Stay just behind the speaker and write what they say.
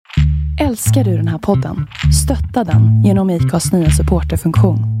Älskar du den här podden? Stötta den genom IKAs nya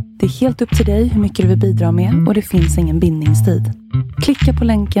supporterfunktion. Det är helt upp till dig hur mycket du vill bidra med och det finns ingen bindningstid. Klicka på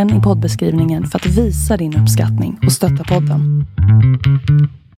länken i poddbeskrivningen för att visa din uppskattning och stötta podden.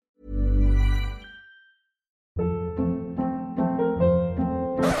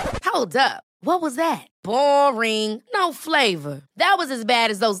 Hold up. What was that? Boring. No flavor. That was as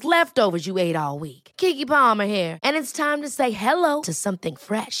bad as those leftovers you ate all week. Keke Palmer here, and it's time to say hello to something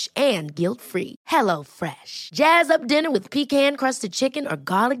fresh and guilt-free. Hello Fresh. Jazz up dinner with pecan-crusted chicken or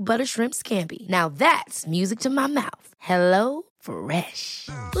garlic butter shrimp scampi. Now that's music to my mouth. Hello Fresh.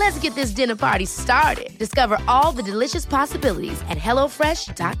 Let's get this dinner party started. Discover all the delicious possibilities at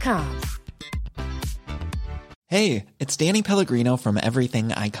hellofresh.com. Hey, it's Danny Pellegrino from Everything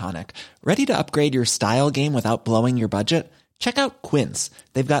Iconic. Ready to upgrade your style game without blowing your budget? Check out Quince.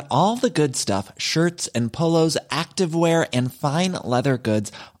 They've got all the good stuff, shirts and polos, activewear and fine leather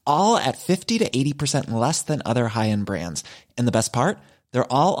goods, all at 50 to 80% less than other high-end brands. And the best part?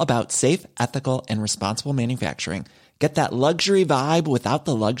 They're all about safe, ethical and responsible manufacturing. Get that luxury vibe without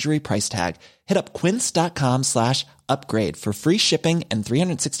the luxury price tag. Hit up quince.com/upgrade for free shipping and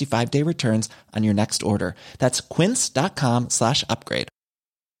 365-day returns on your next order. That's quince.com/upgrade.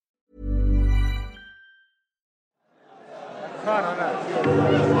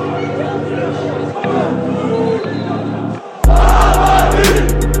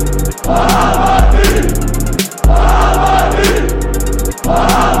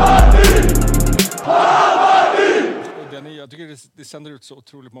 Jag tycker det sänder ut så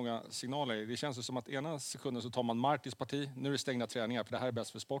otroligt många signaler. Det känns ju som att ena sekunden så tar man Martins parti. Nu är det stängda träningar för det här är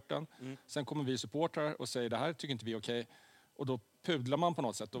bäst för sporten. Sen kommer vi supportrar och säger det här tycker inte vi är okej. Och då pudlar man på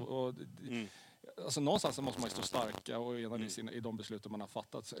något sätt. Alltså någonstans måste man ju stå starka och i de besluten man har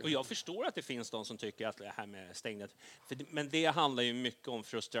fattat. Och jag förstår att det finns de som tycker att det här med stängt. Men det handlar ju mycket om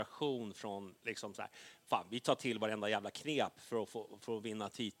frustration från liksom så här, fan vi tar till varenda jävla knep för att vinna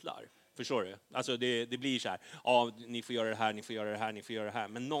titlar. Förstår du? Alltså det blir så här, ja ni får göra det här, ni får göra det här, ni får göra det här.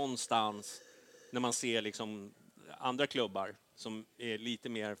 Men någonstans när man ser liksom andra klubbar som är lite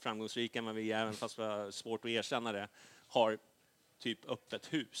mer framgångsrika än vad vi är, även fast det är svårt att erkänna det, har typ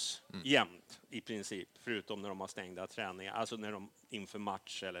öppet hus jämt i princip, förutom när de har stängda träningar, alltså när de inför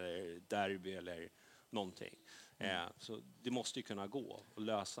match eller derby eller någonting. Så det måste ju kunna gå att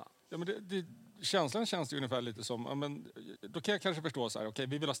lösa. Ja, men känslan känns det ungefär lite som, ja, men då kan jag kanske förstå så här, okej,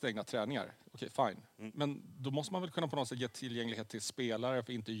 vi vill ha stängda träningar. Okej, fine. Men då måste man väl kunna på något sätt ge tillgänglighet till spelare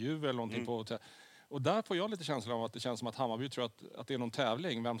för intervjuer eller någonting på hotell. Och där får jag lite känslan av att det känns som att Hammarby tror att det är någon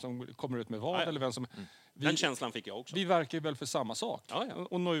tävling, vem som kommer ut med vad eller vem som... Den känslan fick jag också. Vi verkar ju väl för samma sak. Ja.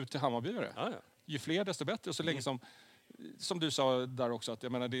 Och nå ut till Hammarbyare. Ja. Ju fler desto bättre. Och så länge som du sa där också, att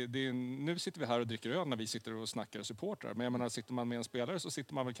jag menar, nu sitter vi här och dricker öl när vi sitter och snackar supportrar. Men jag menar, sitter man med en spelare så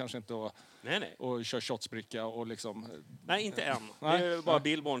sitter man väl kanske inte och kör shotsbricka och liksom... Nej, inte än. Det är bara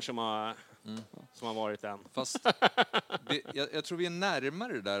Billborn som har varit än. Fast jag tror vi är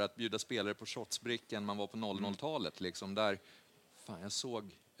närmare det där att bjuda spelare på shotsbricka än man var på 00-talet. Liksom, där, fan,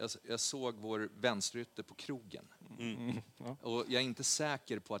 jag såg vår vänsterytter på krogen. Och jag är inte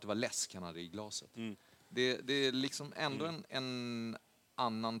säker på att det var läsk han hade i glaset. Det är liksom ändå en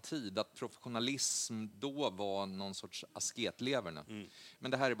annan tid, att professionalism då var någon sorts asketleverna.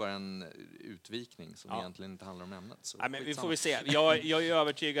 Men det här är bara en utvikning som egentligen inte handlar om ämnet. Så nej, men vi får väl se. Jag är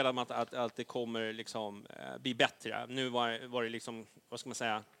övertygad om att det kommer liksom bli bättre. Nu var det liksom, vad ska man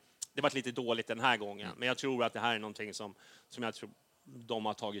säga, det var lite dåligt den här gången. Men jag tror att det här är någonting som jag tror de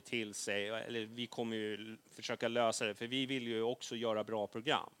har tagit till sig. Eller vi kommer ju försöka lösa det, för vi vill ju också göra bra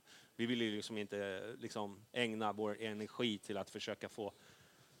program. Vi vill ju liksom inte liksom ägna vår energi till att försöka få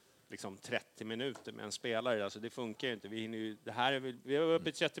liksom 30 minuter med en spelare. Alltså det funkar ju inte. Vi är uppe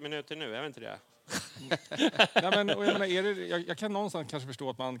i 30 minuter nu, är det inte det? Nej, men, och jag menar, jag kan någonstans kanske förstå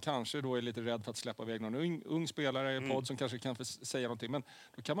att man kanske då är lite rädd för att släppa iväg någon ung spelare i en podd som kanske kan säga någonting. Men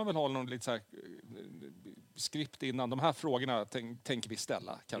då kan man väl ha någon lite så här skript innan. De här frågorna tänker vi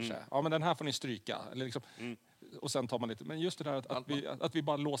ställa kanske. Ja, men den här får ni stryka. Eller liksom, och sen tar man lite. Men just det där att vi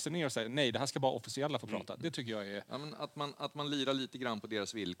bara låser ner och säger nej, det här ska bara officiella få prata. Det tycker jag är... Ja, men att man lirar lite grann på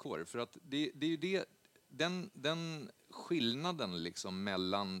deras villkor. För att det är ju den skillnaden liksom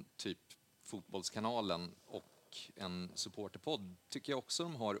mellan typ Fotbollskanalen och en supporterpodd tycker jag också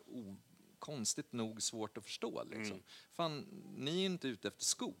de har konstigt nog svårt att förstå. Liksom. Fan, ni är inte ute efter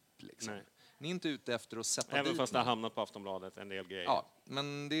scoop. Liksom. Ni är inte ute efter att sätta även dit fast det har hamnat på Aftonbladet en del grejer. Ja,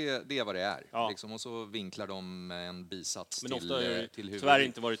 men det är vad det är. Ja. Liksom, och så vinklar de en bisats men till ofta har det tyvärr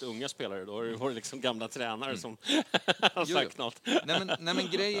inte varit unga spelare. Då har det varit liksom gamla tränare som har sagt något. Nej, men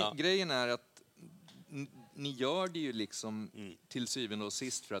grejen är att ni gör det ju liksom till syvende och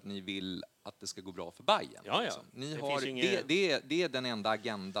sist för att ni vill att det ska gå bra för Bayern. Ja. Liksom. Ni Det har, finns inget... det är den enda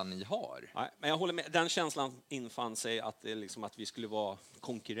agendan ni har. Nej, men jag håller med. Den känslan infann sig att, det liksom, att vi skulle vara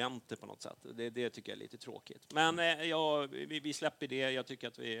konkurrenter på något sätt. Det tycker jag är lite tråkigt. Men vi släpper det. Jag tycker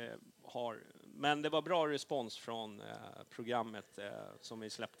att vi har... Men det var bra respons från programmet som vi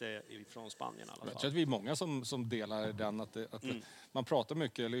släppte från Spanien. I alla fall. Jag tror att vi är många som delar den. Att man pratar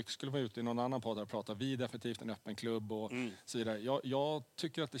mycket, eller skulle vara ute i någon annan podd och prata, vi är definitivt en öppen klubb och så vidare. Jag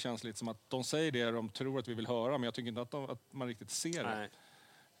tycker att det känns lite som att de säger det de tror att vi vill höra, men jag tycker inte att man riktigt ser det. Nej,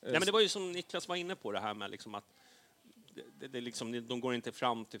 men det var ju som Niklas var inne på det här med liksom att det liksom, de går inte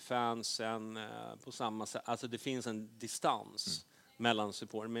fram till fansen på samma sätt. Alltså det finns en distans mellan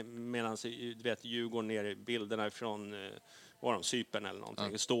supporter. Medan du vet, Djurgården ner i bilderna från Cypern eller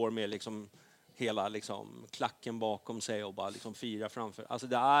någonting. Står med liksom hela liksom klacken bakom sig och bara liksom firar framför. Alltså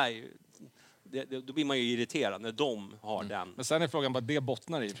det är ju... Då blir man ju irriterad när de har den. Men sen är frågan vad det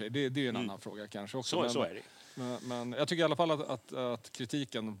bottnar i. Det är ju en annan fråga kanske också. Så är det. Men jag tycker i alla fall att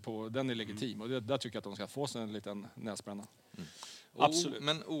kritiken på den är legitim. Och där tycker jag att de ska få sig en liten näsbränna. Absolut.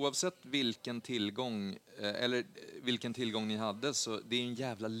 Men oavsett vilken tillgång ni hade, så det är en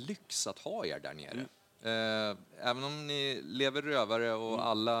jävla lyx att ha er där nere. Även om ni lever rövare och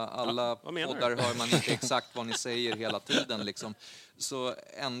alla poddar hör man inte exakt vad ni säger hela tiden liksom, så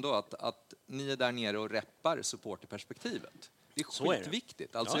ändå att ni är där nere och reppar supporterperspektivet. Det är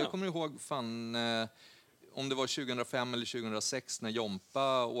skitviktigt. Alltså jag kommer ihåg om det var 2005 eller 2006 när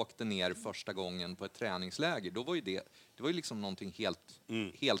Jompa åkte ner första gången på ett träningsläger, då var ju det var ju liksom någonting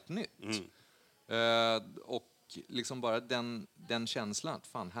helt nytt. Och liksom bara den känslan att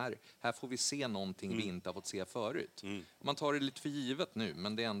fan, här får vi se någonting vi inte har fått se förut. Man tar det lite för givet nu,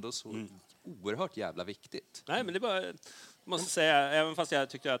 men det är ändå så oerhört jävla viktigt. Nej, men det bara måste säga, även fast jag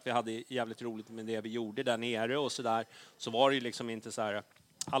tyckte att vi hade jävligt roligt med det vi gjorde där nere och så där, så var det ju liksom inte så här,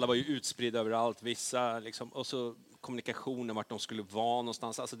 alla var ju utspridda överallt, vissa liksom, och så kommunikationen vart de skulle vara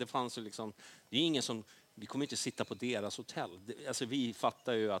någonstans. Alltså det fanns ju liksom, det är ingen som, vi kommer inte sitta på deras hotell. Alltså vi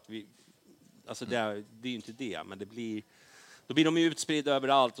fattar ju att vi, alltså det är ju inte det, men då blir de ju utspridda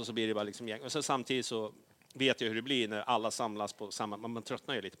överallt och så blir det bara liksom gäng. Och så samtidigt så vet jag hur det blir när alla samlas på samma, man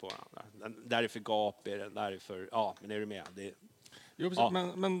tröttnar ju lite på varandra. Där är för gap, där är för, men är du med? Jo,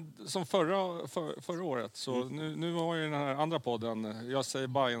 precis, men som förra året, så nu har ju den här andra podden, jag säger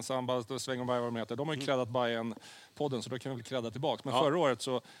Bayern Samba, Sväng och Bayern vad de heter, de har ju kräddat Bayern-podden, så då kan vi väl krädda tillbaka. Men förra året,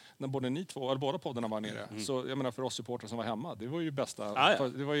 så när båda poddarna var nere, så jag menar för oss supportrar som var hemma, det var ju bästa.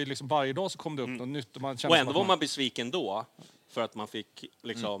 Det var ju liksom varje dag så kom det upp något nytt. Och ändå var man besviken då, för att man fick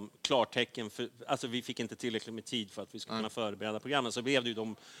liksom klartecken för, alltså vi fick inte tillräckligt med tid för att vi skulle kunna förbereda programmen, så blev det ju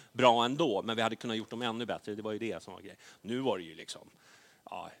de bra ändå, men vi hade kunnat gjort dem ännu bättre. Det var ju det som var grejen. Nu var det ju liksom,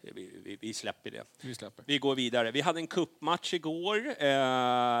 vi släpper det. Vi går vidare. Vi hade en cupmatch igår,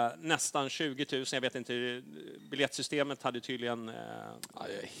 nästan 20 000, jag vet inte, biljettsystemet hade tydligen...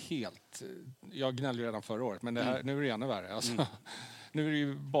 Jag gnällde redan förra året, men nu är det ännu värre. Alltså. Nu är det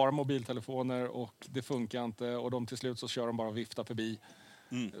ju bara mobiltelefoner och det funkar inte, och de till slut så kör de bara och viftar förbi.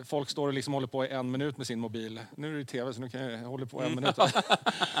 Folk står och liksom håller på i 1 minut med sin mobil. Nu är det tv, så nu kan jag hålla på 1 minut.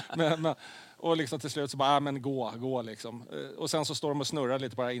 Och liksom till slut så bara, men gå liksom. Och sen så står de och snurrar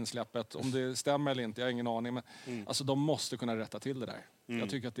lite på det här insläppet. Om det stämmer eller inte, jag har ingen aning. Men alltså, de måste kunna rätta till det där. Jag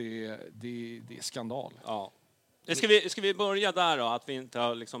tycker att det är skandal. Ja. Ska vi börja där då, att vi inte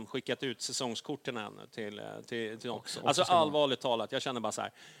har liksom skickat ut säsongskorten än till dem. Alltså allvarligt talat, jag känner bara så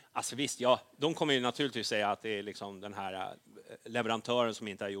här, alltså visst, de kommer ju naturligtvis säga att det är liksom den här leverantören som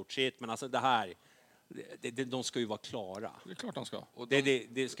inte har gjort sitt, men alltså det här, de ska ju vara klara. Det är klart de ska. Och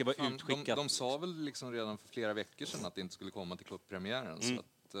det ska vara utskickat. De sa väl liksom redan för flera veckor sedan att det inte skulle komma till cuppremiären, så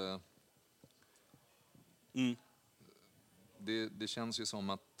att... Det känns ju som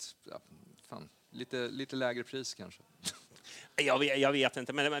att... Lite lägre pris kanske. Jag vet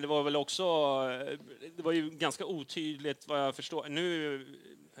inte, men det var väl också... Det var ju ganska otydligt vad jag förstår. Nu...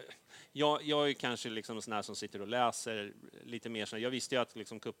 Jag är kanske liksom en sån här som sitter och läser lite mer. Jag visste ju att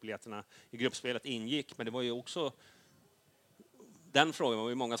liksom cupbiljetterna i gruppspelet ingick, men det var ju också... Den frågan var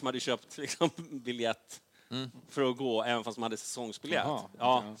ju många som hade köpt liksom biljett för att gå, även fast de hade säsongsbiljett.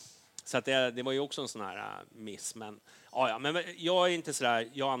 Ja. Så att det var ju också en sån här miss. Men, men jag är inte sådär...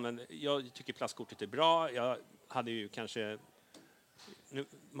 Jag tycker plastkortet är bra. Jag hade ju kanske...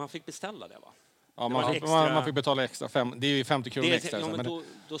 Man fick beställa det, va? Ja, man fick betala extra. Det är ju 50 kronor extra. Ja, men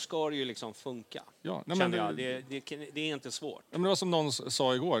då ska det ju liksom funka. Ja, det är inte svårt. Ja, men det var som någon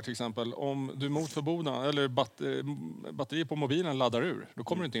sa igår, till exempel. Om du mot förmodan eller batteri på mobilen laddar ur, då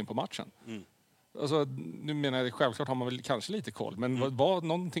kommer du inte in på matchen. Alltså, nu menar jag, självklart har man väl kanske lite koll, men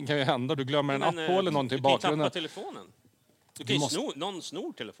någonting kan ju hända. Du glömmer en app på eller någonting i bakgrunden. Du kan tappa telefonen. Du kan någon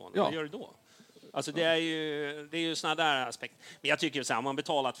snor telefonen. Ja. Vad gör du då? Alltså det är ju såna där aspekter. Men jag tycker så här, om man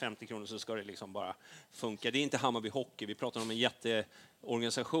betalat 50 kronor så ska det liksom bara funka. Det är inte Hammarby Hockey. Vi pratar om en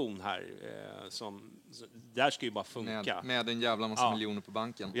jätteorganisation här. Där ska ju bara funka. Med en jävla massa miljoner på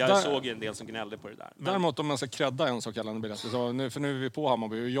banken. Jag såg en del som gnällde på det där. Men däremot om man ska credda en så kallad biljett. Så nu är vi på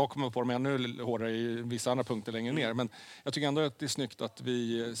Hammarby och jag kommer på dem ännu hårdare i vissa andra punkter längre ner. Men jag tycker ändå att det är snyggt att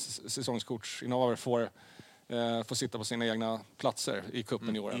vi säsongskortsinnehavare får sitta på sina egna platser i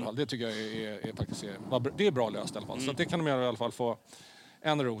kuppen i år i alla fall. Det tycker jag är faktiskt det är bra löst i alla fall. Så det kan de göra i alla fall få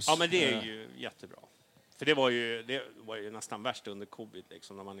en ros. Ja, men det är ju jättebra. För det var ju nästan värst under covid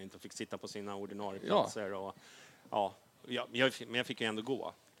liksom, när man inte fick sitta på sina ordinarie platser. Och, men jag fick ju ändå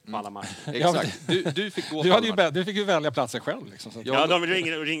gå på alla matcher. Exakt. Du fick gå du fick ju välja platser själv. Liksom, så. Ja, de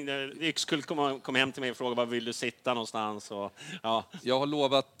ringde. Yxkull kom hem till mig och frågade var vill du sitta någonstans. Och, ja. Jag har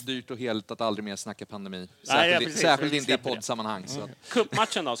lovat dyrt och heligt att aldrig mer snacka pandemi. Nej, särskilt inte i poddsammanhang.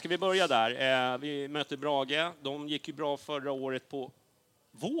 Cupmatchen då, ska vi börja där? Vi mötte Brage. De gick ju bra förra året på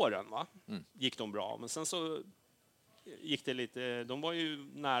våren, va? Gick de bra. Men sen så gick det lite... De var ju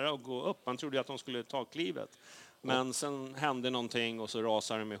nära att gå upp. Man trodde att de skulle ta klivet. Men sen hände någonting och så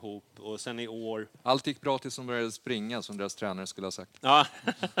rasade de ihop. Och sen i år... Allt gick bra tills de började springa, som deras tränare skulle ha sagt. Ja.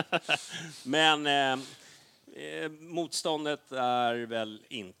 Men motståndet är väl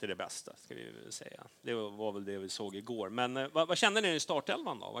inte det bästa, ska vi säga. Det var väl det vi såg igår. Men vad kände ni i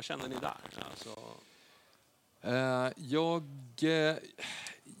startelvan då? Vad kände ni där? Alltså...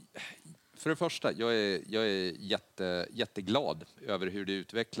 För det första, jag är jätteglad över hur det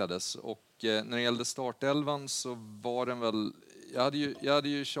utvecklades. Och när det gällde startelvan så var den väl... Jag hade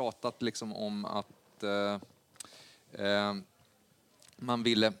ju tjatat liksom om att man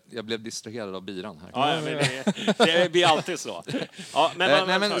ville... Jag blev distraherad av biran här. Ja, men det blir alltid så. Ja,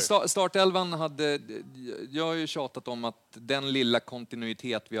 men startelvan hade... Jag har ju tjatat om att den lilla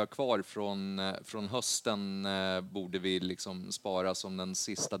kontinuitet vi har kvar från hösten borde vi liksom spara som den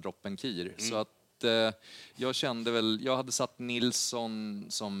sista droppen kir. Så att jag kände väl... Jag hade satt Nilsson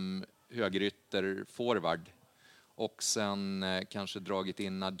som högerytter forward. Och sen kanske dragit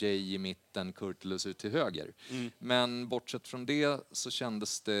in Adjei i mitten, Kurtulus ut till höger. Men bortsett från det så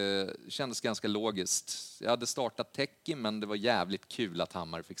kändes ganska logiskt. Jag hade startat Teki, men det var jävligt kul att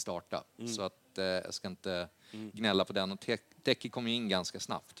Hammar fick starta. Så att jag ska inte gnälla på den. Och Teki kom in ganska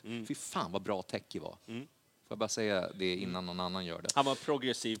snabbt. Fy fan vad bra Teki var. Får jag bara säga det innan någon annan gör det. Han var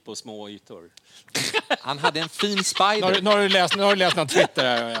progressiv på små ytor. Han hade en fin spider. Nu har du läst någon Twitter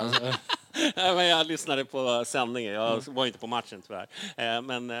här. Jag lyssnade på sändningen. Jag var inte på matchen tyvärr.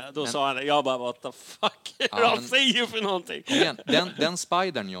 Men då sa han, jag bara, what the fuck? Vad säger för någonting? Den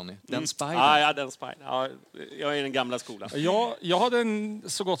spidern, Johnny. Den spidern. Ja, den spidern. Ja, jag är i den gamla skolan. Jag hade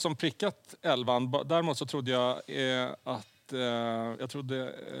så gott som prickat 11. Däremot så trodde jag att...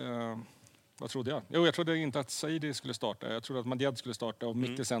 vad trodde jag? Jo, jag trodde inte att Saidi skulle starta. Jag trodde att Madjed skulle starta och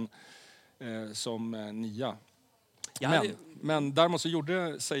Mikkelsen som nia. Men däremot så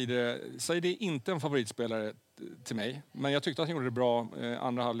gjorde Saidi är inte en favoritspelare till mig. Men jag tyckte att han gjorde det bra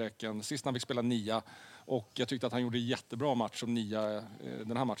andra halvleken. Sist han fick spela nia. Och jag tyckte att han gjorde jättebra match som nia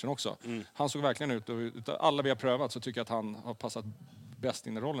den här matchen också. Han såg verkligen ut. Och utav alla vi har prövat så tycker jag att han har passat bäst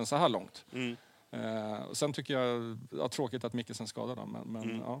in i rollen så här långt. Och sen tycker jag tråkigt att Mikkelsen skadade.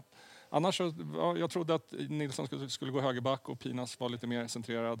 Men ja. Annars så, jag trodde att Nilsson skulle gå högerback och Pinas var lite mer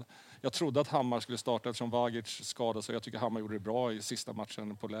centrerad. Jag trodde att Hammar skulle starta eftersom Vagic skadade, så jag tycker Hammar gjorde det bra i sista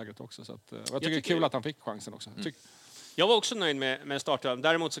matchen på lägret också. Så att, jag tycker det är kul att han fick chansen också. Jag var också nöjd med starten.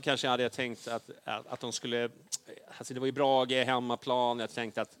 Däremot så kanske jag hade tänkt att de skulle... Alltså det var ju Brage, hemmaplan. Jag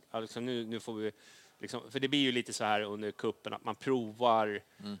tänkte att alltså nu får vi... Liksom, för det blir ju lite så här under kuppen att man provar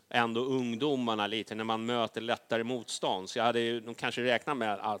ändå ungdomarna lite när man möter lättare motstånd. Så jag hade ju kanske räknat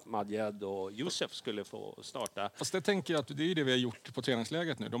med att Madjed och Josef skulle få starta. Fast det tänker jag att det är det vi har gjort på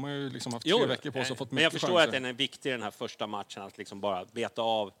träningsläget nu. De har ju liksom haft 3 veckor på sig och fått mycket men jag förstår chanser. att den är viktig den här första matchen att liksom bara beta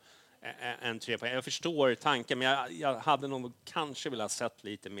av en 3 poäng. Jag förstår tanken, men jag hade nog kanske velat sett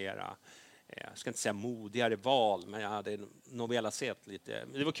lite mera. Jag ska inte säga modigare val, men jag hade nog velat se lite.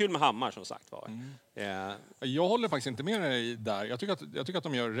 Det var kul med Hammar som sagt var. Jag håller faktiskt inte med dig där. Jag tycker att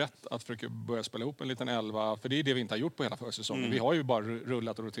de gör rätt att försöka börja spela ihop en liten 11. För det är det vi inte har gjort på hela försäsongen. Vi har ju bara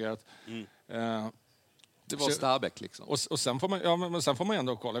rullat och roterat. Det var Stabäck liksom. Och sen får man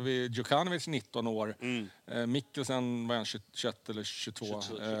ändå kolla. Djukanovic 19 år. Mikkelsen var han 21 eller 22.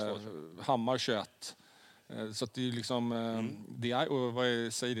 Hammar 21. Så att det är liksom, det är, och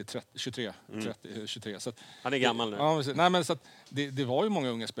vad säger det, 23. Så att, Han är gammal nu. Ja, nej, men så att det var ju många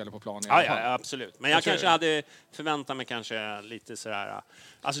unga spelare på planen. Ja, absolut. Men jag kanske hade förväntat mig kanske lite sådär,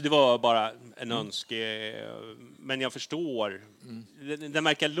 alltså det var bara en men jag förstår. Den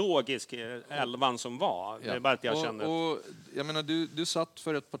verkar logisk, 11 som var. Det är bara att jag kände... Och jag menar, du satt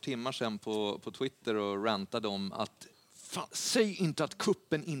för ett par timmar sedan på Twitter och rantade om att fan, säg inte att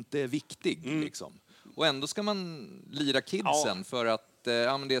kuppen inte är viktig. Liksom. Och ändå ska man lira kidsen för att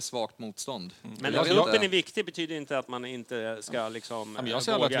men det är svagt motstånd. Men att kuppen är viktig betyder inte att man inte ska liksom våga.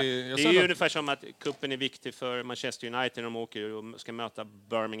 Det är ju ungefär som att kuppen är viktig för Manchester United när de åker och ska möta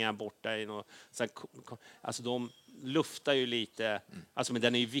Birmingham borta i något. Alltså de luftar ju lite, alltså, men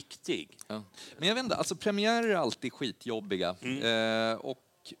den är ju viktig. Ja. Men jag vet inte, alltså premiärer är alltid skitjobbiga.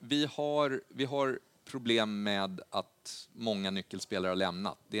 Och vi har problem med att många nyckelspelare har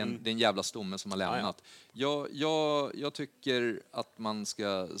lämnat. Det är en jävla stomme som har lämnat. Jag tycker att man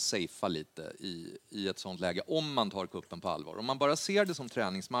ska safea lite i ett sånt läge om man tar kuppen på allvar. Om man bara ser det som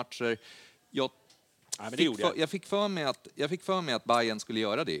träningsmatcher. Jag fick för mig att Bayern skulle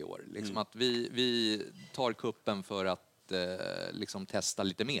göra det i år. Liksom att vi tar kuppen för att liksom testa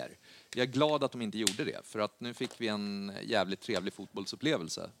lite mer. Jag är glad att de inte gjorde det, för att nu fick vi en jävligt trevlig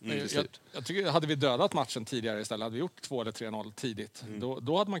fotbollsupplevelse. Jag tycker, hade vi dödat matchen tidigare istället, hade vi gjort 2 eller 3-0 tidigt,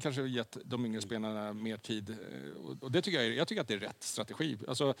 då hade man kanske gett de yngre spelarna mer tid. Och det tycker jag tycker att det är rätt strategi.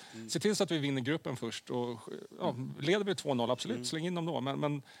 Alltså, se till så att vi vinner gruppen först. Och, leder vi 2-0, absolut, släng in dem då.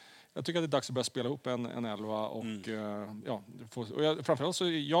 Men jag tycker att det är dags att börja spela ihop en 11. Och, framförallt så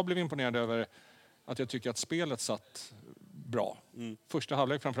jag blev imponerad över att jag tycker att spelet satt bra. Första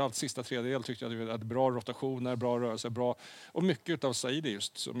halvlek, framförallt sista tredjedel, tyckte jag att vi hade bra rotationer, bra rörelser, bra. Och mycket av Saidi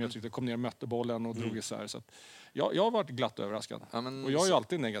just, som jag tyckte kom ner, mötte bollen och drog isär. Så att jag har varit glatt överraskad. Ja, och jag är ju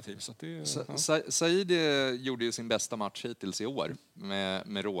alltid negativ. Så att det, Saidi gjorde ju sin bästa match hittills i år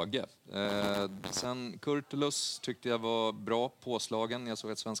med råge. Sen Kurtulus tyckte jag var bra påslagen. Jag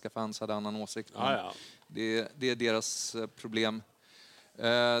såg att svenska fans hade annan åsikt. Det är deras problem.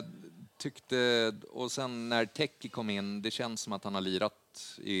 Och sen när Teki kom in, det känns som att han har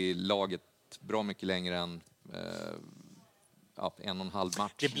lirat i laget bra mycket längre än 1,5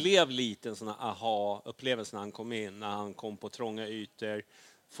 match. Det blev lite en sån här aha-upplevelse när han kom in, när han kom på trånga ytor,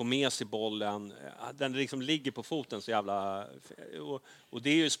 får med sig bollen, den liksom ligger på foten så jävla... Och det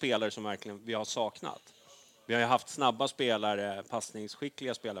är ju spelare som verkligen vi har saknat. Vi har ju haft snabba spelare,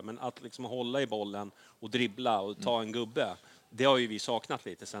 passningsskickliga spelare, men att liksom hålla i bollen och dribbla och ta en gubbe, det har ju vi saknat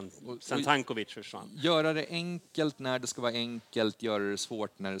lite sen Tankovic försvann. Göra det enkelt när det ska vara enkelt, göra det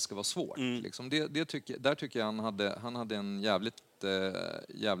svårt när det ska vara svårt. Liksom där tycker jag han hade en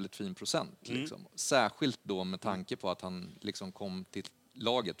jävligt fin procent. Liksom. Särskilt då med tanke på att han liksom kom till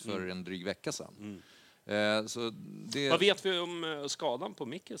laget för en dryg vecka sedan. Vad vet vi om skadan på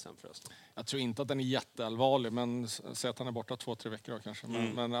Mikkelsen förresten? Jag tror inte att den är jätteallvarlig, men säg att han är borta 2-3 veckor då, kanske.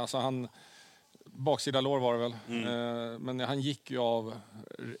 Men alltså han... Baksida lår var det väl. Men han gick ju av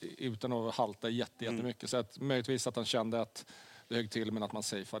utan att halta jättemycket. Så att möjligtvis att han kände att det högg till, men att man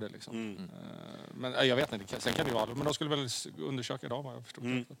safeade liksom. Men jag vet inte, sen kan det ju vara. Men de skulle väl undersöka idag, vad jag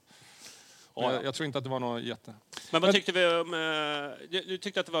förstod. Jag tror inte att det var något jätte. Men vad tyckte vi om... Du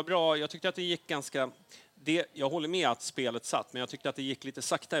tyckte att det var bra. Jag tyckte att det gick ganska... Jag håller med att spelet satt, men jag tyckte att det gick lite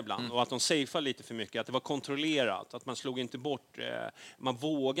sakta ibland och att de safeade lite för mycket, att det var kontrollerat, att man slog inte bort, man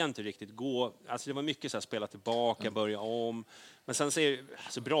vågade inte riktigt gå, alltså det var mycket så här spela tillbaka, börja om, men sen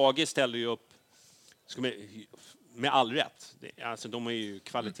alltså Brage ställde ju upp med all rätt, alltså de har ju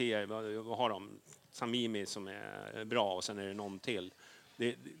kvaliteter, vad har de? Samimi som är bra och sen är det någon till.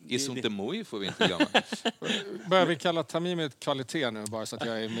 Isonte Moi får vi inte glömma. Börjar vi kalla Tamimi ett kvalitet nu, bara så att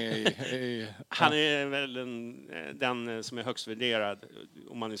jag är med i Han är väl den som är högst värderad,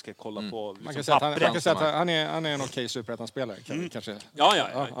 om man nu ska kolla på man kan säga att han är en okej superettan-spelare, kanske.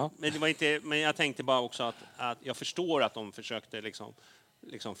 Ja. Men det var inte, men jag tänkte bara också att jag förstår att de försökte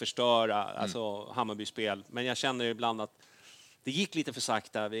liksom förstöra alltså Hammarby spel, men jag känner ibland att det gick lite för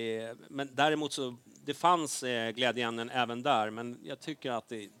sakta. Men däremot så det fanns glädjeämnen även där, men jag tycker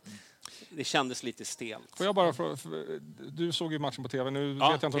att det kändes lite stelt. Får jag bara du såg ju matchen på TV, nu vet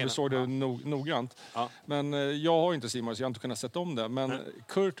jag inte om du såg det noggrant. Ja. Men jag har inte Simon, så jag har inte kunnat sätta om det. Men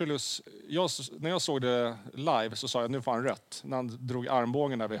Kurtulus, när jag såg det live så sa jag nu får han rött. När han drog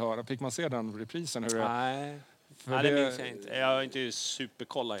armbågen där vi hörde. Fick man se den reprisen? Nej. Nej, det minns jag inte. Jag har inte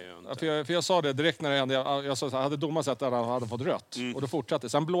superkollat ju. Ja, för jag sa det direkt när det hände. Jag sa att hade domaren sett att han hade fått rött. Och då fortsatte.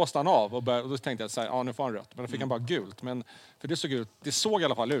 Sen blåste han av och då tänkte jag så här, nu får han rött. Men då fick han bara gult. Men för det såg i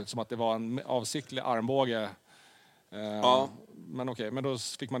alla fall ut som att det var en avsiktlig armbåge. Men okej, men då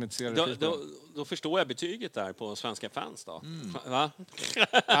fick man inte se det. Då förstår jag betyget där på svenska fans då. Va?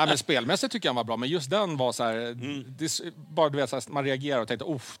 Nej, men spelmässigt tycker jag var bra, men just den var så här, bara du vet, så här, man reagerar och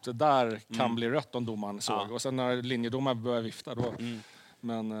tänkte, det där kan bli rött om domaren såg. Ja. Och sen när linjedomaren började vifta då.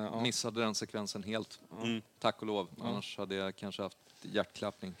 Men, missade den sekvensen helt. Tack och lov. Annars hade jag kanske haft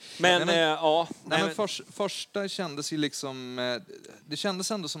hjärtklappning. Första kändes ju liksom... Det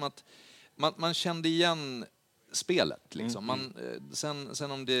kändes ändå som att man kände igen spelet. Liksom.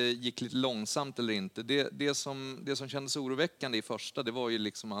 Sen om det gick lite långsamt eller inte. Det som kändes oroväckande i första, det var ju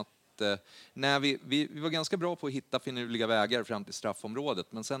liksom att när vi var ganska bra på att hitta finurliga vägar fram till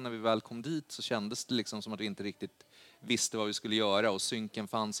straffområdet. Men sen när vi väl kom dit så kändes det liksom som att vi inte riktigt visste vad vi skulle göra. Och synken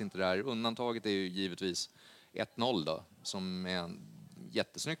fanns inte där. Undantaget är ju givetvis 1-0 då. Som är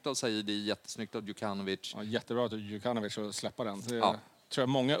jättesnyggt av Saidi, jättesnyggt av Djukanovic. Ja, jättebra av Djukanovic att släppa den. Tror jag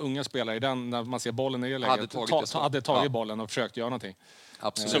många unga spelare i den, när man ser bollen i det läget, hade tagit bollen och försökt göra någonting.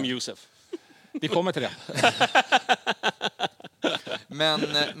 Absolut. Som Josef. Vi kommer till det.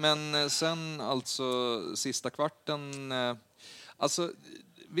 Men sen alltså sista kvarten... Alltså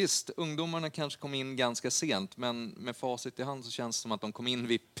visst, ungdomarna kanske kom in ganska sent, men med facit i hand så känns det som att de kom in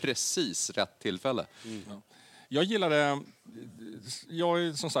vid precis rätt tillfälle. Jag gillade...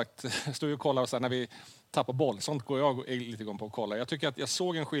 Jag som sagt stod ju och kollade så här, när vi tappar boll. Sånt går jag lite grann på att kolla. Jag tycker att jag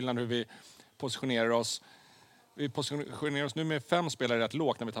såg en skillnad hur vi positionerar oss. Vi positionerar oss nu med 5 spelare rätt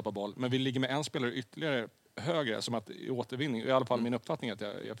lågt när vi tappar boll. Men vi ligger med en spelare ytterligare högre som att i återvinning. I alla fall min uppfattning att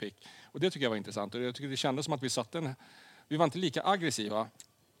jag fick. Och det tycker jag var intressant. Och jag tycker det kändes som att vi satte vi var inte lika aggressiva.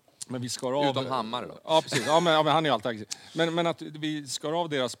 Men vi skar av... Utom Hammar då? Ja, precis. Ja, men han är ju alltid aggressiv. Men att vi skar av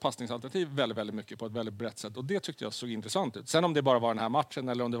deras passningsalternativ väldigt, väldigt mycket på ett väldigt brett sätt. Och det tyckte jag såg intressant ut. Sen om det bara var den här matchen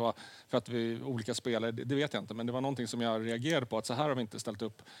eller om det var för att vi olika spelare, det vet jag inte. Men det var någonting som jag reagerade på. Att så här har vi inte ställt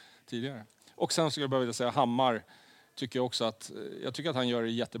upp tidigare. Och sen skulle jag behöva säga Hammar tycker jag också att... Jag tycker att han gör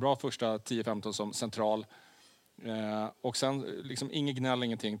det jättebra första 10-15 som central. Och sen liksom inget gnäll,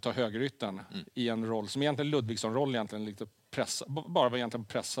 ingenting. Ta högerytten i en roll som egentligen Ludvigsson-roll egentligen lite pressa, bara var egentligen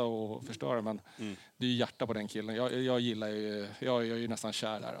pressa och förstöra, men det är ju hjärta på den killen. Jag gillar ju, jag är ju nästan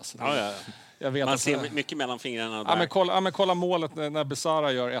kär där. Alltså. Jag vet man att, ser mycket mellan fingrarna där. Men kolla målet när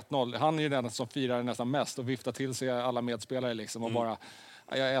Besara gör 1-0. Han är ju den som firar nästan mest och viftar till sig alla medspelare liksom och bara...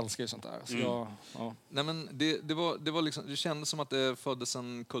 Jag älskar ju sånt där. Så Nej, men det var liksom, det kändes som att det föddes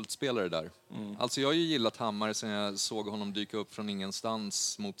en kultspelare där. Alltså jag har ju gillat Hammar sen jag såg honom dyka upp från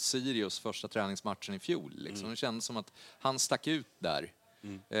ingenstans mot Sirius första träningsmatchen i fjol. Liksom. Det kändes som att han stack ut där.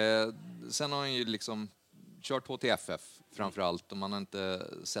 Sen har han ju liksom kört på till FF framförallt och man har inte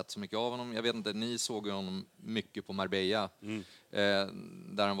sett så mycket av honom. Jag vet inte, ni såg honom mycket på Marbella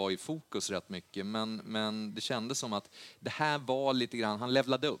där han var i fokus rätt mycket. Men det kändes som att det här var lite grann, han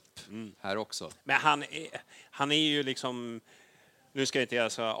levlade upp här också. Men han är ju liksom, nu ska jag inte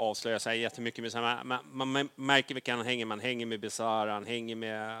jag avslöja sig jättemycket, men man märker vilka han hänger. Man hänger med Besara, han hänger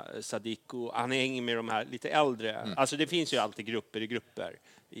med Sadiko, han hänger med de här lite äldre. Alltså det finns ju alltid grupper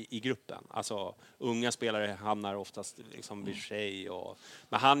i gruppen. Alltså unga spelare hamnar oftast liksom vid sig.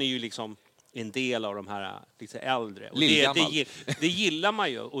 Men han är ju liksom en del av de här lite äldre. Och det gillar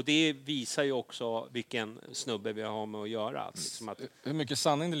man ju. Och det visar ju också vilken snubbe vi har med att göra. Hur mycket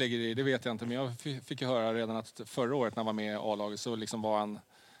sanning det ligger i, det vet jag inte. Men jag fick ju höra redan att förra året när han var med i A-laget så liksom var han...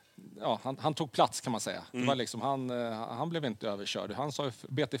 Ja, han tog plats kan man säga. Det var liksom, han blev inte överkörd. Han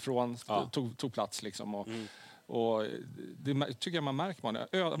bet ifrån, tog plats liksom. Och det tycker jag man märker.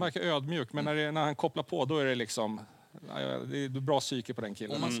 Han verkar ödmjuk, men när han kopplar på då är det liksom... Det är bra psyke på den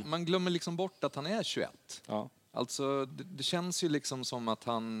killen. Man glömmer liksom bort att han är 21. Ja. Alltså, det känns ju liksom som att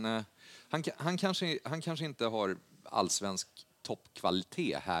han kanske inte har allsvensk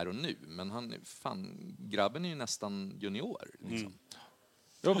toppkvalitet här och nu. Men grabben är ju nästan junior. Liksom.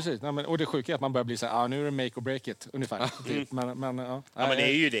 Ja, precis. Nej, och det sjuka är att man börjar bli så här, nu är det make or break it, ungefär. Men det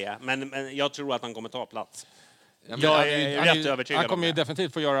är ju det. Men jag tror att han kommer ta plats. Jag är rätt övertygad. Han kommer ju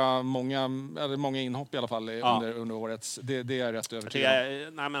definitivt få göra många inhopp i alla fall under året. Det är jag rätt övertygad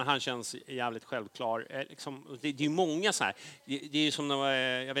om. Nej, men han känns jävligt självklar. Liksom, det är ju många så här. Det är ju som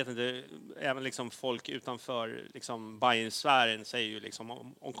jag vet inte, även liksom folk utanför liksom Bayern-sfären säger ju liksom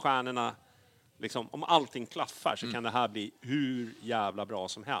om stjärnorna, liksom, om allting klaffar så kan det här bli hur jävla bra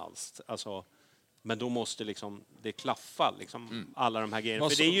som helst. Alltså, men då måste liksom det klaffa liksom alla de här grejerna.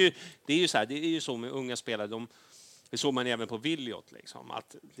 För det är ju så här, det är ju så med unga spelare, Det såg man även på Williot. Liksom,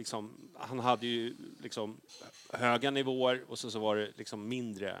 att, liksom, han hade ju liksom, höga nivåer och så var det liksom,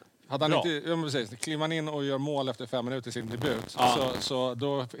 mindre hade han bra. inte, precis, kliver man in och gör mål efter 5 minuter i sin debut, så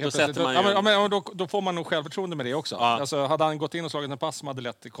då får man nog självförtroende med det också. Ja. Alltså, hade han gått in och slagit en pass som hade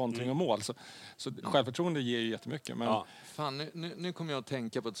lett till kontring och mål, så självförtroende ger ju jättemycket. Men... Ja. Fan, nu kommer jag att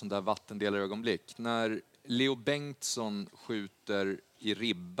tänka på ett sånt där vattendelarögonblick. När Leo Bengtsson skjuter i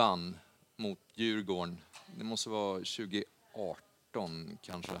ribban mot Djurgården. Det måste vara 2018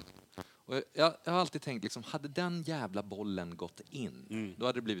 kanske. Och jag har alltid tänkt, liksom, hade den jävla bollen gått in, då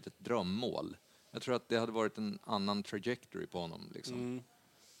hade det blivit ett drömmål. Jag tror att det hade varit en annan trajectory på honom. Liksom.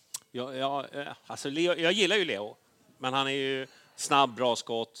 Alltså Leo, jag gillar ju Leo, men han är ju snabb, bra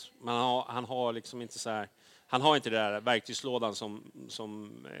skott. Men han har liksom inte så här, han har inte det där verktygslådan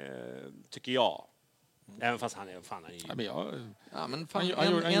som tycker jag. Även fast han är fan.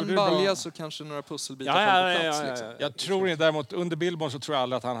 En balja så kanske några pusselbitar faller på plats. Liksom. Jag tror inte, däremot under Billborn så tror jag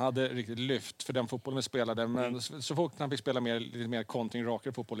aldrig att han hade riktigt lyft för den fotbollen vi spelade. Men så fort han fick spela lite mer kontring,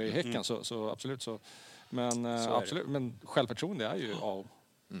 rakare fotboll i Häcken så absolut så. Men, absolut, men självförtroende är ju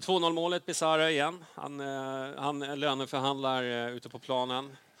 2-0 målet Bizarra igen. Han löneförhandlar ute på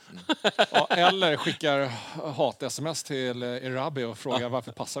planen. Ja, eller skickar hat-sms till Erabi och frågar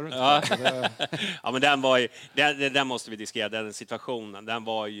varför passar du inte? Ja, men den var ju, den måste vi diskutera, den situationen. Den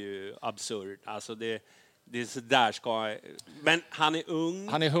var ju absurd. Alltså det så där ska... Men han är ung.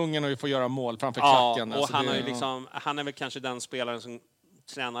 Han är hungrig och får göra mål framför klacken. Och alltså han, liksom, han är väl kanske den spelaren som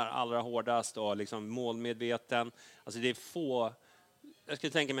tränar allra hårdast och liksom målmedveten. Alltså det är få... Jag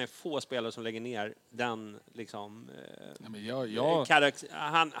skulle tänka mig få spelare som lägger ner den liksom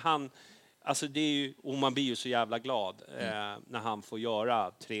karaktär. Han alltså det är ju, och man blir ju så jävla glad när han får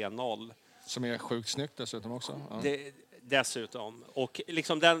göra 3-0. Som är sjukt snyggt dessutom också. Ja. Dessutom. Och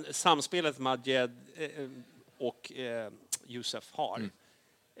liksom den samspelet Majed och Youssef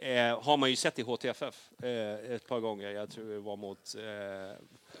har man ju sett i HTFF ett par gånger. Jag tror det var mot...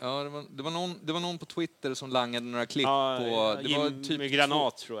 Ja, det var någon på Twitter som langade några klipp på... Det var typ med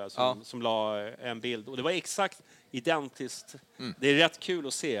Granat tror jag som la en bild. Och det var exakt identiskt. Det är rätt kul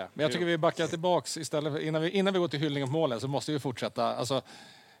att se. Men jag tycker vi backar tillbaks istället. Innan vi går till hyllningen på målen så måste vi fortsätta. Alltså,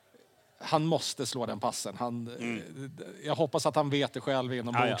 han måste slå den passen. Jag hoppas att han vet det själv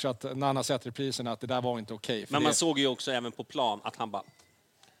inombords. Att när han har sett repriserna att det där var inte okej. Men man såg ju också även på plan att han bara...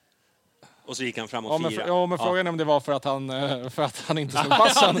 Och så gick han fram och firade. Men frågan är om det var för att han inte slog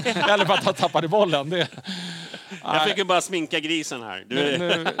passen eller för att han tappade bollen. Jag fick ju bara sminka grisen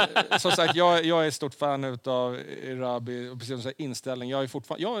här. Som sagt, jag är ett stort fan utav Erabi och precis som inställning. Jag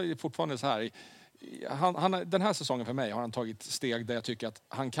är fortfarande så här. Den här säsongen för mig har han tagit steg där jag tycker att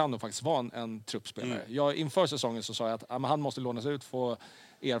han kan nog faktiskt vara en truppspelare. Inför säsongen så sa jag att han måste lånas ut, få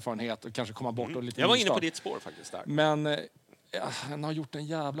erfarenhet och kanske komma bort och lite. Jag var inne på ditt spår faktiskt där. Men han har gjort en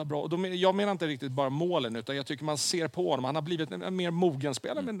jävla bra... Jag menar inte riktigt bara målen, utan jag tycker man ser på honom. Han har blivit en mer mogen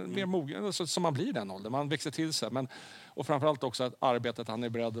spelare, men mer mogen som man blir i den åldern. Man växer till sig. Och framförallt också att arbetet han är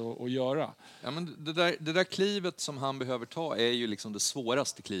beredd att göra. Ja, men det där klivet som han behöver ta är ju liksom det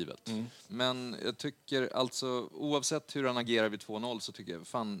svåraste klivet. Men jag tycker alltså, oavsett hur han agerar vid 2-0 så tycker jag,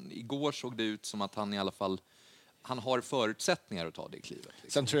 fan, igår såg det ut som att han i alla fall... Han har förutsättningar att ta det klivet. Liksom.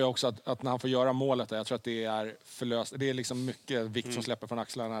 Sen tror jag också att när han får göra målet, jag tror att det är förlöst. Det är liksom mycket vikt som släpper från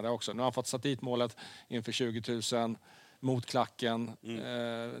axlarna där också. Nu har han fått satt dit målet inför 20 000 mot klacken.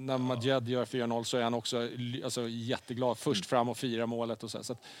 När Majed gör 4-0 så är han också jätteglad. Först fram och fira målet och så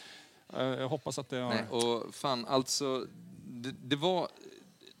att, jag hoppas att det har... Nej, och fan, alltså det var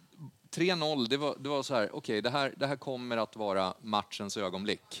 3-0, det var så här, okej, det här kommer att vara matchens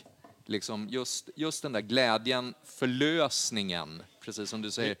ögonblick. Liksom just den där glädjen, förlösningen, precis som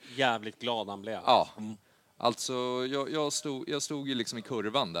du säger. Jävligt glad han blev. Ja, alltså jag stod ju liksom i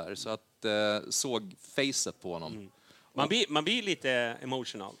kurvan där så att såg facet på honom. Man blir lite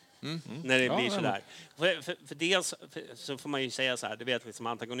emotional när det blir sådär. För dels så får man ju säga så här, du vet liksom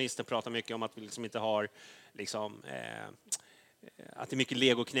antagonisten pratar mycket om att vi liksom inte har liksom att det är mycket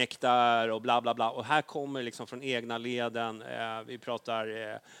legoknäktar och bla bla bla. Och här kommer liksom från egna leden. Vi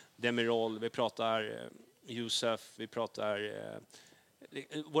pratar Demirol, vi pratar Youssef, vi pratar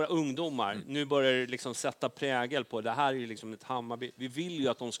våra ungdomar. Nu börjar det liksom sätta prägel på det här är ju liksom ett Hammarby. Vi vill ju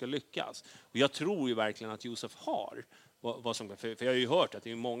att de ska lyckas. Och jag tror ju verkligen att Youssef har vad som, för jag har ju hört att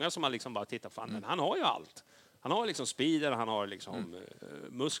det är många som har liksom bara tittat fan, men han har ju allt. Han har liksom speeden, han har liksom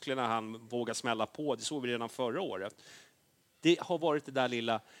musklerna, han vågar smälla på. Det såg vi redan förra året. Det har varit det där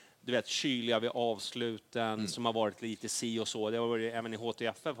lilla, du vet, kyliga vid avsluten som har varit lite si och så. Det har varit, även i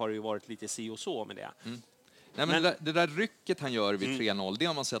HTFF har det ju varit lite si och så med det. Nej, men det där rycket han gör vid 3-0, det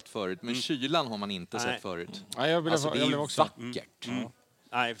har man sett förut. Men kylan har man inte sett förut. Ja, jag blev Det är ju också vackert.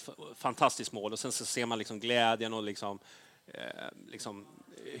 Nej, fantastiskt mål. Och sen så ser man liksom glädjen och liksom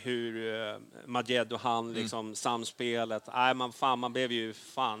hur Majed och han liksom samspelet. Nej, man blev ju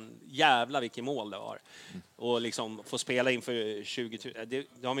jävla vilket mål det var. Och liksom få spela inför 20 000,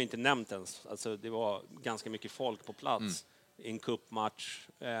 det har vi inte nämnt ens. Alltså det var ganska mycket folk på plats i en cupmatch.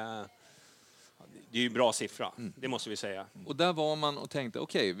 Det är ju bra siffra, det måste vi säga. Och där var man och tänkte,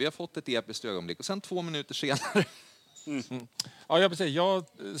 okej, vi har fått ett episkt ögonblick. Och sen 2 minuter senare... Ja, precis. Jag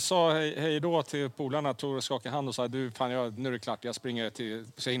sa hej då till polarna, tog och skakade hand och sa nu är det klart, jag springer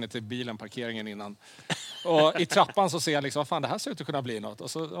så jag hinner till bilen, parkeringen innan. Och i trappan så ser jag liksom, det här ser ut att kunna bli något.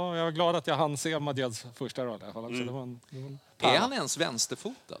 Och så, jag var glad att jag hann se Madjeds första roll i alla fall. Så det var en Är han ens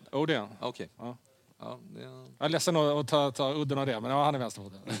vänsterfotad? Det är han. Okej. Ja. Ja, Jag är ledsen att ta udden av det, men han är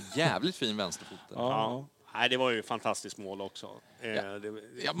vänsterfotad. jävligt fin vänsterfotad. Ja. Nej, det var ju ett fantastiskt mål också.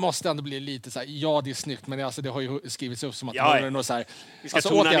 Jag måste ändå bli lite så här, det är snyggt, men det har ju skrivits upp som att det är något så här. Vi ska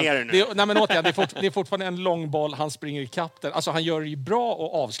tona ner det nu. Det är fortfarande en lång boll, han springer i kapp den. Alltså han gör det ju bra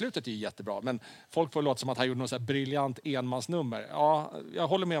och avslutet är ju jättebra, men folk får låta som att han gjorde något så här briljant enmansnummer. Ja, jag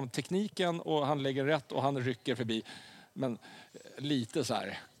håller med om tekniken och han lägger rätt och han rycker förbi, men lite så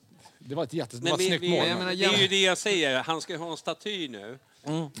här. Det var ett snyggt mål. Det är ju det jag säger, han ska ha en staty nu.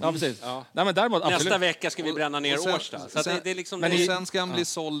 Ja, precis. Ja. Nej, men däremot, nästa vecka ska vi bränna ner Årsta. Så det är liksom, men sen ska han bli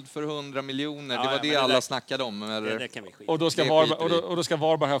såld för 100 miljoner. Det var det alla snackade om. Eller? Det kan vi skita. Och då ska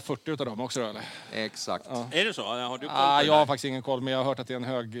Varberg ha 40 av dem också då, eller? Exakt. Ja. Är det så? Har du koll på jag har faktiskt ingen koll, men jag har hört att det är en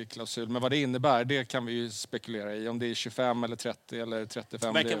hög klausul. Men vad det innebär, det kan vi ju spekulera i. Om det är 25 eller 30 eller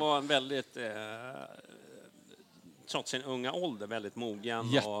 35. Det verkar vara en väldigt... trots sin unga ålder väldigt mogen.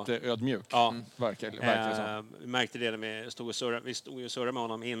 Jätteödmjuk. Ja. Verkligen. Vi märkte det när vi stod och surrade med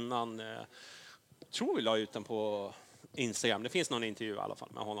honom innan. Tror vi la ut den på Instagram. Det finns någon intervju i alla fall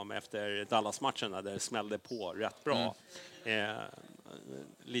med honom efter Dallas-matchen där det smällde på rätt bra.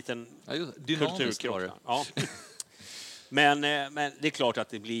 Liten kulturkrock. Ja. Men det är klart att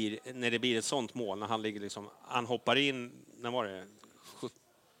det blir, när det blir ett sånt mål, när han ligger liksom, han hoppar in, när var det?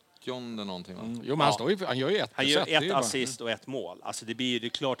 Någonting, va? Jo, men han gör ju ett. Han gör ett assist och ett mål. Alltså det är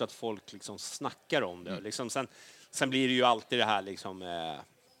klart att folk liksom snackar om det. Liksom sen blir det ju alltid det här liksom...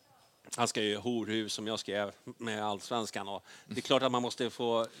 han ska ju horhus som jag skrev med Allsvenskan. Och det är klart att man måste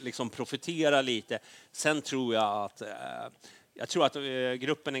få liksom profitera lite. Sen tror jag att... jag tror att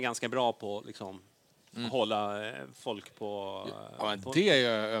gruppen är ganska bra på liksom... hålla folk på... Det är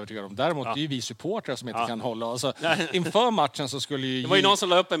jag övertygad om. Däremot är ju vi supportrar som inte kan hålla. Alltså, inför matchen så skulle ju... Det var ju någon som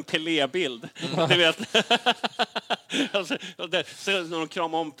la upp en Pelé-bild. Du vet. Alltså, så när de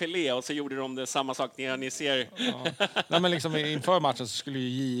kramade om Pelé och så gjorde de det samma sak ni ser. Nej, men liksom, inför matchen så skulle ju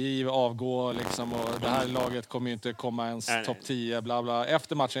J.I. avgå liksom, och det här laget kommer ju inte komma ens topp 10. Bla bla.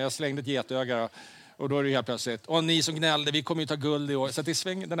 Efter matchen, jag slängde ett getöga. Och då är det helt plötsligt, ni som gnällde, vi kommer ju ta guld i år. Så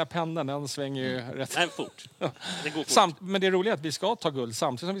att den här pendeln, den svänger ju rätt. Nej, fort. Det går fort. Men det är roligt att vi ska ta guld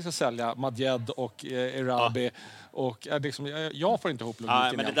samtidigt som vi ska sälja Madjed och Erabi. Och liksom, jag får inte ihop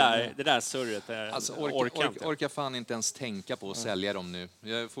logiken. Men det där surret alltså, orkar fan inte ens tänka på att sälja dem nu.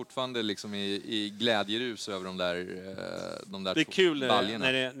 Jag är fortfarande liksom i glädjerus över de där det är kul baljerna.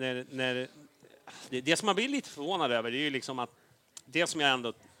 när det som man blir lite förvånad över, det är ju liksom att det som jag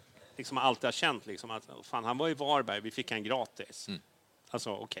ändå liksom alltid har känt liksom att fan, han var i Varberg, vi fick han gratis.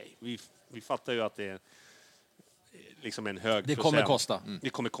 Alltså okej, vi fattar ju att det är liksom en hög procent. Kommer kosta. Det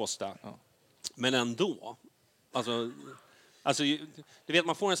kommer kosta. Ja. Men ändå, alltså du vet,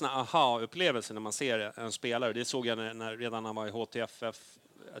 man får en sån här aha-upplevelse när man ser en spelare. Det såg jag redan när han var i HTFF,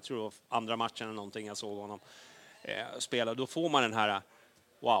 jag tror det var andra matchen eller någonting jag såg honom spela. Då får man den här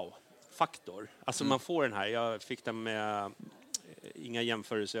wow-faktor. Alltså man får den här, jag fick den med inga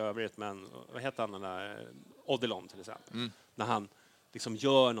jämförelser i övrigt, men vad heter han den där Odilon till exempel. När han liksom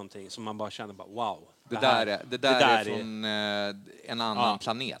gör någonting som man bara känner wow. Det där är från en annan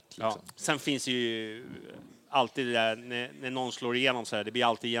planet. Liksom. Ja. Sen finns ju alltid det där, när någon slår igenom så här, det blir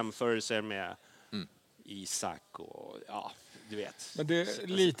alltid jämförelser med Isak och du vet. Men det är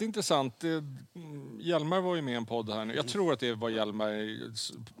lite intressant. Hjelmar var ju med i en podd här nu. Jag tror att det var Hjelmar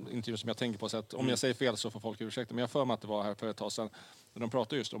intervju som jag tänker på. Så att om jag säger fel så får folk ursäkta. Men jag för mig att det var här för ett tag sedan. När de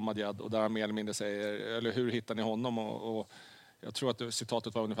pratade just om Madjed och där han mer eller mindre säger, eller hur hittar ni honom? Och jag tror att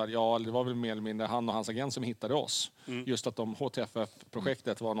citatet var ungefär, det var väl mer eller mindre han och hans agent som hittade oss. Just att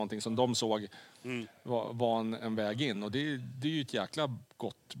HTFF-projektet var någonting som de såg var en väg in. Och det är ju ett jäkla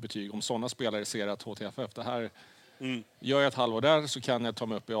gott betyg om sådana spelare ser att HTFF, det här Gör jag ett halvår där så kan jag ta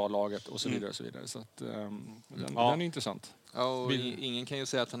mig upp i A-laget och så vidare. Och så vidare. Så att, den är intressant. Ja, och ingen kan ju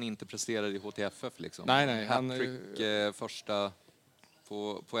säga att han inte presterade i HTFF. Liksom. Nej. Hattrick första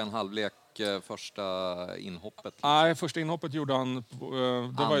på en halvlek, första inhoppet. Nej, första inhoppet gjorde han.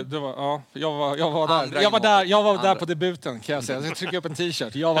 Jag var där på debuten, kan jag säga. Jag ska trycka upp en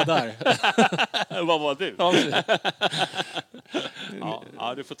t-shirt. Jag var där. Vad var du?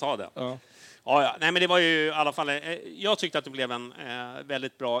 Ja, du får ta det. Ja. Ja. Nej, men det var ju i alla fall... jag tyckte att det blev en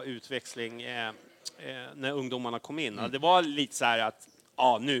väldigt bra utväxling när ungdomarna kom in. Det var lite så här att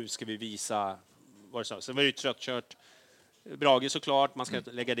nu ska vi visa... Sen var det ju tröttkört. Brage såklart, man ska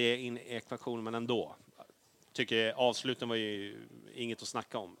lägga det in i ekvationen, men ändå. Tycker avsluten var ju inget att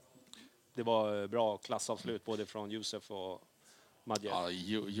snacka om. Det var bra klassavslut både från Josef och Madjer. Ja,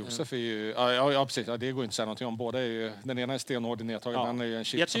 Josef är ju... precis. Ja, det går inte att säga någonting om. Båda är ju... Den ena är stenhård i nedtaget, den är ju en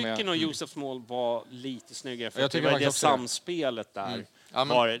chip. Jag tycker nog Josefs mål var lite snyggare. För jag det var det samspelet där.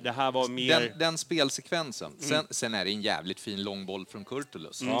 Det här var mer... Den spelsekvensen. Sen är det en jävligt fin långboll från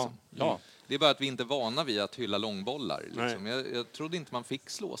Kurtulus. Ja. Det är bara att vi inte är vana vid att hylla långbollar. Liksom. Jag trodde inte man fick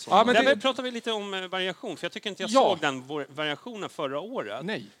slå så. Där pratar vi lite om variation, för jag tycker inte jag såg den variationen förra året.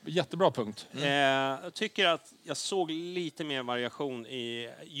 Nej, jättebra punkt. Jag tycker att jag såg lite mer variation i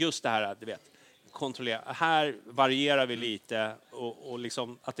just det här, du vet, kontrollera. Här varierar vi lite och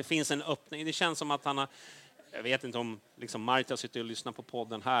liksom att det finns en öppning. Det känns som att han har... Jag vet inte om liksom Marta sitter och lyssnar på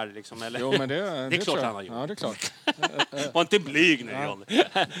podden här. Liksom, eller? Jo, men det är klart han har gjort. Ja, det är klart. Var inte blyg nu, John.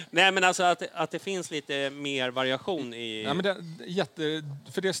 Nej, men alltså att det finns lite mer variation i... Ja, men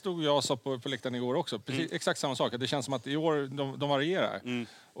för det stod jag och sa på läktaren igår också. Precis, exakt samma sak. Det känns som att i år de varierar.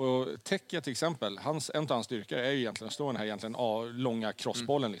 Och Tekke till exempel, en av hans styrkor är ju egentligen att stå den här långa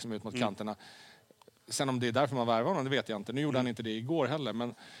crossbollen liksom, ut mot kanterna. Sen om det är därför man värvar honom, det vet jag inte. Nu gjorde han inte det igår heller.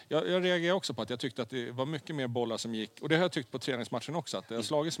 Men jag reagerar också på att jag tyckte att det var mycket mer bollar som gick. Och det har jag tyckt på träningsmatchen också. Att det har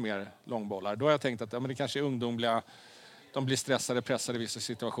slagits mer långbollar. Då har jag tänkt att det kanske är ungdomliga. De blir stressade, pressade i vissa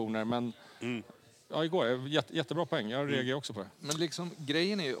situationer. Men igår, jättebra poäng. Jag reagerar också på det. Men liksom,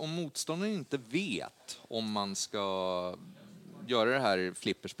 grejen är ju, om motståndaren inte vet om man ska göra det här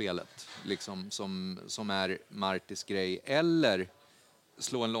flipperspelet. Liksom, som är Martis grej. Eller...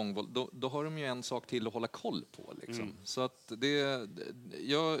 slå en långboll, då har de ju en sak till att hålla koll på. Liksom. Så att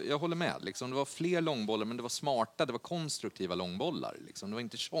jag håller med. Liksom. Det var fler långbollar, men det var smarta, det var konstruktiva långbollar. Liksom. Det var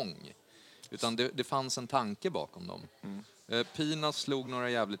inte tjong. Utan det fanns en tanke bakom dem. Pina slog några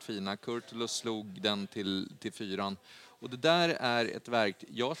jävligt fina. Kurtulus slog den till 4. Och det där är ett verk...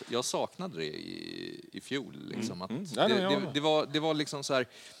 Jag saknade det i fjol. Liksom. Att det var liksom så här...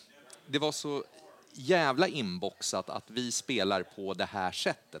 Det var så... jävla inboxat att vi spelar på det här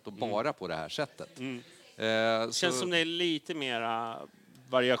sättet och bara på det här sättet. Det känns som det är lite mera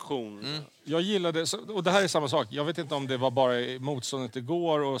variation. Jag gillade, och det här är samma sak, jag vet inte om det var bara motståndet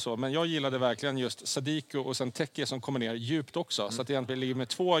igår och så, men jag gillade verkligen just Sadiko och sen Tekke som kommer ner djupt också. Så att det egentligen ligger med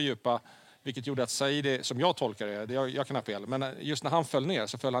 2 djupa, vilket gjorde att Saidi, som jag tolkar det, jag kan ha fel, men just när han föll ner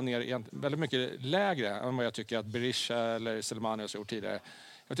så föll han ner väldigt mycket lägre än vad jag tycker att Berisha eller Selmani har gjort tidigare.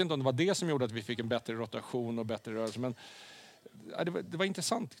 Jag vet inte om det var det som gjorde att vi fick en bättre rotation och bättre rörelse, men det var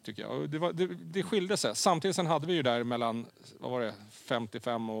intressant tycker jag. Det skilde sig. Samtidigt sen hade vi ju där mellan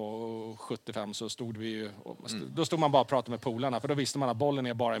 55 och 75 så stod vi ju... Då stod man bara och pratade med polarna, för då visste man att bollen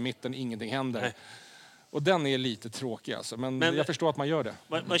är bara i mitten, ingenting händer. Nej. Och den är lite tråkig alltså, men jag förstår att man gör det.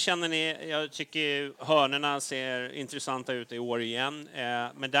 Vad känner ni? Jag tycker hörnerna ser intressanta ut i år igen.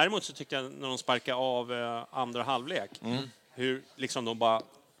 Men däremot så tycker jag när de sparkar av andra halvlek, hur liksom de bara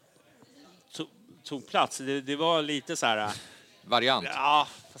tog plats. Det var lite så här... variant. Ja,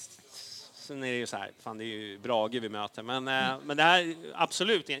 fast sen är det ju så här, fan det är ju Brage vi möter. Men det här är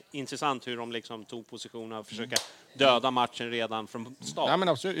absolut intressant hur de liksom tog positioner och försöka döda matchen redan från start. Ja, men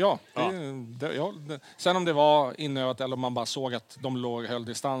absolut, ja. Sen om det var inövat eller om man bara såg att de höll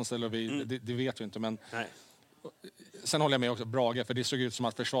distans eller det vet vi inte. Men nej. Sen håller jag med också Brage, för det såg ut som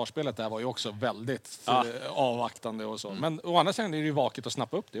att försvarsspelet där var ju också väldigt avvaktande och så. Men å andra sidan är det ju vaket att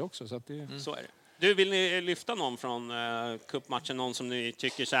snappa upp det också. Så, att så är det. Du, vill ni lyfta någon från cupmatchen? Någon som ni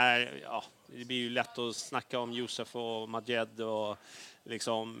tycker så här, det blir ju lätt att snacka om Josef och Majed och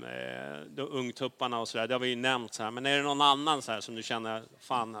liksom ungtupparna och så där. Det har vi ju nämnt så här. Men är det någon annan så här som du känner,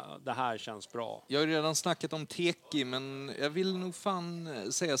 fan, det här känns bra? Jag har redan snackat om Teki, men jag vill nog fan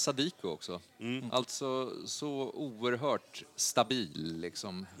säga Sadiko också. Alltså så oerhört stabil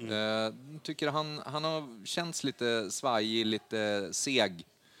liksom. Tycker han har känts lite svajig, lite seg.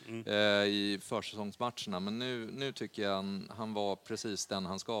 I försäsongsmatcherna, men nu tycker jag han var precis den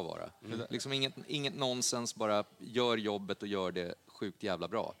han ska vara. Liksom inget nonsens, bara gör jobbet och gör det sjukt jävla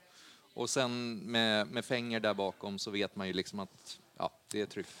bra. Och sen med Fenger där bakom så vet man ju liksom att det är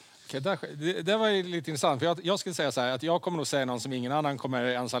tryggt. Okej, det var ju lite intressant. För jag skulle säga så här, att jag kommer nog säga någon som ingen annan kommer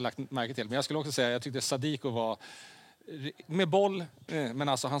ens ha lagt märke till. Men jag skulle också säga, jag tyckte Sadiko var med boll, men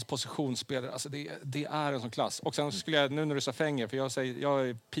alltså hans positionsspel, alltså det är en sån klass. Och sen skulle jag, nu när du sa Fenger,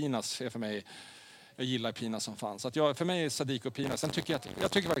 för Pinas är för mig, jag gillar Pinas som fan. Så att för mig är Sadiko och Pinas. Sen tycker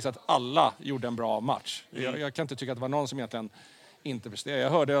jag tycker faktiskt att alla gjorde en bra match. Jag kan inte tycka att det var någon som egentligen inte presterade. Jag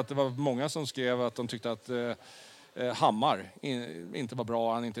hörde att det var många som skrev att de tyckte att Hammar inte var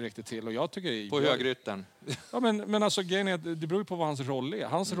bra, han inte riktigt till. Och jag tycker på högeryttern. Ja, men alltså grejen är, det beror ju på vad hans roll är.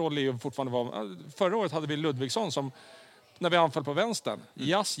 Hans roll är ju fortfarande förra året hade vi Ludvigsson som, när vi anföll på vänstern,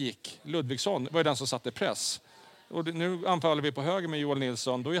 Jas gick, Ludvigsson var ju den som satte press. Och nu anfaller vi på höger med Joel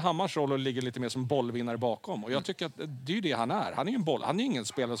Nilsson, då är Hammars roll att ligga lite mer som bollvinnare bakom. Och jag tycker att det är ju det han är. Han är ju han är ingen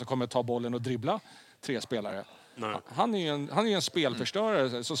spelare som kommer ta bollen och dribbla 3 spelare. Nej. Han är ju en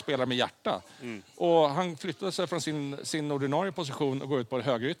spelförstörare som spelar med hjärta. Och han flyttar sig från sin ordinarie position och går ut på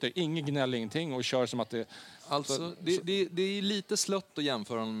högerytter. Ingen gnäll, ingenting, och kör som att det... Alltså, det är lite slött att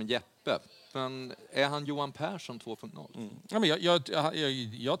jämföra honom med Jeppe. Men är han Johan Persson 2.0? Ja, men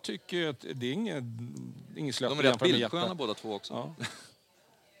jag tycker att det är ingen slött. De är rätt bildsköna båda två också. Ja.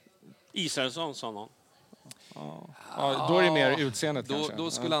 Israelsson sa någon. Ja, då är det mer utseendet kanske.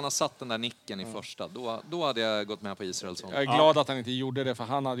 Då skulle han ha satt den där nicken i första. Då hade jag gått med på Israelsson. Jag är glad att han inte gjorde det, för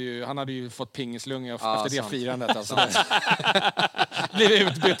han hade ju fått pingislunga efter det firandet. Alltså. Blev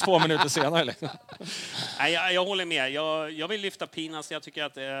utbytt 2 minuter senare. Liksom. Nej, jag håller med. Jag vill lyfta Pinas. Jag tycker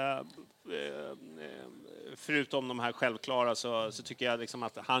att förutom de här självklara så tycker jag liksom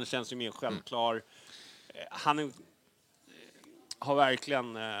att han känns ju mer självklar. Han har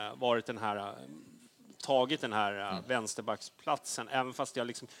verkligen varit tagit den här vänsterbacksplatsen, även fast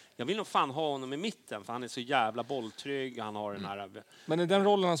jag vill nog fan ha honom i mitten, för han är så jävla bolltrygg, han har den här... Men i den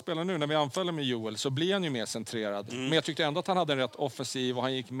rollen han spelar nu, när vi anfaller med Joel, så blir han ju mer centrerad. Men jag tyckte ändå att han hade en rätt offensiv och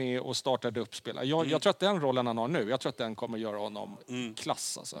han gick med och startade upp spel. Jag tror att den rollen han har nu, jag tror att den kommer göra honom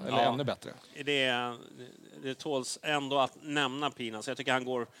klass, alltså, eller ännu bättre. Det tåls ändå att nämna Pinas. Jag tycker han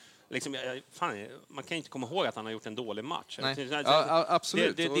går... man kan inte komma ihåg att han har gjort en dålig match.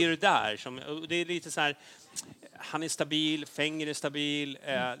 Absolut. Det är det där som... Det är lite så här... Han är stabil, Fenger är stabil,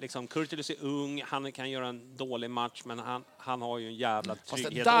 Kurtulus är ung, han kan göra en dålig match, men han har ju en jävla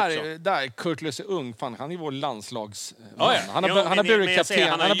trygghet också. Där Kurtulus är ung, fan, han är vår landslagsman. Han har burit kaptensbindeln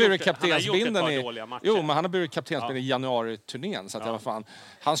men han har burit kaptensbindeln i januari-turnén, så att vad fan.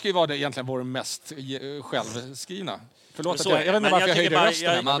 Han ska ju vara egentligen vår mest självskrivna. Förlåt, jag vet inte varför jag höjde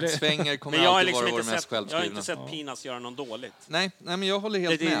rösten. Mats Fenger kommer alltid vara vår mest självskrivna. Jag har inte sett Pinas göra något dåligt. Nej, men jag håller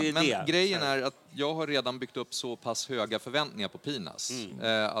helt med. Men grejen är att jag har redan byggt upp så pass höga förväntningar på Pinas.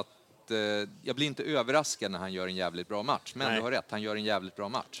 Att jag blir inte överraskad när han gör en jävligt bra match. Men du har rätt, han gör en jävligt bra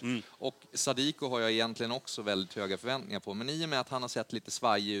match. Och Sadiko har jag egentligen också väldigt höga förväntningar på. Men i och med att han har sett lite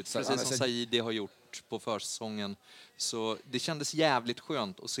svajig ut, precis som Saidi har gjort på försäsongen, så det kändes jävligt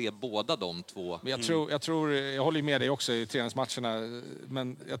skönt att se båda de två. Men jag håller med dig också i träningsmatcherna,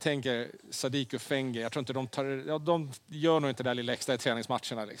 men jag tänker Sadiko och Fenger, jag tror inte de gör nog inte det där lilla extra i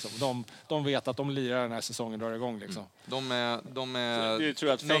träningsmatcherna liksom. De vet att de lirar den här säsongen drar igång liksom. Du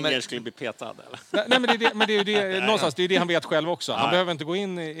tror att Fenger skulle bli petad eller? Nej, men det är ju det någonstans, det är det han vet själv också. Han behöver inte gå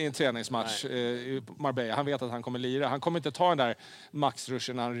in i en träningsmatch i Marbella. Han vet att han kommer lira. Han kommer inte ta den där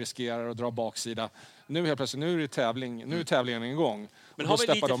maxrushen när han riskerar att dra baksida. Nu helt plötsligt, nu är det tävling, nu är tävlingen igång. Men har vi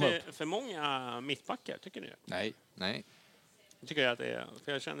lite för många mittbackar, tycker ni? Nej. Tycker jag att det är.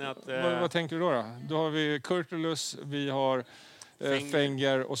 För jag känner att... Vad tänker du då? Då har vi Kurtulus, vi har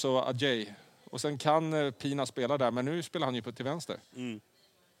Fenger och så Ajay. Och sen kan Pina spela där, men nu spelar han ju till vänster.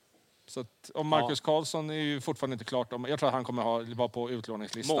 Så att, om Marcus Karlsson är ju fortfarande inte klart. Jag tror att han kommer vara på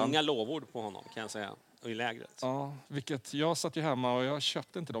utlåningslistan. Många lovord på honom, kan jag säga. Och i lägret. Ja, vilket jag satt ju hemma och jag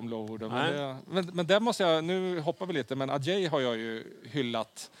köpte inte de lovorden. Men där måste jag, nu hoppar vi lite, men Ajay har jag ju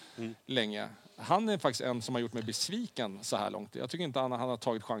hyllat länge. Han är faktiskt en som har gjort mig besviken så här långt. Jag tycker inte han har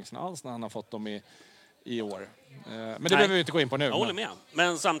tagit chansen alls när han har fått dem i år. Men det behöver vi inte gå in på nu. Jag håller med.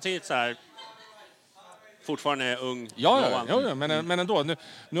 Men samtidigt så här, fortfarande ung. Ja, men ändå.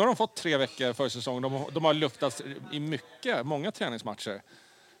 Nu har de fått 3 veckor för säsongen. De har luftats i många träningsmatcher.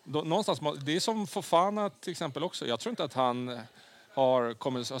 Någonstans, det är som Fofana till exempel också. Jag tror inte att han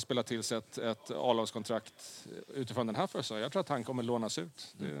kommer att spela till sig ett A-lagskontrakt utifrån den här försäsongen. Jag tror att han kommer lånas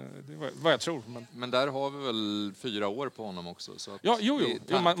ut. Det är vad jag tror. Men där har vi väl 4 år på honom också. Så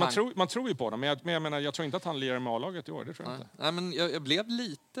man tror ju på honom. Men jag menar, jag tror inte att han lirar med A-laget i år. Det tror jag inte. Nej, men jag blev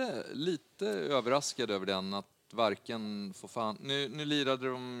lite överraskad över den. Att varken Fofana... Nu lirade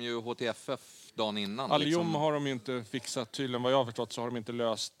de ju HTFF dagen innan. Al-Jom liksom. har de ju inte fixat, tydligen vad jag har förstått så har de inte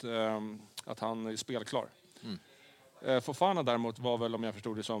löst att han är spelklar. Fofana däremot var väl, om jag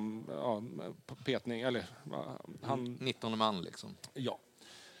förstod det som, petning, eller han... 19 man liksom. Ja.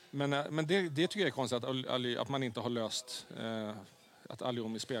 Men det tycker jag är konstigt att man inte har löst att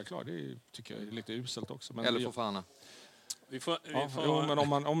Al-Jom är spelklar. Det tycker jag är lite uselt också. Men Eller Fofana. Vi får... Jo,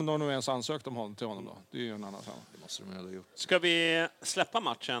 men om de nu ens ansökt om till honom då, det är ju en annan sak. Det måste de ha gjort. Ska vi släppa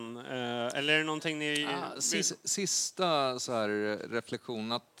matchen? Eller är det någonting ni... Sista så här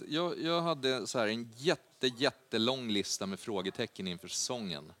reflektion. Att jag hade så här en jättelång lista med frågetecken inför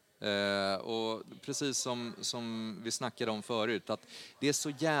säsongen. Och precis som vi snackade om förut, att det är så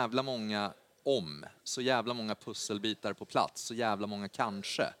jävla många så jävla många pusselbitar på plats, så jävla många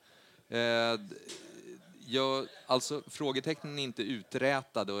kanske. Alltså frågetecknen är inte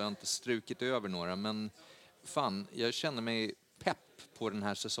uträtade och jag har inte strukit över några, men fan, jag känner mig pepp på den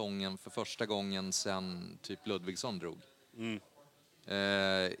här säsongen för första gången sedan typ Ludvigsson drog.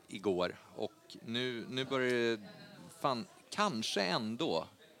 Igår. Och nu börjar det, fan, kanske ändå.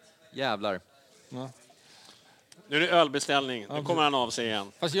 Jävlar. Ja. Nu är det ölbeställning. Nu kommer han av sig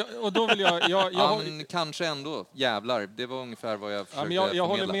igen. Fast och då vill jag kanske ändå. Jävlar. Det var ungefär vad jag försökte jag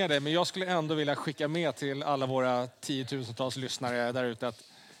håller med dig, men jag skulle ändå vilja skicka med till alla våra 10-tusentals lyssnare där ute att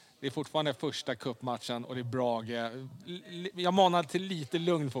det är fortfarande första cupmatchen och det är Brage. Jag manar till lite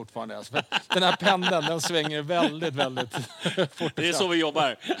lugn fortfarande. Alltså, för den här pendeln, den svänger väldigt, väldigt fort. Det är så vi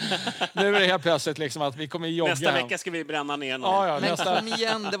jobbar. Nu är det helt plötsligt liksom att vi kommer jogga. Nästa vecka ska vi bränna ner någon. Ja, men kom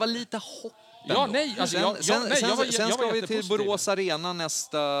igen, det var lite hopp. Ja, nej, alltså, sen ska vi till Borås Arena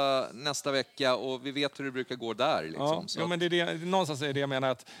nästa vecka och vi vet hur det brukar gå där. Liksom, ja, men någonstans är det jag menar,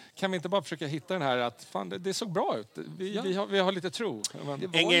 att kan vi inte bara försöka hitta den här att fan, det såg bra ut. Vi har lite tro.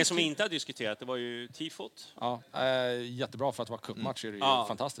 En grej som vi inte har diskuterat, det var ju tifot. Ja, jättebra för att vara cupmatch är det ju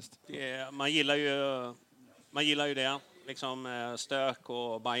fantastiskt. Man gillar ju det. Liksom stök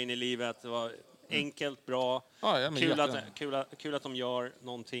och Bayern i livet. Det var enkelt, bra. Ja, kul att de gör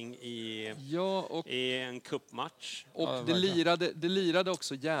någonting i en cupmatch. Och det lirade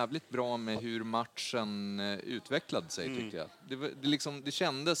också jävligt bra med hur matchen utvecklade sig, tyckte jag. Det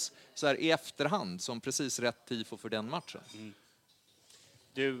kändes så här i efterhand som precis rätt tifo för den matchen.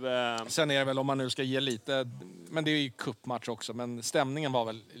 Sen är det väl, om man nu ska ge lite, men det är ju cupmatch också, men stämningen var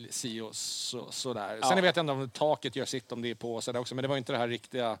väl si och sådär. Sen vet jag inte om taket gör sitt, om det är på sådär också, men det var inte det här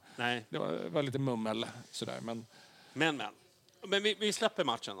riktiga. Nej. Det var lite mummel sådär, men vi släpper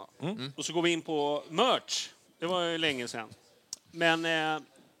matchen då. Och så går vi in på merch. Det var ju länge sedan. Men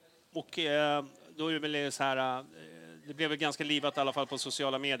då är det väl så här, det blev väl ganska livat i alla fall på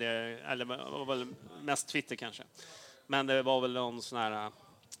sociala medier, eller var väl mest Twitter kanske. Men det var väl någon sån här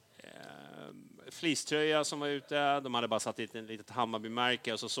fleecetröja som var ute. De hade bara satt dit en litet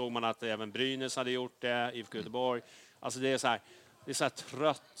Hammarby-märke och så såg man att även Brynäs hade gjort det, IFK Göteborg. Alltså det är så här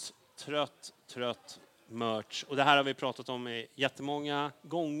trött merch. Och det här har vi pratat om jättemånga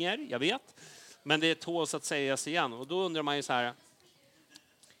gånger, jag vet. Men det tåls att sägas igen. Och då undrar man ju så här,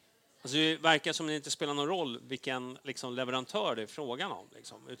 alltså det verkar som det inte spelar någon roll vilken liksom leverantör det är frågan om.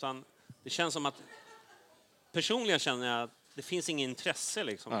 Liksom. Utan det känns som att personligen känner jag att det finns ingen intresse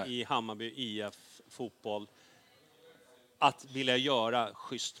liksom, i Hammarby IF fotboll att vilja göra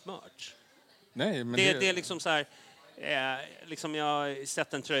schysst merch. Nej, men det är liksom så här, liksom jag har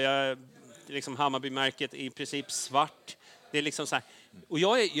sett en tröja, liksom Hammarby-märket i princip svart. Det är liksom så här, och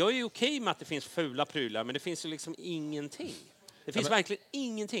jag är okej med att det finns fula prylar, men det finns ju liksom ingenting. Det finns verkligen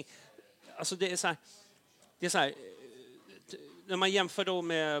ingenting. Alltså det är så här, när man jämför då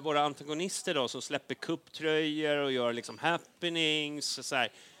med våra antagonister då, som släpper kupptröjor och gör liksom happenings så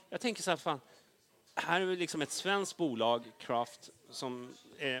här. Jag tänker så här, fan, här är det liksom ett svenskt bolag, Craft, som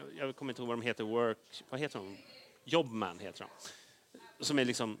jag kommer inte ihåg vad de heter, vad heter de? Jobman heter de. Som är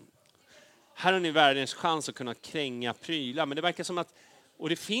liksom, här har ni världens chans att kunna kränga prylar, men det verkar som att, och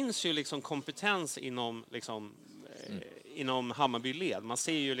det finns ju liksom kompetens inom liksom inom Hammarby-led. Man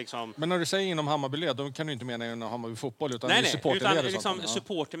ser ju liksom... Men när du säger inom Hammarby-led, då kan du inte mena inom Hammarby-fotboll, utan nej, supporterled utan och liksom sånt.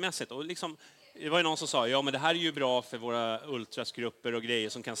 supportermässigt. Och liksom, det var ju någon som sa, ja men det här är ju bra för våra ultrasgrupper och grejer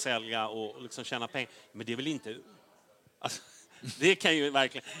som kan sälja och liksom tjäna pengar. Men det är väl inte... Alltså, det kan ju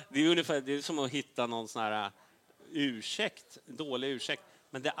verkligen... Det är ungefär, det är som att hitta någon sån här dålig ursäkt.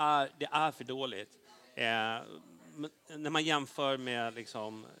 Men det är för dåligt. När man jämför med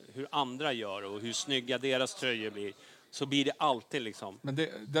liksom hur andra gör och hur snygga deras tröjor blir, så blir det alltid liksom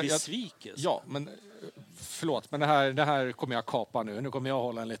besvikelse. Ja, men förlåt, men det här kommer jag kapa nu. Nu kommer jag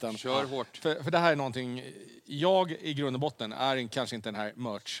hålla en liten... Kör hårt. För det här är någonting... Jag i grund och botten är kanske inte den här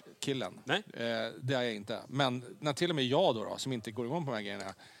merch-killen. Nej. Det är jag inte. Men när till och med jag då som inte går igång på de här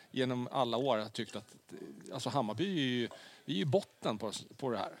grejerna, genom alla år har tyckt att alltså Hammarby vi är ju botten på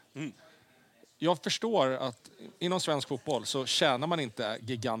det här. Jag förstår att inom svensk fotboll så tjänar man inte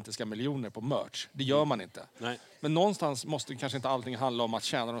gigantiska miljoner på merch. Det gör man inte. Nej. Men någonstans måste kanske inte allting handla om att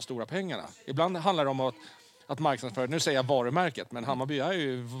tjäna de stora pengarna. Ibland handlar det om att marknadsföra, nu säger jag varumärket, men Hammarby är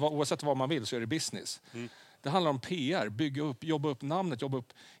ju, oavsett vad man vill så är det business. Det handlar om PR, jobba upp namnet, jobba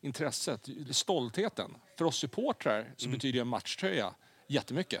upp intresset, stoltheten. För oss supportrar så betyder ju en matchtröja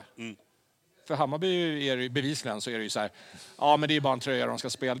jättemycket. För Hammarby är det bevisligen så är det ju så här, ja men det är bara en tröja de ska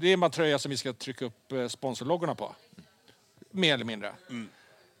spela. Det är bara en tröja som vi ska trycka upp sponsorloggorna på. Mer eller mindre.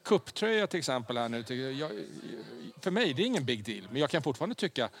 Kupptröja till exempel här nu, för mig det är ingen big deal. Men jag kan fortfarande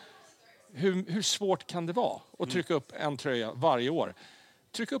tycka, hur svårt kan det vara att trycka upp en tröja varje år?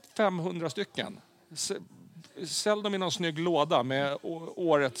 Tryck upp 500 stycken. Sälj dem i någon snygg låda med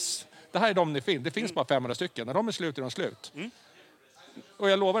årets... Det här är de det finns. Det finns bara 500 stycken. När de är slut är de slut. Och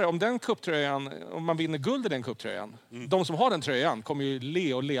jag lovar, om den kupptröjan, om man vinner guld i den kupptröjan, de som har den tröjan kommer ju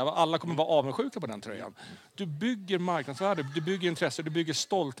le och leva. Alla kommer vara avundsjuka på den tröjan. Du bygger marknadsvärde, du bygger intresse, du bygger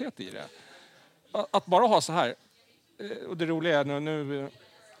stolthet i det. Att bara ha så här, och det roliga är nu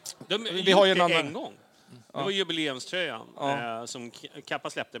vi har ju en gång. Det var jubileumströjan som Kappa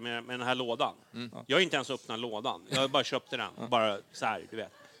släppte med den här lådan. Jag har inte ens öppnat lådan. Jag bara köpte den. Bara så här, du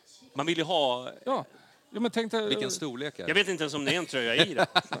vet. Man vill ju ha... Ja, men tänk dig... Vilken storlek är det? Jag vet inte ens om det är en tröja i det.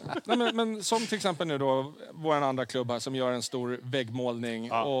 Nej, men som till exempel nu då, vår andra klubb här som gör en stor väggmålning.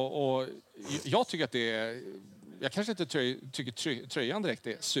 Ja. Och jag tycker att det är... Jag kanske inte tycker tröjan direkt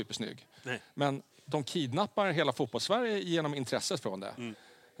är supersnygg. Nej. Men de kidnappar hela fotbollssverige genom intresset från det.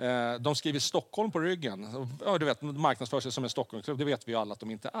 De skriver Stockholm på ryggen. Ja, du vet, marknadsför sig som en Stockholmsklubb. Det vet vi ju alla att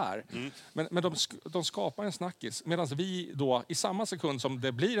de inte är. Men de skapar en snackis. Medan vi då, i samma sekund som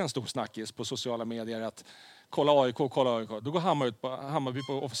det blir en stor snackis på sociala medier att kolla AIK, då går Hammarby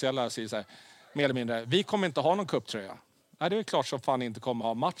på officiella sidor så här, mer eller mindre, vi kommer inte ha någon kupptröja. Nej, det är klart som fan inte kommer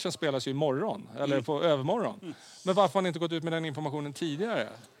ha. Matchen spelas ju imorgon, eller på övermorgon. Men varför har ni inte gått ut med den informationen tidigare?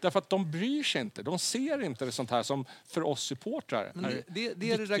 Därför att de bryr sig inte. De ser inte det sånt här som för oss supportrar. Men det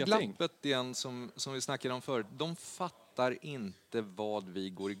är det där glappet igen som vi snackade om förut. De fattar inte vad vi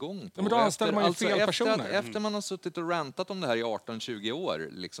går igång på. Ja, men då anställer man ju fel personer. Efter man har suttit och rantat om det här i 18-20 år,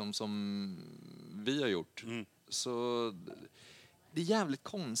 liksom som vi har gjort, så det är jävligt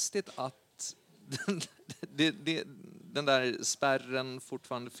konstigt att den där spärren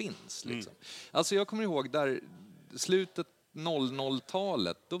fortfarande finns. Liksom. Alltså jag kommer ihåg där slutet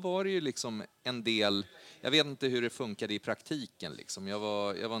 00-talet, då var det ju liksom en del, jag vet inte hur det funkade i praktiken liksom. Jag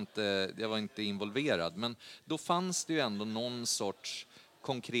var inte involverad, men då fanns det ju ändå någon sorts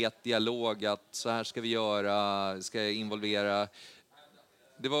konkret dialog att så här ska vi göra, ska jag involvera.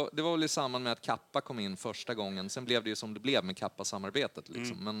 Det var väl i samband med att Kappa kom in första gången. Sen blev det ju som det blev med Kappa-samarbetet.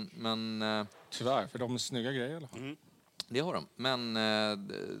 Liksom. Men, tyvärr, för de är snygga grejer i alla fall. Det har de. Men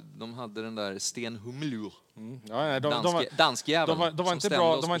de hade den där Sten Humlur. Ja, danskjäveln. De var inte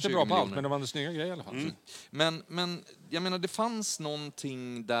bra på allt, men de var snygga grejer i alla fall. Men jag menar, det fanns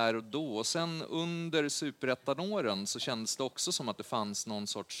någonting där och då. Och sen under Superettan-åren så kändes det också som att det fanns någon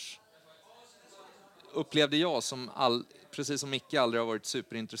sorts... Upplevde jag som precis som Micke aldrig har varit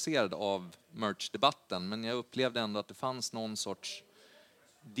superintresserad av merch-debatten, men jag upplevde ändå att det fanns någon sorts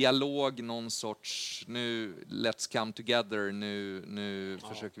dialog, någon sorts nu let's come together, nu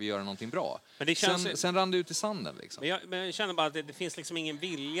försöker vi göra någonting bra. Men det känns sen rann det ut i sanden liksom. Men jag känner bara att det finns liksom ingen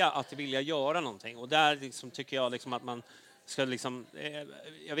vilja att vilja göra någonting, och där liksom tycker jag liksom att man ska liksom,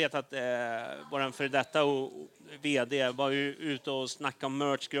 jag vet att våran för detta och vd var ju ute och snackade om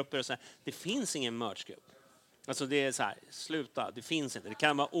merchgrupper och så här. Det finns ingen merchgrupp. Alltså det är så här, sluta, det finns inte. Det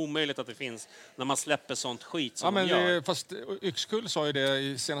kan vara omöjligt att det finns när man släpper sånt skit som man gör. Fast Yxkull sa ju det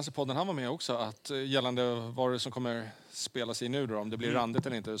i senaste podden han var med också, att gällande vad det som kommer spelas i nu då, om det blir randigt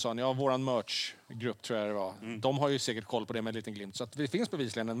eller inte. Så sa han, ja, våran merchgrupp tror jag det var. De har ju säkert koll på det med en liten glimt. Så att det finns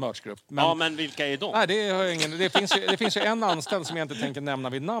bevisligen en merchgrupp. Men vilka är de? Nej, det har jag ingen. Det finns ju en anställd som jag inte tänker nämna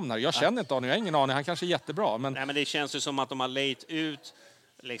vid namn här. Jag känner inte honom, jag har ingen aning. Han kanske är jättebra. Men... Nej, men det känns ju som att de har lejt ut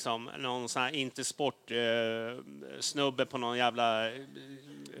liksom någon sån här inte snubbe på någon jävla...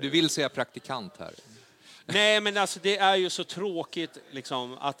 Du vill säga praktikant här. Nej, men alltså det är ju så tråkigt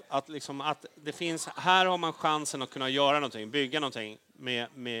liksom att det finns, här har man chansen att kunna göra någonting, bygga någonting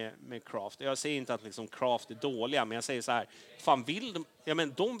med Craft. Jag säger inte att liksom Craft är dåliga, men jag säger så här, fan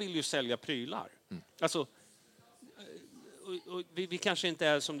de vill ju sälja prylar. Alltså och vi kanske inte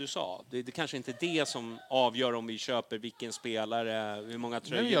är som du sa. Det kanske inte är det som avgör om vi köper vilken spelare, hur många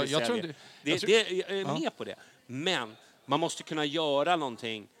tröjor vi säljer. Jag är med på det. Men man måste kunna göra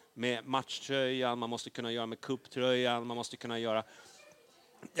någonting med matchtröjan, man måste kunna göra med kupptröjan, man måste kunna göra...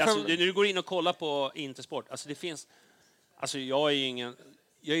 Alltså, när du går in och kollar på Intersport, alltså det finns... Alltså jag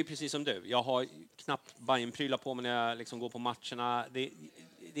är precis som du. Jag har knappt Bayern-prylar på mig när jag liksom går på matcherna. Det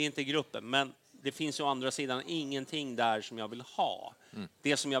är inte gruppen, men det finns ju å andra sidan ingenting där som jag vill ha.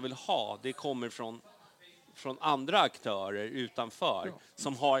 Det som jag vill ha, det kommer från andra aktörer utanför.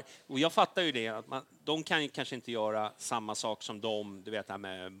 Som har, och jag fattar ju det, att de kan ju kanske inte göra samma sak som de, du vet, här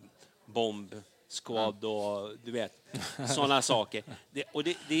med bomb, squad och du vet, sådana saker. Det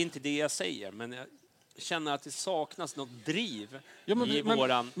är inte det jag säger, men jag känner att det saknas något driv i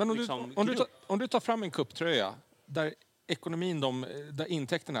våran om du tar fram en kupptröja där ekonomin, där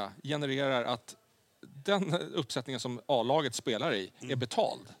intäkterna genererar att den uppsättningen som A-laget spelar i är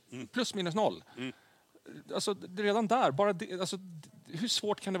betald. Plus minus noll. Alltså, redan där, bara det, alltså, hur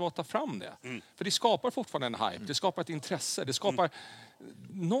svårt kan det vara att ta fram det? För det skapar fortfarande en hype, det skapar ett intresse, det skapar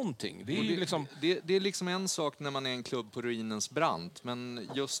någonting. Det är det är liksom en sak när man är en klubb på ruinens brant, men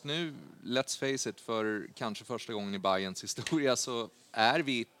just nu, let's face it, för kanske första gången i Bayerns historia så är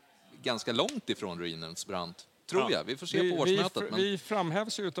vi ganska långt ifrån ruinens brant. Tror jag. Vi får se på årsmötet. Vi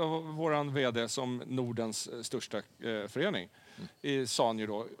framhävs ju av våran vd som Nordens största förening i Sanjo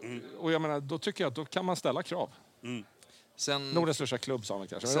då. Och jag menar, då tycker jag att då kan man ställa krav. Nordens största klubb, sa man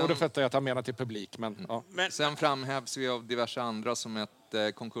kanske. Och det fattar jag att han menar till publik. Sen framhävs vi av diverse andra som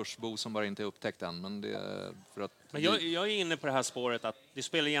ett konkursbo som bara inte är upptäckt än. Men jag är inne på det här spåret att det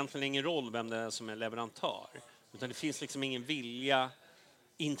spelar egentligen ingen roll vem det är som är leverantör. Utan det finns liksom ingen vilja,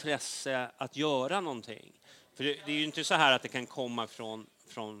 intresse att göra någonting. För det är ju inte så här att det kan komma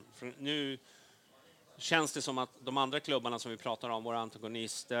från nu känns det som att de andra klubbarna som vi pratar om, våra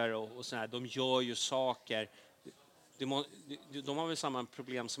antagonister och så här, de gör ju saker. De har väl samma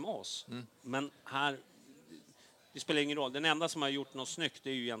problem som oss. Men här, det spelar ingen roll. Den enda som har gjort något snyggt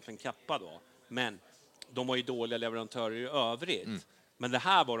är ju egentligen Kappa då. Men de har ju dåliga leverantörer i övrigt. Men det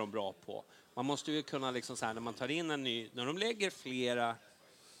här var de bra på. Man måste ju kunna liksom så här, när man tar in en ny, när de lägger flera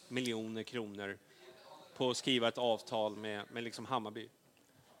miljoner kronor på att skriva ett avtal med liksom Hammarby,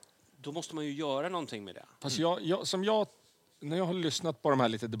 då måste man ju göra någonting med det. Fast när jag har lyssnat på de här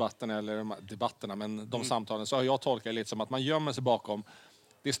lite debatterna, men de samtalen, så har jag tolkat det lite som att man gömmer sig bakom,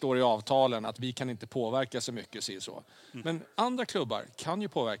 det står i avtalen att vi kan inte påverka så mycket, så. Men andra klubbar kan ju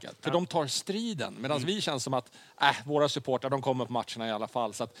påverka, för de tar striden, medan vi känns som att våra supportrar, de kommer på matcherna i alla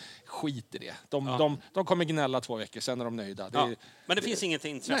fall, så att skit i det. De kommer gnälla 2 veckor, sen är de nöjda. Men det finns inget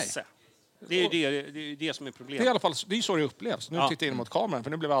intresse. Nej. Det är det som är problemet. Det är i alla fall det är så det upplevs. Nu tittar jag in mot kameran,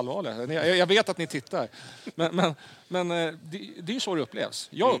 för nu blev jag allvarlig. Jag vet att ni tittar. Men det är så det upplevs.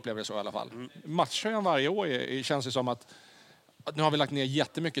 Jag upplever det så i alla fall. Matchtröjan varje år känns det som att nu har vi lagt ner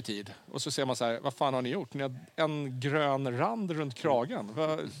jättemycket tid. Och så ser man så här, vad fan har ni gjort? Ni har en grön rand runt kragen.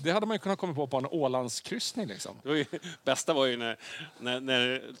 Det hade man ju kunnat komma på en Ålandskryssning liksom. Bästa var ju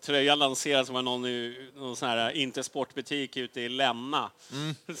när tröjan lanserades, var någon sån här Intersportbutik ute i Lämna.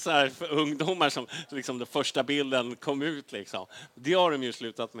 Så här för ungdomar som liksom den första bilden kom ut liksom. Det har de ju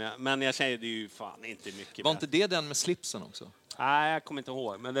slutat med. Men jag säger, det är ju fan inte mycket. Var inte det den med slipsen också? Nej, jag kommer inte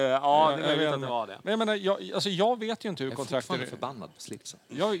ihåg. Men det är möjligt att det var det. Men jag menar, jag vet ju inte hur kontrakten... Jag är förbannad på slipsen.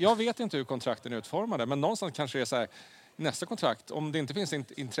 Jag vet inte hur kontrakten är utformade, men någonstans kanske det är så här, nästa kontrakt, om det inte finns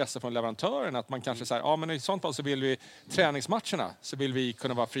intresse från leverantören, att man kanske säger, men i sånt fall så vill vi träningsmatcherna, så vill vi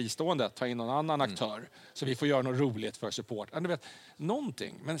kunna vara fristående, ta in någon annan aktör, så vi får göra något roligt för support. Du vet,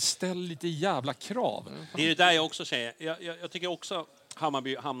 någonting, men ställ lite jävla krav. Det är ju där jag också säger, jag tycker också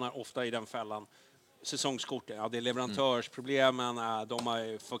Hammarby hamnar ofta i den fällan. Säsongskorten, det är leverantörsproblemen, de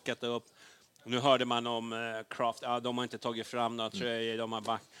har fuckat upp. Nu hörde man om Kraft, de har inte tagit fram några tröjor,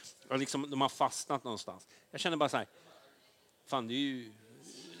 de har fastnat någonstans. Jag känner bara så här, fan det är ju...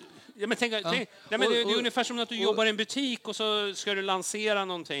 Ja, men det är ungefär som att du jobbar i en butik och så ska du lansera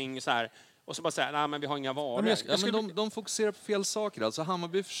någonting så här. Och så bara säga, nej men vi har inga varor. Men de fokuserar på fel saker. Alltså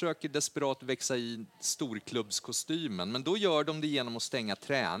Hammarby försöker desperat växa i storklubbskostymen. Men då gör de det genom att stänga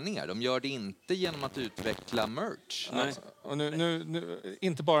träningar. De gör det inte genom att utveckla merch. Alltså, och nu,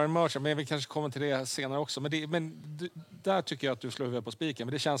 inte bara en merch, men vi kanske kommer till det senare också. Men där tycker jag att du slår huvudet på spiken.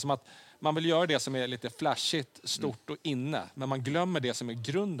 Men det känns som att man vill göra det som är lite flashigt, stort och inne. Men man glömmer det som är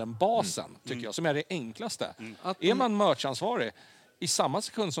grunden, basen, tycker jag. Som är det enklaste. Är man merchansvarig, i samma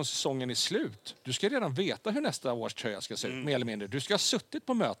sekund som säsongen är slut, du ska redan veta hur nästa års tröja ska se ut, mer eller mindre. Du ska ha suttit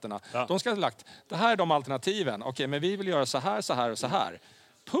på mötena. Ja. De ska ha lagt, det här är de alternativen. Okej, men vi vill göra så här och så här.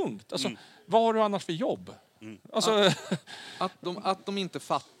 Punkt. Alltså, vad har du annars för jobb? Alltså, Att de inte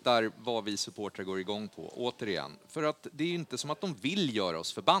fattar vad vi supportrar går igång på, återigen. För att det är ju inte som att de vill göra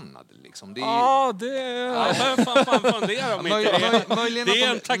oss förbannade. Liksom. Det är ja, det är... Fan fundera om inte det.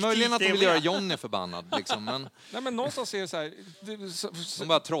 Möjligen att de vill göra Johnny förbannad. Liksom. Men Nej, men någonstans är det så här... de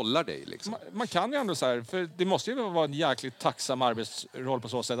bara trollar dig. Liksom. Man kan ju ändå så här, för det måste ju vara en jäkligt tacksam arbetsroll på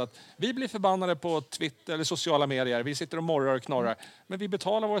så sätt att vi blir förbannade på Twitter eller sociala medier. Vi sitter och morrar och knorrar. Men vi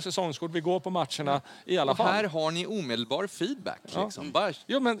betalar våra säsongskort, vi går på matcherna i alla fall. Och här har ni omedelbar feedback. Liksom. Bara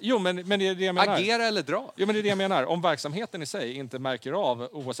Jo, men det är det jag menar. agera eller dra. Jo, men det är det jag menar. Om verksamheten i sig inte märker av,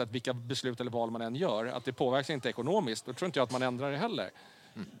 oavsett vilka beslut eller val man än gör, att det påverkar inte ekonomiskt, då tror inte jag att man ändrar det heller.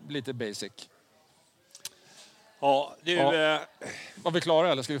 Lite basic. Ja, du... Var vi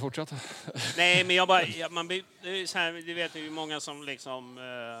klara eller ska vi fortsätta? Nej, men jag bara... det är så här, det vet ju många som liksom...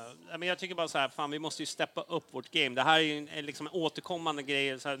 men jag tycker bara så här, fan vi måste ju steppa upp vårt game. Det här är ju liksom en återkommande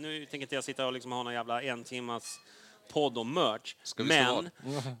grej. Så här, nu tänker inte jag sitta och liksom ha någon jävla 1 timmas podd och merch.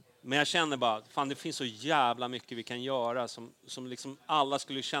 Men jag känner bara, fan det finns så jävla mycket vi kan göra som liksom alla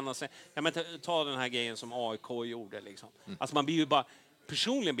skulle känna sig... Ja, men ta den här grejen som AIK gjorde liksom. Alltså man blir ju bara...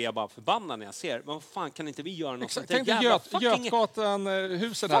 Personligen blir jag bara förbannad när jag ser, men vad fan kan inte vi göra något sånt? Tänk dig Götgatan,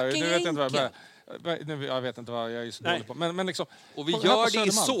 huset här. Fucking Nu vet jag inte vad jag vet inte vad jag är så dålig på. Men liksom, och vi gör det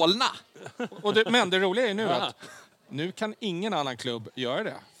i Solna. Men det roliga är ju nu att nu kan ingen annan klubb göra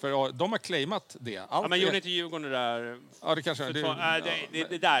det. För de har claimat det. Men gjorde inte Djurgården det där? Ja, det kanske det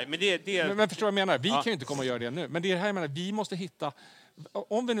där. Men förstår vad jag menar? Vi kan ju inte komma och göra det nu. Men det är det här jag menar, vi måste hitta...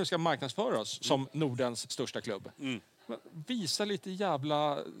 Om vi nu ska marknadsföra oss som Nordens största klubb. Visa lite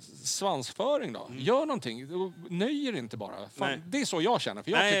jävla svansföring då. Gör någonting. Nöjer inte bara. Fan, det är så jag känner.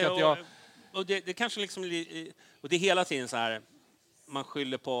 För jag tycker att jag... Och det kanske liksom... Och det är hela tiden så här... Man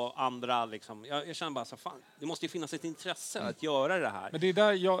skyller på andra liksom. Jag känner bara så fan, det måste ju finnas ett intresse att göra det här. Men det är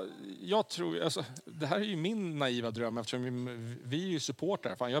där jag tror, alltså, det här är ju min naiva dröm eftersom vi är ju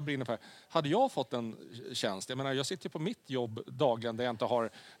supportrar. Fan, jag brinner för. Hade jag fått en tjänst, jag menar jag sitter på mitt jobb dagligen där jag inte har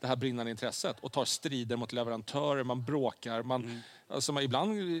det här brinnande intresset och tar strider mot leverantörer, man bråkar, alltså,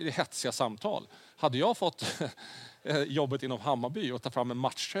 ibland är det hetsiga samtal. Hade jag fått jobbet inom Hammarby och ta fram en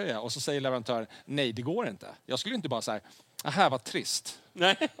matchtröja och så säger leverantören, nej det går inte. Jag skulle inte bara säga, här var trist.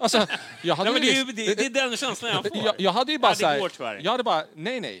 Nej. Alltså, jag hade det är den känslan jag får. Jag hade ju bara så här, jag hade bara,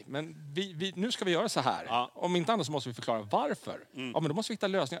 nej, men nu ska vi göra så här. Ja. Om inte annat så måste vi förklara varför. Ja, men då måste vi hitta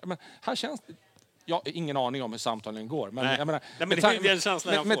lösningar. Men här känns jag har ingen aning om hur samtalen går. Men jag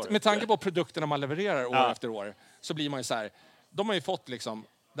menar, med tanke på produkterna man levererar år efter år så blir man ju så här, de har ju fått liksom,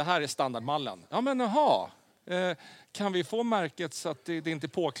 det här är standardmallen. Ja men jaha. Kan vi få märket så att det inte är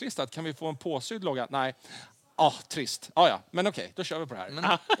påklistrat? Kan vi få en påsydd logga? Nej. Trist. Ja, men okej, då kör vi på det här.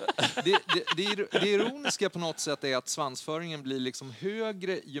 Men, det ironiska på något sätt är att svansföringen blir liksom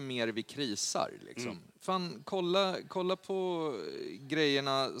högre ju mer vi krisar. Liksom. Fan, kolla på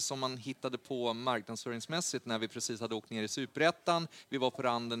grejerna som man hittade på marknadsföringsmässigt när vi precis hade åkt ner i Superettan. Vi var på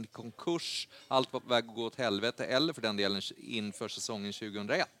randen till konkurs. Allt var på väg att gå åt helvete. Eller för den delen inför säsongen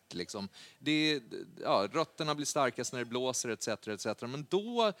 2001. Liksom. Rötterna blir starkast när det blåser etc. Men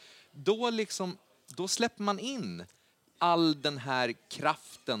då släpper man in all den här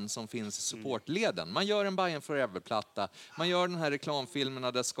kraften som finns i supportleden. Man gör en Bayern Forever-platta. Man gör den här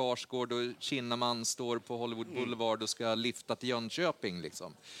reklamfilmerna där Skarsgård och Kinnaman står på Hollywood Boulevard och ska lifta till Jönköping.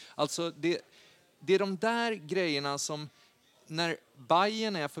 Liksom. Alltså det är de där grejerna som när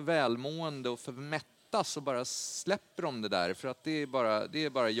Bayern är för välmående och för mätta så bara släpper de det där. För att det är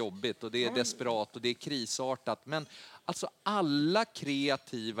bara jobbigt och det är desperat och det är krisartat. Men alltså alla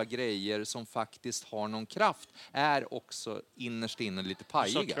kreativa grejer som faktiskt har någon kraft är också innerst inne lite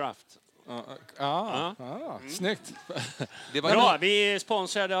pajiga. Kraft. Snyggt. Det var bra, vi är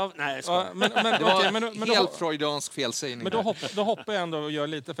sponsrade av... Nej, men helt freudiansk felsägning. Men då hoppar jag ändå och gör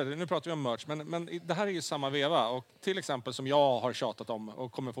lite, för nu pratar vi om merch, men det här är ju samma veva. Och till exempel som jag har tjatat om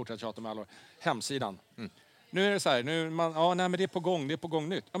och kommer fortsätta tjata om alla år, hemsidan. Nu är det så här, men det är på gång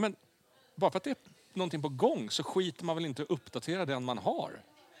nytt. Ja, men bara för att det är någonting på gång så skiter man väl inte att uppdatera den man har.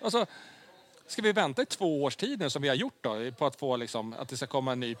 Alltså, ska vi vänta i 2 års tid nu som vi har gjort då, på att få liksom, att det ska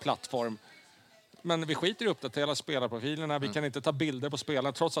komma en ny plattform? Men vi skiter i att uppdatera spelarprofilerna. Vi kan inte ta bilder på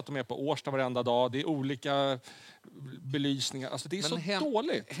spelarna trots att de är på Årsta varenda dag. Det är olika belysningar. Alltså det är så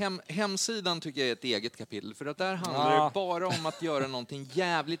dåligt. Hemsidan tycker jag är ett eget kapitel. För att där handlar det bara om att göra någonting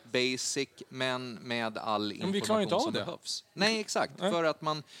jävligt basic men med all information som behövs. Nej, exakt. För att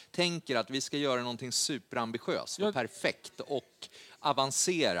man tänker att vi ska göra någonting superambitiöst och perfekt och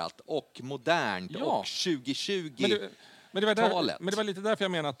avancerat och modernt och 2020. Men det var lite därför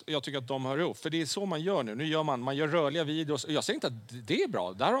jag menar att jag tycker att de hör ihop. För det är så man gör nu. Nu gör man gör rörliga videos. Jag säger inte att det är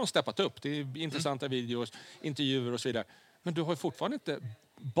bra. Där har de steppat upp. Det är intressanta videos, intervjuer och så vidare. Men du har ju fortfarande inte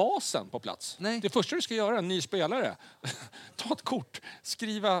basen på plats. Nej. Det första du ska göra, en ny spelare, ta ett kort,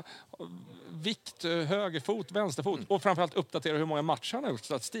 skriva vikt, höger fot, vänster fot och framförallt uppdatera hur många matcher han har gjort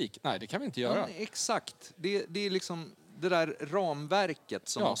statistik. Nej, det kan vi inte göra. Nej, exakt. Det är liksom det där ramverket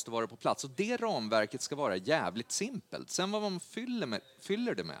som måste vara på plats. Och det ramverket ska vara jävligt simpelt. Sen vad man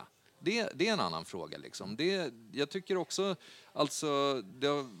fyller det med, det är en annan fråga. Liksom. Jag tycker också, alltså, det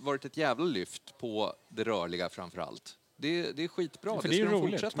har varit ett jävla lyft på det rörliga framförallt. Det är skitbra. För det är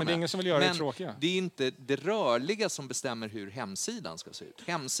roligt, men det är ingen som vill göra det tråkiga. Det är inte det rörliga som bestämmer hur hemsidan ska se ut.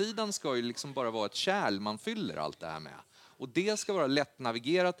 Hemsidan ska ju liksom bara vara ett kärl man fyller allt det här med. Och det ska vara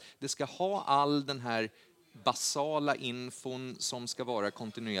lättnavigerat. Det ska ha all den här basala infon som ska vara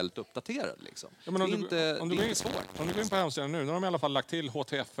kontinuerligt uppdaterad. Liksom. Ja, men om du går in på hemsidan nu har de i alla fall lagt till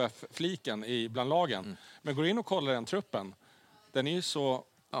HTFF-fliken bland lagen. Men går in och kollar den truppen, den är ju så...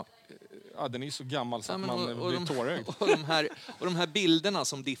 Ja, den är så gammal så att man blir tårögd. Och de här bilderna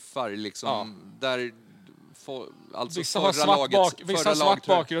som diffar liksom, där alltså vissa har svart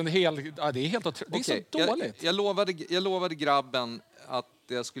bakgrund det är helt det är så dåligt. Jag lovade grabben att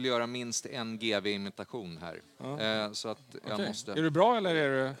jag skulle göra minst en GV-imitation här. Så att jag måste... Är du bra eller är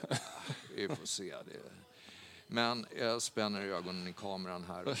du... Vi får se det. Men jag spänner ögonen i kameran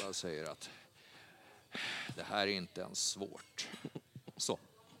här och bara säger att det här är inte ens svårt. Så.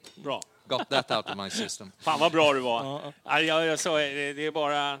 Bra. Got that out of my system. Fan vad bra du var. Jag sa, det är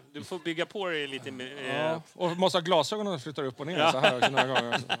bara, du får bygga på dig lite mer. Och måste ha glasögon och flyttar upp och ner så här också några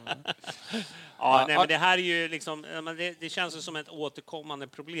gånger. Nej, men det här är ju liksom, det känns ju som ett återkommande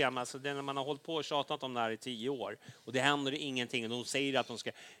problem. Alltså det när man har hållit på och tjatat om det här i 10 år och det händer ingenting och de säger att de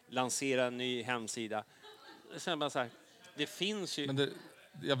ska lansera en ny hemsida. Sen bara så här, det finns ju... Men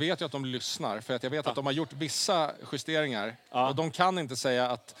jag vet ju att de lyssnar för att jag vet att de har gjort vissa justeringar och de kan inte säga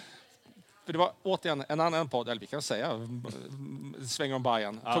att... För det var återigen en annan podd, eller vi kan säga Svänger om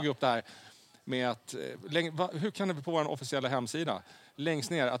Bayern, tog upp det här med att hur kan det på vår officiella hemsida längst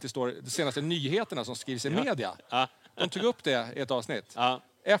ner att det står de senaste nyheterna som skrivs i media. De tog upp det i ett avsnitt.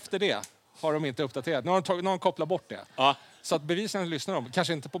 Efter det har de inte uppdaterat. Nu har de kopplat bort det. Så att bevisligen lyssnar de,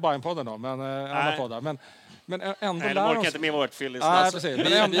 kanske inte på Bayern-podden då, men andra poddar. Men ändå lär de sig. Inte med vårt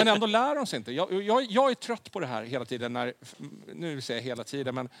men ändå lär de sig inte. Jag är trött på det här hela tiden. Nu säger jag hela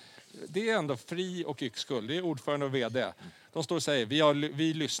tiden, men det är ändå Fri och Yxkull. Det är ordförande och vd. De står och säger,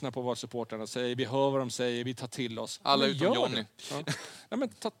 vi lyssnar på vad supporterna säger, vi hör vad de säger, vi tar till oss. Alla utom Johnny. Nej, men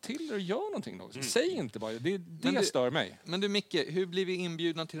ta till er och gör någonting då. Säg inte bara, det stör mig. Men du Micke, hur blir vi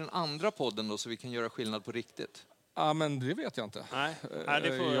inbjudna till den andra podden då så vi kan göra skillnad på riktigt? Ja, men det vet jag inte. Nej,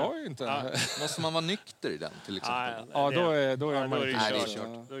 det får jag är inte. Måste man vara nykter i den till exempel? Då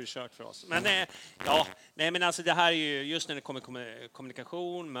är det kört för oss. Men men alltså det här är ju just när det kommer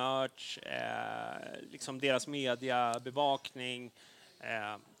kommunikation, merch, liksom deras mediebevakning.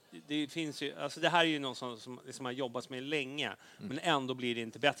 Det finns ju, alltså det här är ju något som har jobbats med länge, men ändå blir det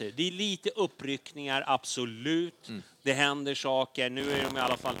inte bättre. Det är lite uppryckningar, absolut. Det händer saker. Nu är de i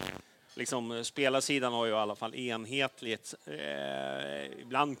alla fall liksom, spelarsidan har ju i alla fall enhetligt.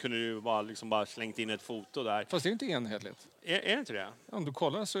 Ibland kunde du bara slängt in ett foto där. Fast det är inte enhetligt. Är det inte det? Om du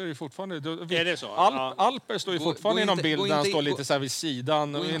kollar så är det fortfarande... är det så? Alper står ju fortfarande i någon bild där han står lite så här vid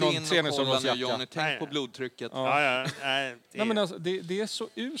sidan. Gå inte in och kolla nu, Johnny. Tänk på blodtrycket. Nej, men alltså, det är så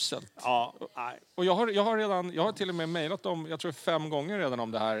uselt. Och jag har till och med mejlat dem, jag tror 5 gånger redan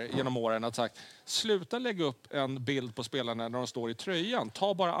om det här genom åren, att sagt, sluta lägga upp en bild på spelarna när de står i tröjan.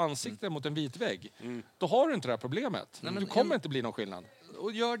 Ta bara ansiktet mot en vit vägg. Då har du inte det här problemet. Du kommer inte bli någon skillnad.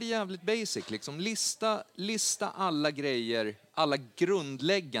 Och gör det jävligt basic. Liksom. Lista alla grejer, alla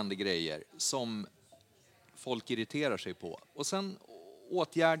grundläggande grejer som folk irriterar sig på. Och sen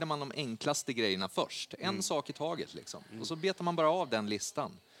åtgärdar man de enklaste grejerna först. En sak i taget. Liksom. Och så betar man bara av den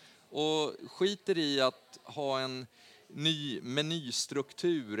listan. Och skiter i att ha en ny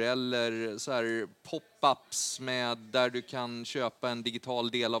menystruktur eller så här pop-ups där du kan köpa en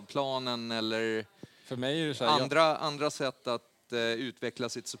digital del av planen eller för mig är det så här, andra sätt att utveckla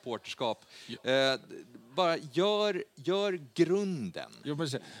sitt supporterskap. Bara gör grunden. Jo,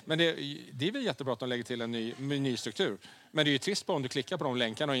 men det är väl jättebra att de lägger till en ny menystruktur. Men det är ju trist på om du klickar på de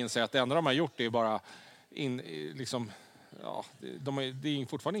länkarna och inser att det enda de har gjort är bara det är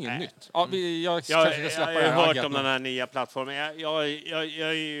fortfarande inget nytt. Jag har hört om den här nya plattformen. Jag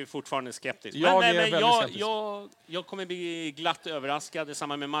är ju fortfarande skeptisk. Jag kommer bli glatt överraskad i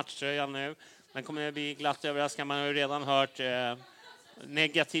samband med matchtröjan nu. Den kommer bli glatt överraskad. Man har ju redan hört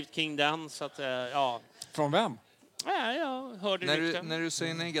negativt kring den. Så att, Från vem? Nej, jag hörde När du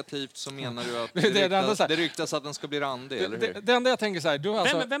säger negativt så menar du att det ryktas att den ska bli randig, eller hur? Det enda jag tänker så här, du har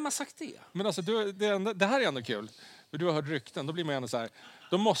alltså, vem har sagt det? men alltså, det här är ändå kul. För du har hört rykten, då blir man ändå så här,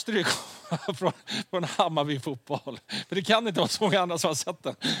 då måste det ju komma från Hammarby fotboll. För det kan inte vara så många andra som har sett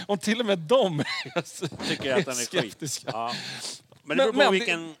den. Om till och med de Tycker att den är skeptiska. Ja. Men det beror på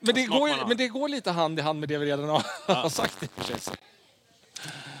vilken men det går lite hand i hand med det vi redan har sagt i och för sig.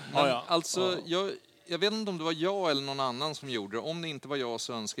 Alltså, jag vet inte om det var jag eller någon annan som gjorde det. Om det inte var jag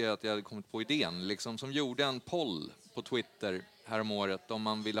så önskar jag att jag hade kommit på idén. Liksom, som gjorde en poll på Twitter häromåret om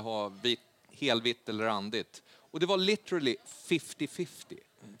man ville ha helvitt eller randigt. Och det var literally 50-50.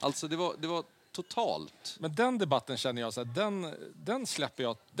 Alltså det var totalt. Men den debatten känner jag så här, den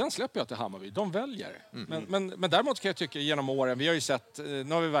släpper jag till Hammarby. De väljer. Men däremot kan jag tycka genom åren, vi har ju sett, nu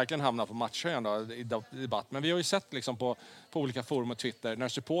har vi verkligen hamnat på matchhöjan då, i debatt, men vi har ju sett liksom på olika forum och Twitter när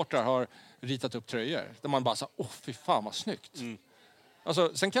supportrar har ritat upp tröjor där man bara så, fy fan vad snyggt.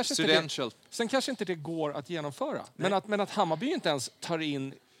 Alltså, sen kanske inte det går att genomföra. Men att Hammarby inte ens tar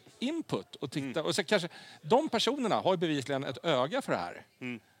in input och tittar. Och så kanske de personerna har bevisligen ett öga för det här.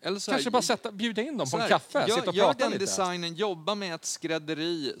 Eller så kanske bara bjuda in dem på en kaffe, sitta och prata den lite. Designen, jobba med ett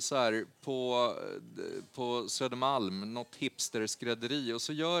skrädderi så här, på Södermalm, något hipster-skrädderi, och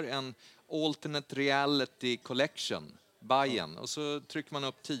så gör en alternate reality collection, Bayern, och så trycker man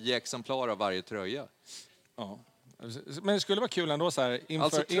upp 10 exemplar av varje tröja. Ja. Men det skulle vara kul ändå så här,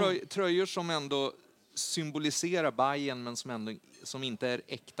 alltså tröjor som ändå symboliserar Bayern, men som inte är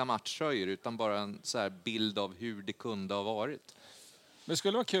äkta matchtröjor utan bara en så här bild av hur det kunde ha varit. Det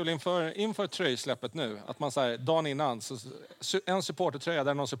skulle vara kul inför tröjsläppet nu att man så här, dagen innan en supportertröja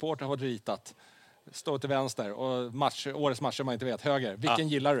där någon supporter har ritat står till vänster och årets matcher man inte vet höger. Vilken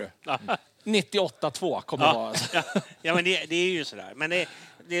gillar du? 98-2 kommer det vara. Alltså. Ja, men det är ju sådär. Men det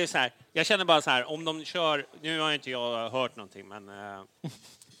är så här, jag känner bara så här, om de kör, nu har inte jag hört någonting, men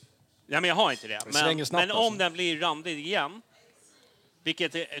ja, men jag har inte det. Men om den blir randig igen,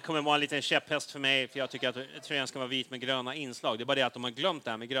 vilket kommer vara en liten käpphäst för mig, för jag tycker att tröjan ska vara vit med gröna inslag. Det är bara det att de har glömt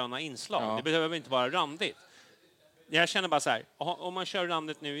det här med gröna inslag. Ja. Det behöver inte vara randigt. Jag känner bara så här, om man kör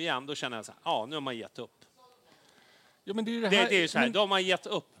randigt nu igen, då känner jag så här, nu har man gett upp. Ja, men det är ju så här, då har man gett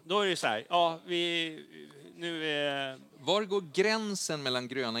upp. Då är det så här, Var går gränsen mellan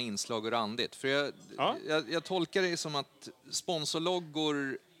gröna inslag och randigt? För jag tolkar det som att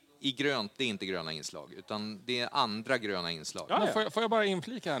sponsorloggor i grönt, det är inte gröna inslag, utan det är andra gröna inslag. Ja. Får jag bara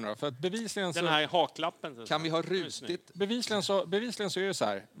inflika här nu då? För att bevisligen den här haklappen. Kan vi ha rutigt? Bevisligen så är det så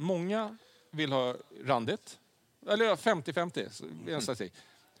här, många vill ha randigt. Eller 50-50.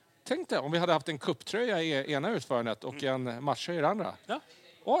 Tänk dig om vi hade haft en kupptröja i ena utförandet och en matchtröja i det andra. Ja.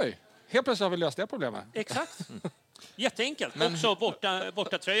 Oj, helt plötsligt har vi löst det problemet. Exakt. Jätteenkelt. Men också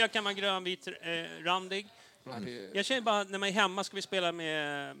bortatröja kan man grönvit randig. Jag känner bara, när man är hemma ska vi spela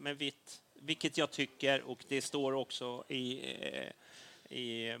med vitt, vilket jag tycker, och det står också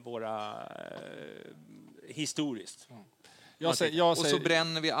i våra historiskt. Och så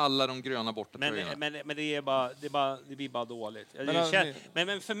bränner vi alla de gröna bortatröjorna. Men det blir bara dåligt.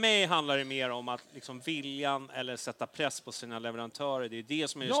 Men för mig handlar det mer om att liksom viljan eller sätta press på sina leverantörer. Det är det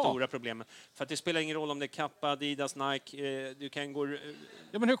som är det stora problemet. För att det spelar ingen roll om det är Kappa, Adidas, Nike. Du kan gå.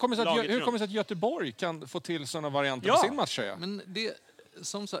 Ja, men hur kommer det sig att Göteborg kan få till sådana varianter på sin matchtröja? Men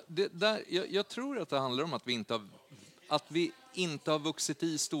jag tror att det handlar om att vi inte har vuxit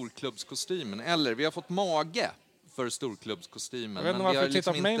i storklubbskostymen, eller vi har fått mage för storklubbskostymen. Jag vet inte varför du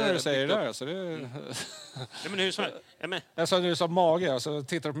tittar på mig när du säger det där. Alltså men hur så? Jag sa att du sa mage, och så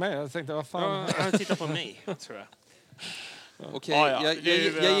tittar du på mig. Jag tänkte, vad fan? Han tittar på mig, tror jag. Okej,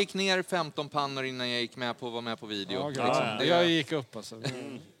 jag gick ner 15 pannor innan jag gick med på att vara med på video. Jag gick upp alltså.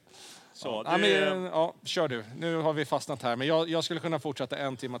 Så, kör du. Nu har vi fastnat här. Men jag skulle kunna fortsätta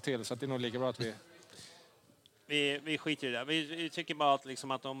 1 timme till, så att det är nog lika bra att vi skiter i det. Vi tycker bara att,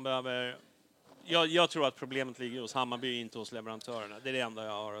 liksom, att de behöver. Jag tror att problemet ligger hos Hammarby, inte hos leverantörerna. Det är det enda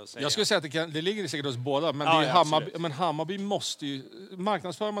jag har att säga. Jag skulle säga att det ligger säkert hos båda. Men, men Hammarby måste ju.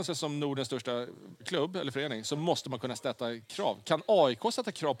 Marknadsför man sig som Nordens största klubb eller förening, så måste man kunna sätta krav. Kan AIK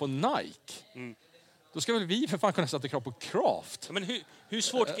sätta krav på Nike? Då ska väl vi för fan kunna sätta krav på Craft. Men hur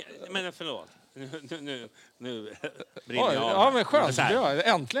svårt... Men förlåt. Nu brinner jag av. Ja, men skönt.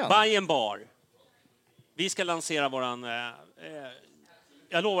 Äntligen. Bayern Bar. Vi ska lansera våran...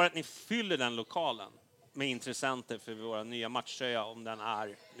 jag lovar att ni fyller den lokalen med intressenter för våra nya matchtröja, om den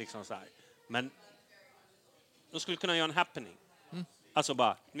är liksom så här. Men de skulle kunna göra en happening. Alltså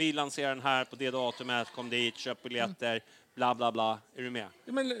bara, vi lanserar den här på det datumet, kom dit, köp biljetter, bla bla bla. Är du med?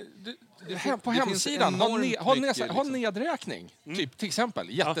 Men på hemsidan, ha nedräkning. Typ, till exempel.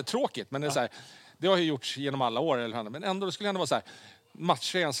 Jättetråkigt, men det är så här. Det har ju gjorts genom alla år, eller men ändå det skulle ändå vara så här.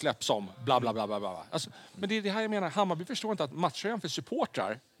 Matchtröjan släpps om, bla bla bla bla bla. Alltså, men det är det här jag menar, Hammarby förstår inte att matchtröjan för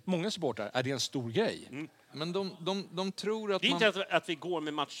supportrar, många supportrar, är det en stor grej. Men de tror att Det är man... inte att vi går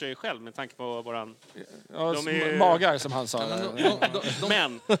med matchtröjor själv med tanke på våran... Ja, De är- magar som han sa.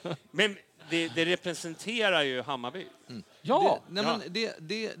 Men det representerar ju Hammarby. Ja!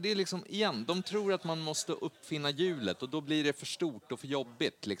 Det är liksom, igen, de tror att man måste uppfinna hjulet och då blir det för stort och för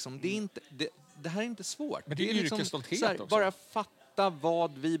jobbigt. Liksom. Det är inte, det här är inte svårt. Men det är liksom, yrkesstolthet så här, också. bara fatta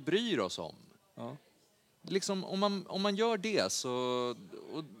vad vi bryr oss om. Ja. Liksom, om man gör det så...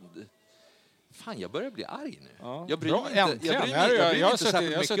 Fan, jag börjar bli arg nu. Ja. Jag bryr Bra, mig inte, äntligen. jag bryr mig inte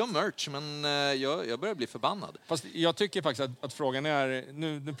särskilt jag har mycket om merch, men jag börjar bli förbannad. Fast jag tycker faktiskt att frågan är,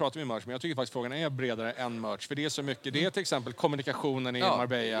 nu pratar vi merch, men jag tycker faktiskt frågan är bredare än merch. För det är så mycket, det är till exempel kommunikationen i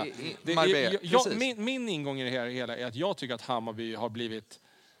Marbella. Min ingång i det hela är att jag tycker att Hammarby har blivit,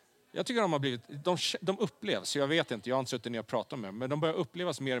 de upplevs, jag vet inte, jag har inte suttit ner och pratat med dem, men de börjar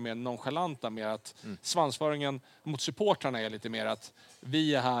upplevas mer och mer nonchalanta med att svansföringen mot supportrarna är lite mer att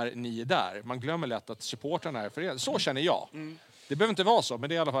vi är här, ni är där. Man glömmer lätt att supportrarna är för er. Så känner jag. Det behöver inte vara så, men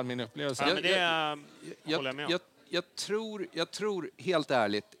det är i alla fall min upplevelse. Ja, men det håller jag med om. Jag tror helt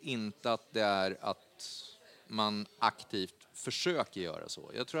ärligt inte att det är att man aktivt försöker göra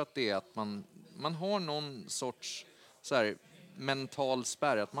så. Jag tror att det är att man har någon sorts så här, mental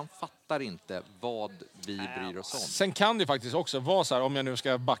spärr, att man fattar inte vad vi bryr oss om. Sen kan det faktiskt också vara så här, om jag nu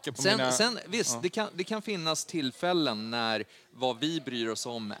ska backa på mina... Visst, det kan finnas tillfällen när vad vi bryr oss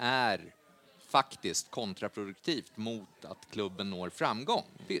om är faktiskt kontraproduktivt mot att klubben når framgång.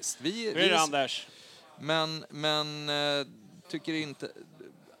 Visst, Hur är det, Anders? Men tycker inte...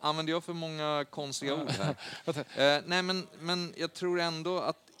 Använder jag för många konstiga ord här? Nej, men jag tror ändå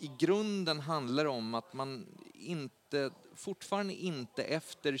att i grunden handlar det om att man fortfarande inte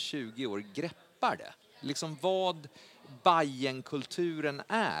efter 20 år greppar det. Liksom vad Bajen-kulturen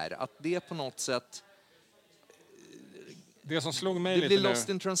är. Att det på något sätt... Det som slog mig det lite blir nu... lost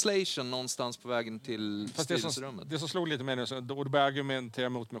in translation någonstans på vägen till styrelserummet. Det som slog lite mig nu, och då börjar jag argumentera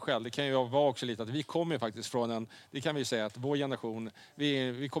mot mig själv. Det kan ju vara också lite att vi kommer faktiskt från en... Det kan vi säga att vår generation,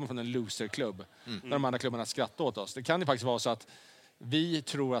 vi kommer från en loserklubb. När de andra klubbarna skrattar åt oss. Det kan ju faktiskt vara så att vi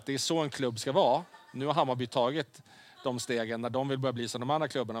tror att det är så en klubb ska vara. Nu har Hammarby tagit de stegen när de vill börja bli som de andra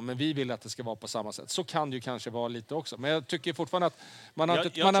klubbarna, men vi vill att det ska vara på samma sätt. Så kan det ju kanske vara lite också. Men jag tycker fortfarande att man har inte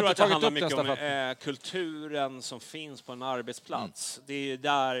tagit upp det handlar mycket om kulturen som finns på en arbetsplats. Det är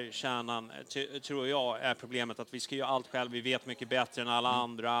där kärnan, tror jag, är problemet. Att vi ska göra allt själv, vi vet mycket bättre än alla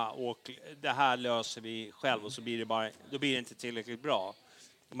andra och det här löser vi själv och så blir då blir det inte tillräckligt bra.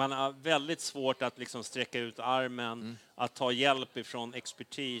 Man har väldigt svårt att liksom sträcka ut armen, att ta hjälp ifrån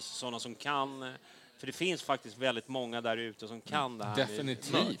expertis, sådana som kan. För det finns faktiskt väldigt många där ute som kan det här.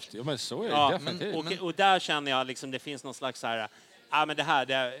 Definitivt. Ja, men så är det definitivt. Och där känner jag liksom det finns någon slags så här, men det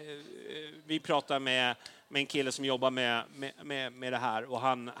här, vi pratar med en kille som jobbar med det här och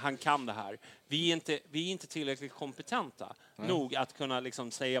han kan det här. Vi är inte tillräckligt kompetenta nog att kunna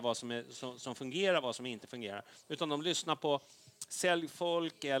liksom säga vad som fungerar, vad som inte fungerar. Utan de lyssnar på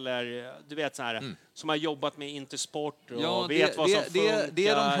säljfolk eller du vet så här som har jobbat med Intersport och vet vad som funkar. Det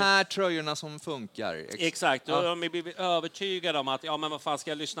är de här tröjorna som funkar. Exakt, och de är blivit övertygade om att men vad fan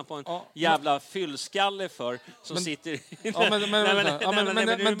ska jag lyssna på en jävla fyllskalle för som sitter...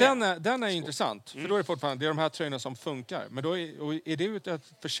 Men den är intressant. För då är det fortfarande det är de här tröjorna som funkar. Men då är det ut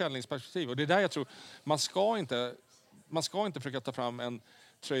ett försäljningsperspektiv. Och det är där jag tror man ska inte försöka ta fram en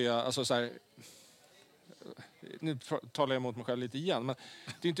tröja, alltså så här, nu talar jag emot mig själv lite igen, men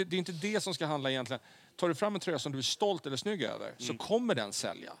det är inte det som ska handla egentligen. Tar du fram en tröja som du är stolt eller snygg över så kommer den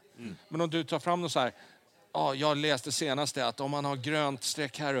sälja. Men om du tar fram något så här, jag läste senaste att om man har grönt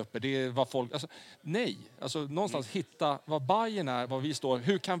streck här uppe, det är vad folk... Alltså, nej, alltså någonstans hitta vad Bajen är, vad vi står.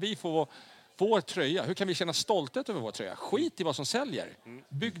 Hur kan vi få vår tröja? Hur kan vi känna stolthet över vår tröja? Skit i vad som säljer.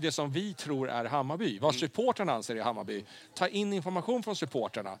 Bygg det som vi tror är Hammarby. Vad supporterna anser är Hammarby. Ta in information från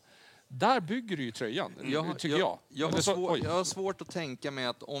supporterna. Där bygger du ju tröjan, tycker jag. Jag har svårt att tänka mig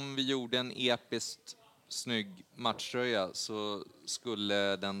att om vi gjorde en episkt snygg matchtröja så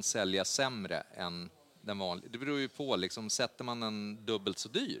skulle den sälja sämre än den vanliga. Det beror ju på, liksom, sätter man en dubbelt så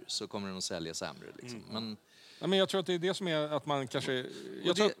dyr så kommer den att sälja sämre. Liksom. Men jag tror att det är det som är att man kanske...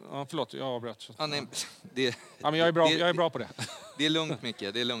 förlåt, jag avbröt. Men jag är bra på det. Det är lugnt, Micke,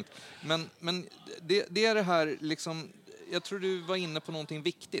 det är lugnt. Men det är det här, liksom, jag tror du var inne på någonting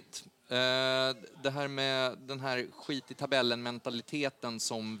viktigt. Det här med den här skit i tabellen-mentaliteten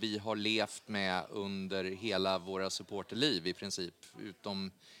som vi har levt med under hela våra supporterliv i princip,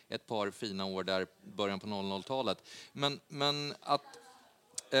 utom ett par fina år där, början på 00-talet. Men att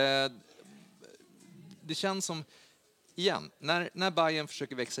det känns som, igen, när Bayern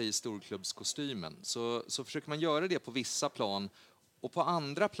försöker växa i storklubbskostymen så försöker man göra det på vissa plan. Och på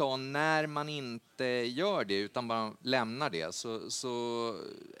andra plan, när man inte gör det utan bara lämnar det, så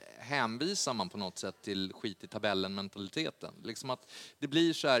hänvisar man på något sätt till skit i tabellen-mentaliteten. Liksom att det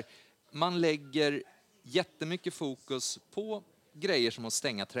blir så här, man lägger jättemycket fokus på grejer som att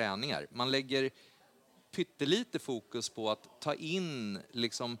stänga träningar. Man lägger pyttelite fokus på att ta in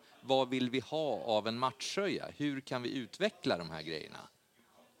liksom, vad vill vi ha av en matchtröja? Hur kan vi utveckla de här grejerna?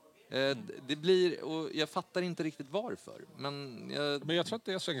 Det blir, och jag fattar inte riktigt varför. Men jag tror att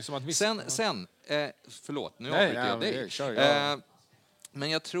det är så enkelt som att vi... Sen förlåt, nu avbryter jag dig. Men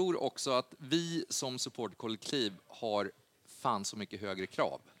jag tror också att vi som supportkollektiv har fan så mycket högre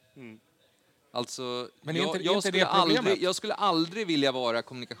krav. Alltså, men jag skulle aldrig vilja vara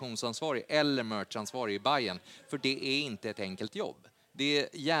kommunikationsansvarig eller merchansvarig i Bayern, för det är inte ett enkelt jobb. Det är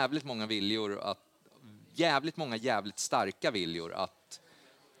jävligt många jävligt starka viljor att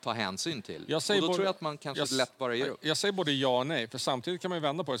ta hänsyn till. Och då tror jag att man kanske lätt bara ger upp. Jag säger både ja och nej, för samtidigt kan man ju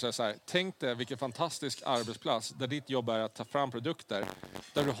vända på det och säga så här: tänk dig vilken fantastisk arbetsplats där ditt jobb är att ta fram produkter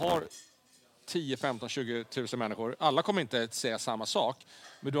där du har 10, 15, 20 000 människor. Alla kommer inte att säga samma sak,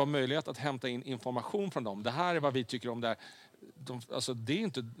 men du har möjlighet att hämta in information från dem. Det här är vad vi tycker om det här. Det är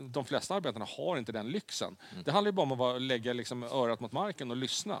inte, de flesta arbetarna har inte den lyxen. Det handlar ju bara om att lägga liksom örat mot marken och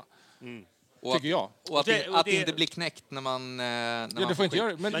lyssna. Tycker jag. Och att inte bli knäckt när man... det får inte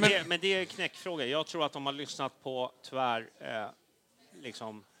göra. Men det är knäckfråga. Jag tror att de har lyssnat på tyvärr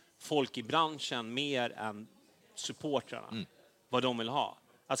liksom, folk i branschen mer än supportrarna. Vad de vill ha.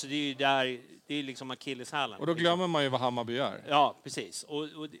 Alltså det är liksom akilleshälen. Och då glömmer man ju vad Hammarby gör. Ja, precis. Och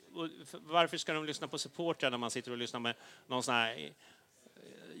varför ska de lyssna på supportrar när man sitter och lyssnar med någon sån här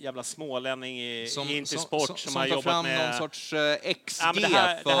jävla smålänning i Intersport som har jobbat fram med någon sorts XG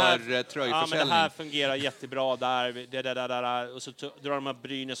för tröjförsäljning. Ja, men det här fungerar jättebra där. Och så drar de upp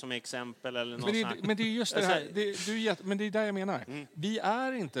Brynäs som exempel eller något. Men det är just det här. Men det är där jag menar. Vi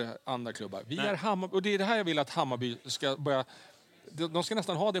är inte andra klubbar. Vi är Hammarby. Och det är det här jag vill att Hammarby ska börja... De ska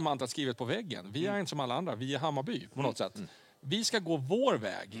nästan ha det mantrat skrivet på väggen. Vi är inte som alla andra. Vi är Hammarby på något sätt. Vi ska gå vår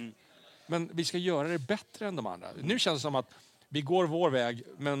väg. Men vi ska göra det bättre än de andra. Nu känns det som att vi går vår väg,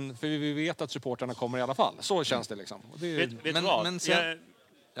 men för vi vet att supporterna kommer i alla fall. Så känns det liksom. Och det är... Vet du vad?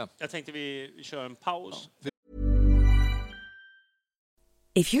 Jag tänkte vi kör en paus.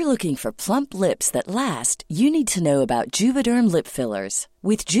 If you're looking for plump lips that last, you need to know about Juvederm lip fillers.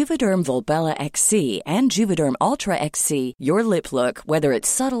 With Juvederm Volbella XC and Juvederm Ultra XC, your lip look, whether it's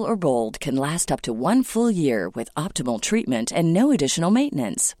subtle or bold, can last up to 1 full year with optimal treatment and no additional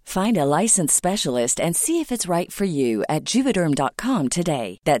maintenance. Find a licensed specialist and see if it's right for you at Juvederm.com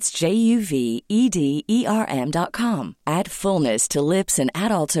today. That's JUVEDERM.com. Add fullness to lips in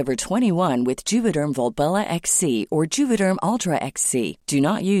adults over 21 with Juvederm Volbella XC or Juvederm Ultra XC. Do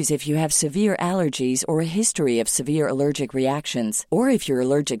not use if you have severe allergies or a history of severe allergic reactions, or if you're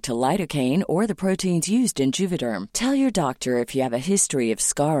allergic to lidocaine or the proteins used in Juvederm. Tell your doctor if you have a history of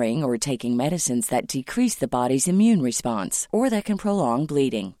scarring or taking medicines that decrease the body's immune response or that can prolong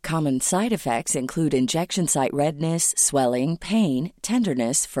bleeding. Common side effects include injection site redness, swelling, pain,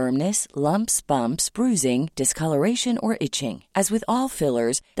 tenderness, firmness, lumps, bumps, bruising, discoloration, or itching. As with all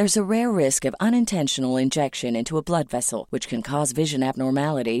fillers, there's a rare risk of unintentional injection into a blood vessel, which can cause vision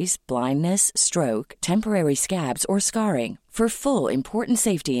abnormalities, blindness, stroke, temporary scabs, or scarring. For full, important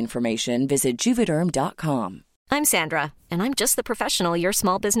safety information, visit Juvederm.com. I'm Sandra, and I'm just the professional your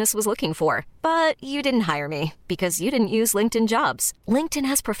small business was looking for. But you didn't hire me because you didn't use LinkedIn Jobs. LinkedIn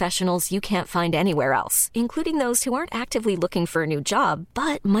has professionals you can't find anywhere else, including those who aren't actively looking for a new job,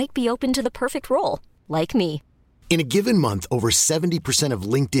 but might be open to the perfect role, like me. In a given month, over 70% of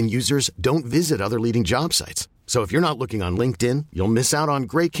LinkedIn users don't visit other leading job sites. So if you're not looking on LinkedIn, you'll miss out on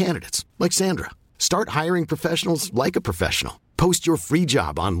great candidates like Sandra. Start hiring professionals like a professional. Post your free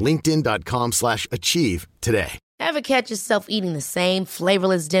job on linkedin.com/achieve today. Ever catch yourself eating the same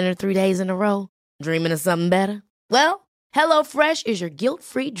flavorless dinner 3 days in a row? Dreaming of something better? Well, HelloFresh is your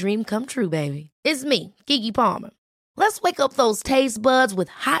guilt-free dream come true, baby. It's me, Keke Palmer. Let's wake up those taste buds with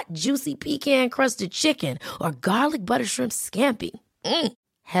hot, juicy pecan-crusted chicken or garlic butter shrimp scampi.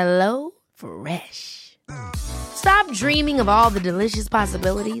 Hello Fresh. Stop dreaming of all the delicious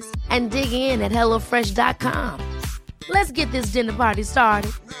possibilities and dig in at HelloFresh.com. Let's get this dinner party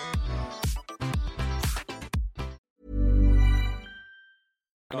started.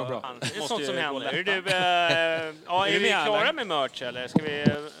 Det är sånt som händer. Är vi klara med merch eller ska vi...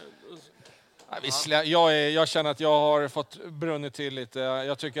 Jag känner att jag har fått brunnit till lite.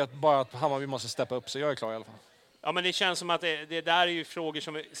 Jag tycker att bara att Hammarby måste steppa upp, så jag är klar i alla fall. Ja, men det känns som att det där är ju frågor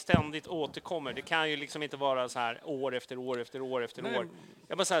som ständigt återkommer. Det kan ju liksom inte vara så här år efter år efter år efter år.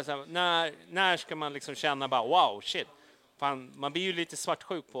 Jag bara säger så här, när ska man liksom känna bara wow, shit. Fan, man blir ju lite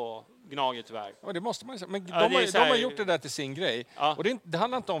svartsjuk på Gnaget tyvärr. Ja, det måste man ju säga. Men Ja, de har gjort det där till sin grej. Ja. Och det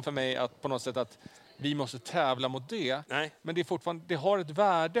handlar inte om för mig att på något sätt att vi måste tävla mot det. Nej. Men det är fortfarande, det har ett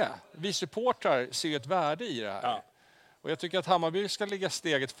värde. Vi supportrar ser ett värde i det här. Ja. Och jag tycker att Hammarby ska ligga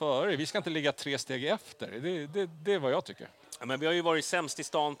steget före. Vi ska inte ligga 3 steg efter. Det är vad jag tycker. Ja, men vi har ju varit sämst i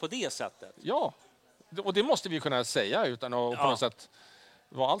stan på det sättet. Ja, och det måste vi kunna säga utan att på något sätt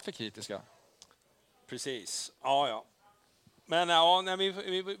vara alltför kritiska. Precis. Ja. Men ja,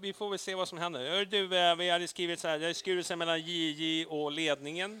 vi får väl se vad som händer. Hör du, vi hade skrivit så här, det är skrivelse mellan JJ och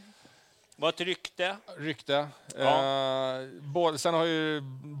ledningen. Var ett rykte. Ja. Sen har ju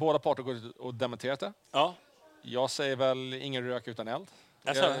båda parter gått och dementerat det. Ja. Jag säger väl ingen rök utan eld.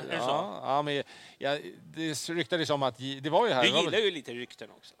 Alltså, är det så? Ja, men det ryktades om att det var ju här. Du gillar ju lite rykten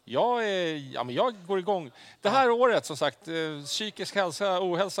också. Jag går igång. Det här året som sagt, psykisk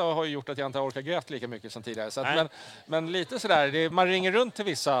ohälsa har ju gjort att jag inte har orkat grävt lika mycket som tidigare. Så att, men lite sådär, man ringer runt till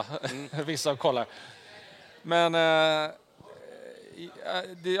vissa, vissa och kollar. Men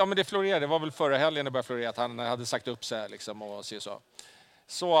det florerade. Det var väl förra helgen det började florera att han hade sagt upp sig liksom och så.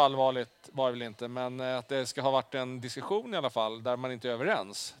 Så allvarligt var det väl inte, men att det ska ha varit en diskussion i alla fall där man inte är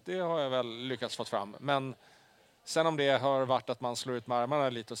överens. Det har jag väl lyckats få fram. Men sen om det har varit att man slår ut med armarna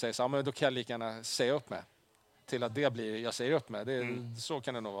lite och säger så, men då kan jag lika gärna säga upp mig. Till att det blir, jag säger upp mig. Så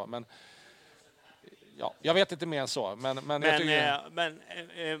kan det nog vara. Men ja, jag vet inte mer än så.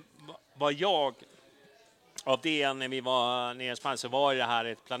 Vad jag av det när vi var nere i Spanien så var det här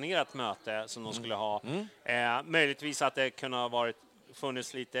ett planerat möte som de skulle ha. Möjligtvis att det kunde ha varit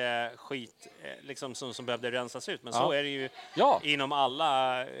funnits lite skit liksom som behövde rensas ut. Men så är det ju inom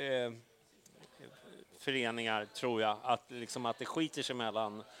alla föreningar, tror jag. Att det skiter sig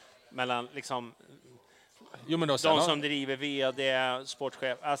mellan liksom, de som driver vd,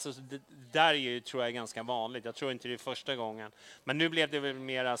 sportchef. Alltså, det där är ju, tror jag, ganska vanligt. Jag tror inte det är första gången. Men nu blev det väl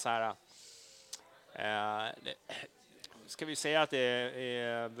mera så här... ska vi säga att det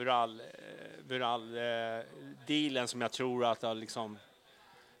är Bural-dealen som jag tror att det liksom...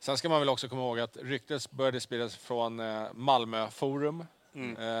 Sen ska man väl också komma ihåg att ryktet började spridas från Malmö Forum.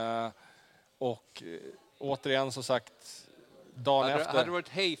 Och återigen så sagt, dagen efter... Hade det varit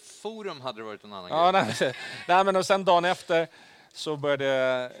Hej-forum hade det varit en annan grej. Nej, men och sen dagen efter så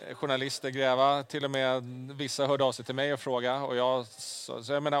började journalister gräva. Till och med vissa hörde av sig till mig och frågade. Och jag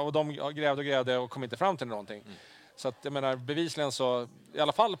menar, och de grävde och kom inte fram till någonting. Så att jag menar, bevisligen så, i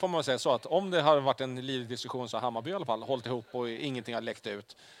alla fall får man säga så att om det hade varit en livlig diskussion så har Hammarby i alla fall hållit ihop och ingenting har läckt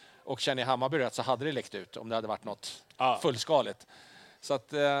ut. Och känner Hammarby rätt så hade det läckt ut om det hade varit något fullskaligt. Så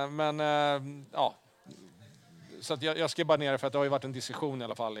att, så att jag ska bara ner för att det har ju varit en diskussion i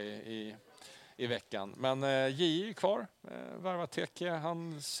alla fall i veckan. Men J är kvar, värvat Teke,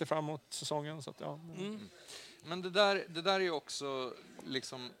 han ser fram emot säsongen. Så att, Men det där är ju också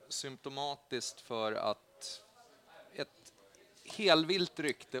liksom symptomatiskt för att ett helvilt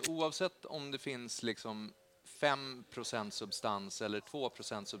rykte, oavsett om det finns liksom 5% substans eller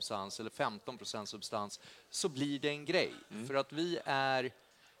 2% substans eller 15% substans, så blir det en grej. För att vi är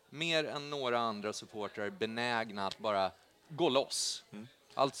mer än några andra supportrar benägna att bara gå loss.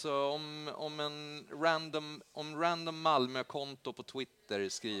 Alltså om random Malmö-konto på Twitter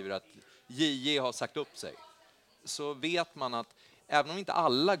skriver att JJ har sagt upp sig, så vet man att även om inte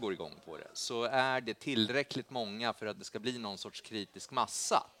alla går igång på det så är det tillräckligt många för att det ska bli någon sorts kritisk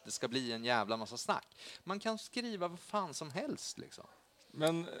massa. Det ska bli en jävla massa snack. Man kan skriva vad fan som helst liksom.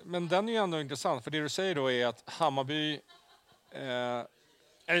 Men den är ju ändå intressant, för det du säger då är att Hammarby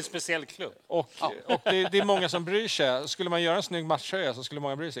är en speciell klubb. Och det är många som bryr sig. Skulle man göra en snygg matchtröja så skulle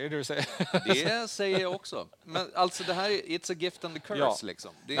många bry sig. Är det du säger? Det säger jag också. Men alltså det här är it's a gift and a curse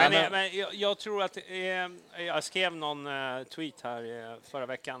liksom. Men jag tror att jag skrev någon tweet här förra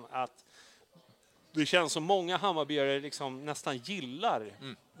veckan att det känns som många Hammarbyare liksom nästan gillar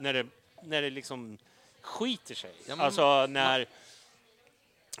när det liksom skiter sig. Ja, men, alltså när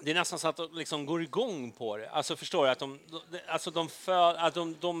det är nästan så att de liksom går igång på det. Alltså förstår jag att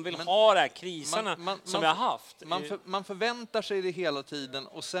de vill ha de här kriserna som vi har haft. Man förväntar sig det hela tiden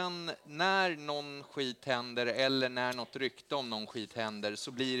och sen när någon skit händer eller när något rykte om någon skit händer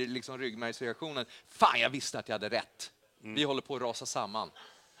så blir det liksom ryggmärgsreaktionen. Fan, jag visste att jag hade rätt. Vi håller på att rasa samman.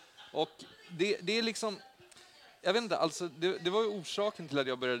 Och det är liksom, jag vet inte, alltså det var ju orsaken till att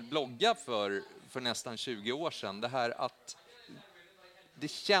jag började blogga för nästan 20 år sedan. Det här att det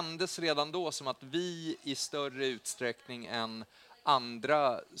kändes redan då som att vi i större utsträckning än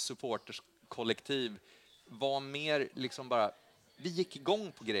andra supporterskollektiv var mer liksom bara, vi gick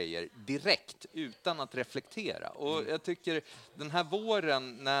igång på grejer direkt utan att reflektera. Och jag tycker den här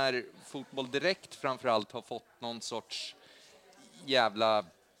våren när Fotboll Direkt framförallt har fått någon sorts jävla,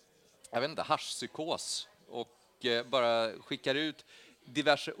 jag vet inte, haschpsykos och bara skickar ut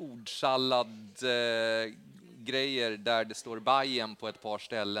diverse ordsallad grejer där det står Bayern på ett par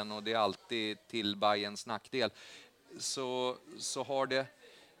ställen och det är alltid till Bayerns nackdel. Så har det,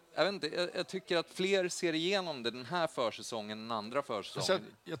 jag vet inte, jag tycker att fler ser igenom det den här försäsongen än andra försäsongen.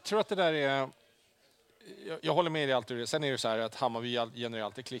 Jag tror att det där är... Jag håller med dig alltid. Sen är det så här att Hammarby genererar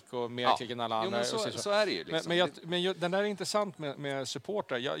alltid klick och mer klick än alla andra. Jo, men så är det ju. Liksom. Men den där är intressant med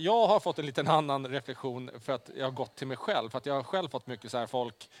supportrar. Jag har fått en liten annan reflektion för att jag har gått till mig själv. För att jag har själv fått mycket så här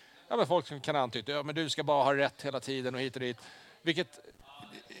folk som kan antyda men du ska bara ha rätt hela tiden och hit och dit. Vilket...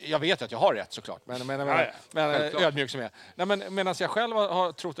 Jag vet att jag har rätt såklart, men ödmjuk som jag är. Nej, men medan jag själv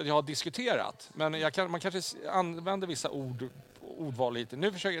har trott att jag har diskuterat. Men man kanske använder vissa ordval lite.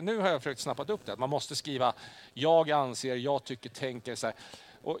 Nu har jag försökt snappa upp det. Man måste skriva jag anser, jag tycker, tänker. Så här.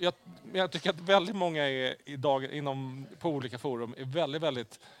 Och jag tycker att väldigt många idag på olika forum är väldigt,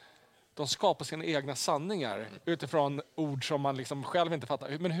 väldigt... De skapar sina egna sanningar utifrån ord som man liksom själv inte fattar.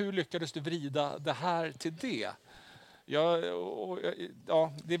 Men hur lyckades du vrida det här till det? Ja,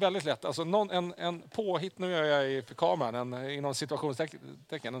 det är väldigt lätt. Alltså en påhitt, nu gör jag för kameran, inom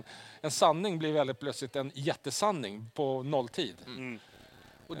situationstecken. En sanning blir väldigt plötsligt en jättesanning på nolltid.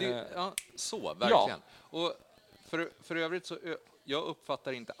 Och det, så, verkligen. Ja. Och för övrigt så, jag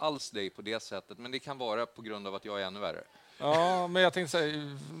uppfattar inte alls dig på det sättet, men det kan vara på grund av att jag är ännu värre. Ja, men jag tänkte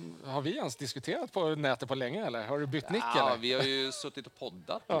säga, har vi ens diskuterat på nätet på länge eller? Har du bytt nick eller? Ja, vi har ju suttit och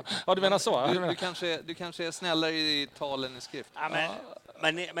poddat. Ja, du menar så? Du kanske är snällare i talen i skrift. Ja,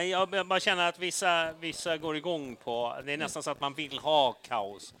 men jag bara känner att vissa går igång på, det är nästan så att man vill ha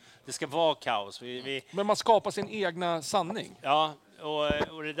kaos. Det ska vara kaos. Men man skapar sin egna sanning. Ja.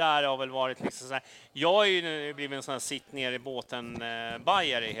 Och det där har väl varit liksom så här. Jag har ju nu blivit en sån här sitt ner i båten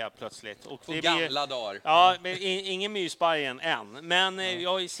bajare helt plötsligt. Och på gamla dagar. Ja, men ingen mysbajen än. Men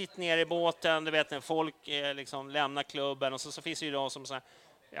jag har ju sitt ner i båten, du vet när folk liksom lämnar klubben och så finns det ju de som säger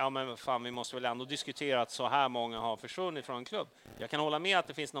ja men fan vi måste väl ändå diskutera att så här många har försvunnit från en klubb. Jag kan hålla med att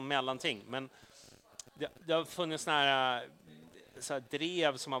det finns någon mellanting, men det har funnits så här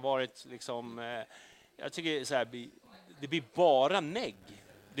drev som har varit liksom jag tycker så här det blir bara negg.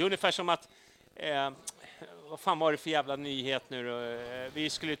 Det är ungefär som att vad fan var det för jävla nyhet nu då? Vi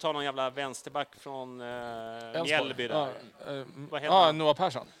skulle ju ta någon jävla vänsterback från Mjällby där. Vad heter han? Noah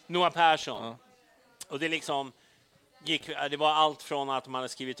Persson. Noah Persson. Ja. Och det liksom det var allt från att man hade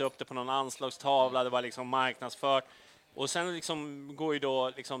skrivit upp det på någon anslagstavla, det var liksom marknadsfört. Och sen liksom går ju då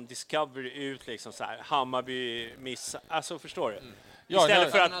liksom Discovery ut liksom så här Hammarby missa. Alltså förstår du?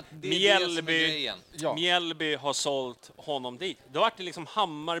 Istället för att Mjällby har sålt honom dit. Då var det liksom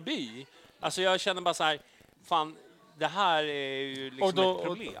Hammarby. Alltså jag känner bara så här, fan, det här är ju liksom ett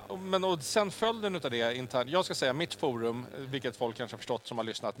problem. Och sen följden utav det internt, jag ska säga mitt forum, vilket folk kanske har förstått som har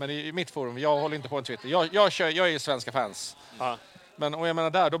lyssnat, men i mitt forum, jag håller inte på en Twitter. Jag är svenska fans. Ja. Men och jag menar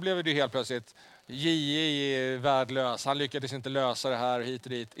där, då blev det ju helt plötsligt J.E. är värdelös, han lyckades inte lösa det här hit och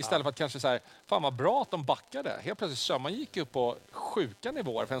dit. Istället för att kanske så här, fan vad bra att de backade. Helt plötsligt Sömman gick upp på sjuka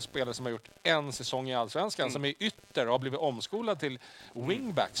nivåer för en spelare som har gjort en säsong i Allsvenskan, som är ytter och har blivit omskolad till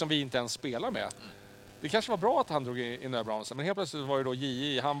wingback som vi inte ens spelar med. Det kanske var bra att han drog i nödbromsen, men helt plötsligt var ju då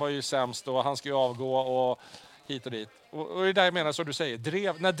J.E. Han var ju sämst och han ska ju avgå och hit och dit. Och det är där jag menar, så du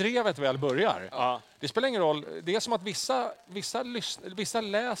säger, när drevet väl börjar, det spelar ingen roll. Det är som att vissa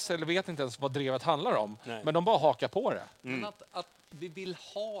läser eller vet inte ens vad drevet handlar om, men de bara hakar på det. Men att vi vill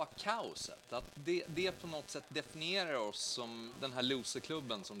ha kaoset, att det på något sätt definierar oss som den här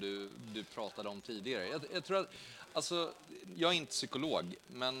loserklubben som du pratade om tidigare. Jag tror att, alltså, jag är inte psykolog,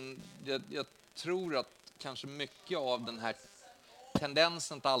 men jag tror att kanske mycket av den här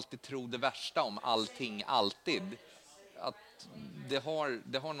tendensen att alltid tro det värsta om allting alltid, att det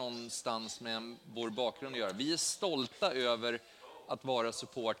har någonstans med vår bakgrund att göra. Vi är stolta över att vara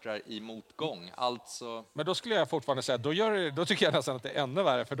supportrar i motgång. Alltså... Men då skulle jag fortfarande säga, då tycker jag nästan att det är ännu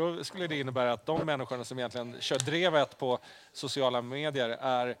värre, för då skulle det innebära att de människorna som egentligen kör drevet på sociala medier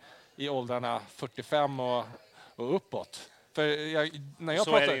är i åldrarna 45 och uppåt. För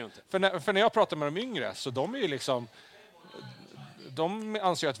när jag pratar med de yngre, så de är ju liksom... De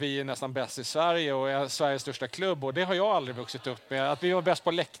anser att vi är nästan bäst i Sverige och är Sveriges största klubb, och det har jag aldrig vuxit upp med. Att vi var bäst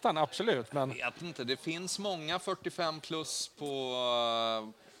på läktaren, absolut. Men... Jag vet inte, det finns många 45 plus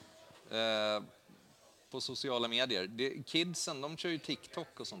på sociala medier. Kidsen, de kör ju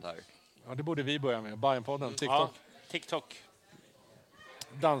TikTok och sånt här. Ja, det borde vi börja med. Bayernpodden, TikTok. Ja, TikTok.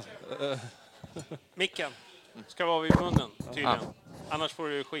 Micken ska vara vid munnen, tydligen. Annars får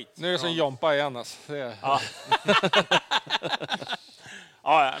du skit. Nu är det som Jompa igen. Alltså. Ja.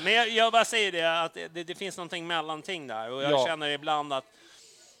 Ja, men jag bara säger det, att det finns någonting mellanting där. Och jag känner ibland att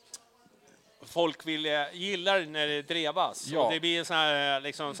folk gillar när det drevas. Ja. Och det blir så här,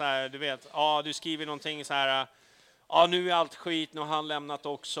 liksom så här, du vet, du skriver någonting så här, nu är allt skit, nu har han lämnat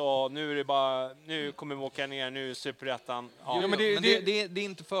också, nu kommer vi åka ner, nu är Superettan. Ja. Men det är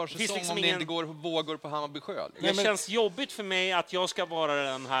inte försäsong liksom om det inte går vågor på Hammarby sjö. Det känns jobbigt för mig att jag ska vara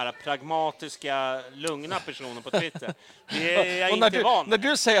den här pragmatiska, lugna personen på Twitter. Det är jag inte van. När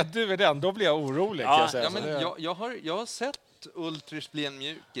du säger att du är den, då blir jag orolig. Jag har sett Ultrich bli en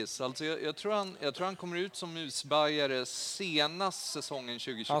mjukis. Alltså jag tror han kommer ut som musbajare senast säsongen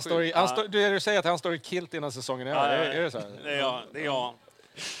 2027. Du säger att han står i kilt innan säsongen är över. Är det så här? Det är jag.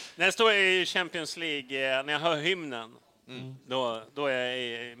 När jag står i Champions League, när jag hör hymnen, då är jag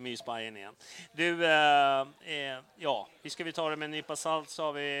i mysbajen igen. Du, vi ska vi ta det med en nypa salt, så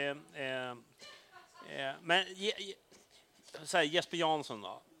har vi... men så här, Jesper Jansson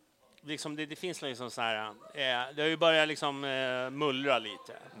då. Liksom det finns liksom så här, det har ju börjat liksom mullra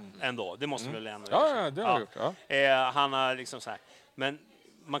lite ändå. Det måste väl ändå. Ja, det har gjort. Ja. Han har liksom så här, men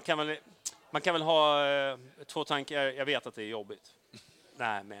man kan väl ha två tankar. Jag vet att det är jobbigt.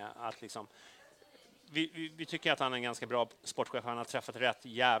 Nej, med att liksom vi tycker att han är en ganska bra sportchef. Han har träffat rätt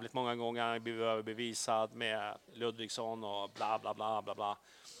jävligt många gånger. Han har blivit överbevisad med Ludvigsson och bla bla bla bla bla.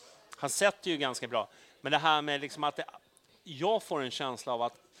 Han sätter ju ganska bra. Men det här med liksom att jag får en känsla av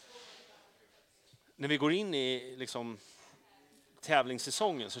att när vi går in i liksom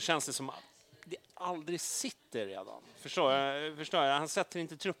tävlingssäsongen så känns det som att det aldrig sitter redan. Förstår jag? Han sätter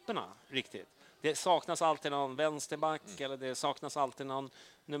inte trupperna riktigt. Det saknas alltid någon vänsterback eller det saknas alltid någon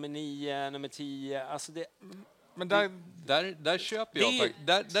nummer 9, nummer 10. Alltså det... Men där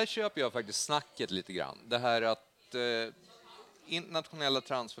köper jag faktiskt snacket lite grann. Det här att internationella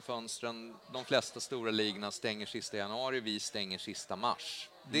transferfönstren, de flesta stora ligorna stänger sista januari, vi stänger sista mars.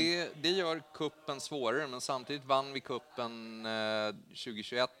 Det gör kuppen svårare, men samtidigt vann vi kuppen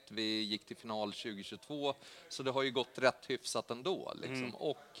 2021, vi gick till final 2022, så det har ju gått rätt hyfsat ändå. Liksom.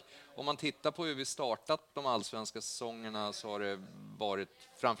 Och om man tittar på hur vi startat de allsvenska säsongerna så har det varit,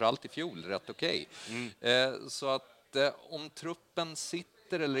 framförallt i fjol, rätt okej. Så att om truppen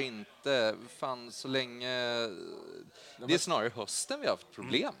sitter eller inte, fan så länge... Det är snarare hösten vi har haft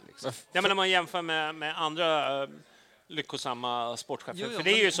problem. Liksom. Ja, men när man jämför med andra lyckosamma sportchefer. För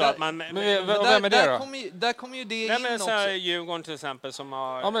det är ju så att man... Där kommer ju det in också. Djurgården till exempel som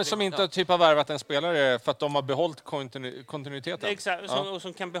har... Ja, men som inte typ har värvat en spelare för att de har behållt kontinuiteten. Exakt, och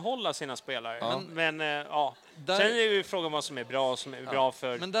som kan behålla sina spelare. Ja. Men sen är det ju frågan vad som är bra, som är bra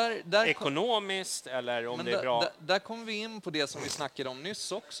för ekonomiskt eller om det är bra. Där kommer vi in på det som vi snackade om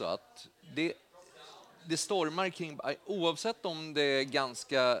nyss också, att det stormar kring, oavsett om det är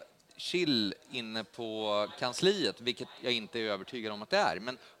ganska chill inne på kansliet, vilket jag inte är övertygad om att det är,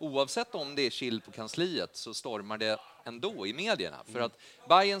 men oavsett om det är chill på kansliet så stormar det ändå i medierna, för att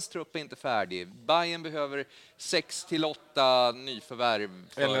Bayerns trupp är inte färdig. Bayern behöver 6 till 8 nyförvärv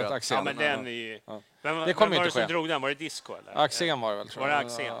eller ett Axén. Ja, men den är det kommer inte ske. Som drog den? Var det Disco eller? Axén var det väl, tror jag. Var det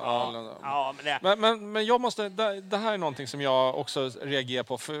Axén? Ja, men jag måste, det här är någonting som jag också reagerar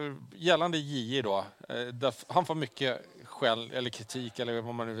på, för gällande JJ då, han får mycket skäll eller kritik eller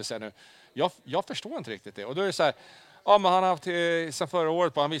vad man nu vill säga nu. Jag förstår inte riktigt det. Och då är det så här, men han har haft sedan förra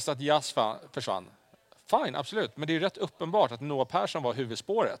året han visste att Jazz försvann. Fine, absolut. Men det är rätt uppenbart att Noah Persson var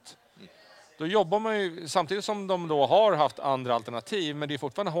huvudspåret. Då jobbar man ju, samtidigt som de då har haft andra alternativ, men det är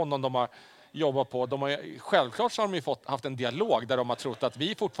fortfarande honom de har jobbat på. Självklart så har de ju haft en dialog där de har trott att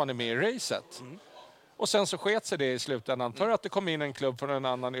vi fortfarande är med i racet. Och sen så sket sig det i slutändan för att det kom in en klubb från en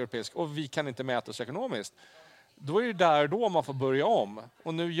annan europeisk och vi kan inte mäta oss ekonomiskt. Då är det där då man får börja om.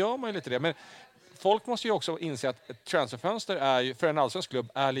 Och nu gör man ju lite det. Men folk måste ju också inse att ett transferfönster är ju, för en allsvensk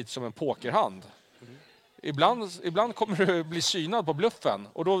klubb är lite som en pokerhand. Ibland kommer du bli synad på bluffen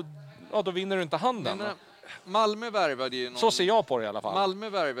och då vinner du inte handen. Malmö värvade ju någon, så ser jag på det i alla fall. Malmö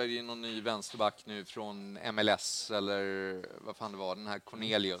värvade ju någon ny vänsterback nu från MLS eller vad fan det var, den här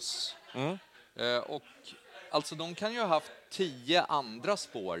Cornelius. Och alltså de kan ju ha haft 10 andra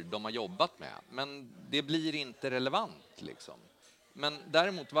spår de har jobbat med, men det blir inte relevant liksom. Men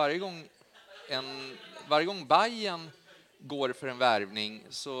däremot varje gång Bayern går för en värvning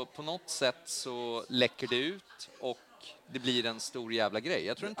så på något sätt så läcker det ut och det blir en stor jävla grej.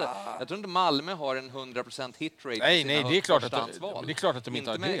 Jag tror inte Malmö har en 100% hitrate. Nej, det är klart att de inte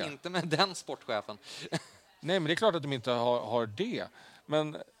har det. Inte med den sportchefen. Nej, men det är klart att de inte har det.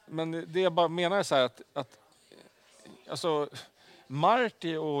 Men det jag bara menar är så här att alltså,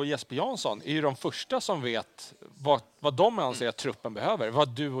 Marti och Jesper Jansson är ju de första som vet vad de anser att truppen behöver. Vad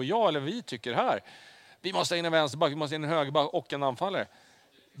du och jag eller vi tycker här. Vi måste in en vänsterback, vi måste in en högerback och en anfallare.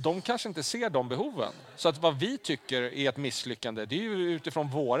 De kanske inte ser de behoven. Så att vad vi tycker är ett misslyckande, det är ju utifrån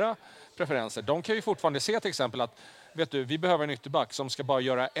våra preferenser. De kan ju fortfarande se till exempel att vet du, vi behöver en ytterback som ska bara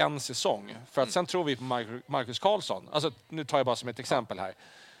göra en säsong. För att sen tror vi på Marcus Karlsson. Alltså, nu tar jag bara som ett exempel här.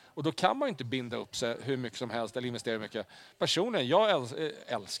 Och då kan man inte binda upp sig hur mycket som helst eller investera mycket. Personligen, jag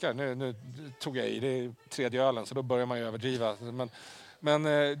älskar, nu tog jag i, det är tredje ölen så då börjar man ju överdriva. Men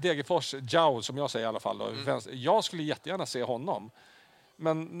Degerfors, Jao som jag säger i alla fall. Då, jag skulle jättegärna se honom.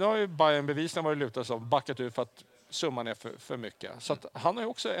 Men nu har ju Bayern bevisligen varit lutad som backat ut för att summan är för mycket. Så att han har ju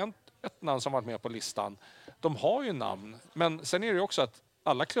också ett namn som varit med på listan. De har ju namn. Men sen är det ju också att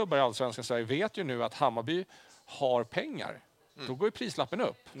alla klubbar i Allsvenskan Sverige vet ju nu att Hammarby har pengar. Då går ju prislappen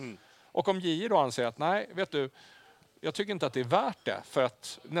upp. Och om JJ då anser att nej, vet du, jag tycker inte att det är värt det. För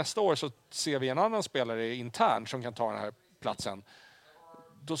att nästa år så ser vi en annan spelare internt som kan ta den här platsen.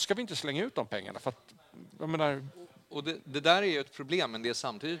 Då ska vi inte slänga ut de pengarna. För att, jag menar, och det där är ju ett problem, men det är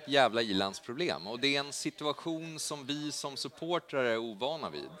samtidigt ett jävla ilandsproblem. Och det är en situation som vi som supportrar är ovana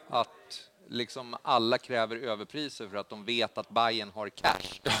vid. Att liksom alla kräver överpriser för att de vet att Bayern har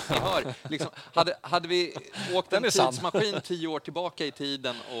cash. Ni hör, liksom, hade vi åkt en tidsmaskin 10 år tillbaka i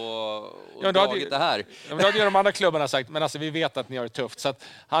tiden och dragit det här. Ja, då hade ju de andra klubbarna sagt, men alltså vi vet att ni har det tufft. Så att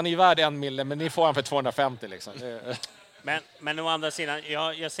han är ju värd 1 mille, men ni får han för 250 liksom. Men å andra sidan,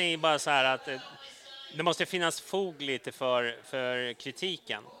 jag säger bara så här att det måste finnas fog lite för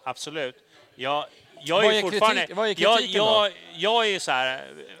kritiken, absolut. Jag är fortfarande... Vad är kritiken då? Jag är ju så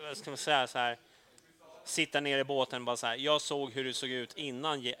här, vad ska man säga, så här, sitta ner i båten bara så här. Jag såg hur det såg ut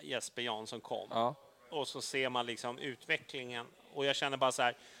innan Jesper Jansson kom. Ja. Och så ser man liksom utvecklingen. Och jag känner bara så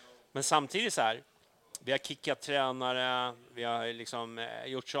här, men samtidigt så här, vi har kickat tränare, vi har liksom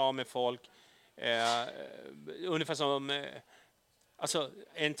gjort sig av med folk. Ungefär som... Alltså,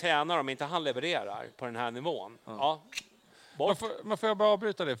 en tränare, om inte han levererar på den här nivån, Man får jag bara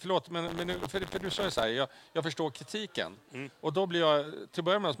avbryta det? Förlåt, men för du sa ju så här, jag förstår kritiken. Och då blir jag, till att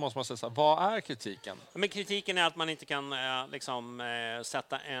börja med måste man säga så här, vad är kritiken? Men kritiken är att man inte kan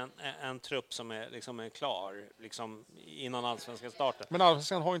sätta en trupp som är liksom klar liksom, innan allsvenskan startar. Men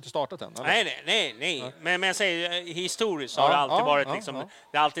allsvenskan har ju inte startat än. Eller? Nej. Men jag säger, historiskt har det alltid varit liksom,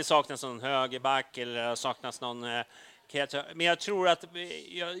 det har alltid saknats någon högerback eller saknats någon... Men jag tror att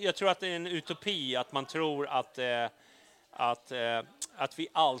det är en utopi att man tror att vi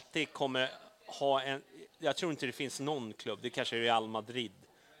alltid kommer ha en... Jag tror inte det finns någon klubb, det kanske är Real Madrid,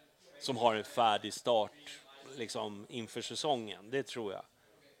 som har en färdig start liksom, inför säsongen. Det tror jag.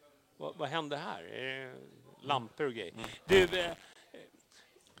 Vad händer här? Är det lampor och grejer? Du,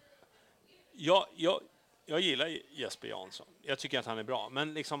 jag gillar Jesper Jansson. Jag tycker att han är bra.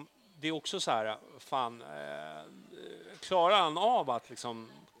 Men liksom, det är också så här, fan... klarar han av att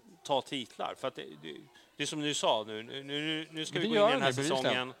liksom, ta titlar? För att det är som du sa nu ska vi gå in i den här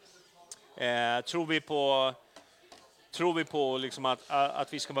säsongen. Tror vi på liksom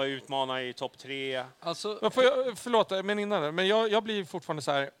att vi ska vara utmanare i topp 3? Alltså, förlåt, men innan. Men jag blir fortfarande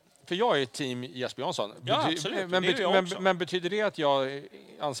så här, för jag är team Jesper Jansson. Ja, absolut. Men betyder det att jag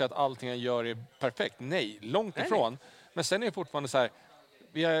anser att allting jag gör är perfekt? Nej, långt ifrån. Men sen är det fortfarande så här,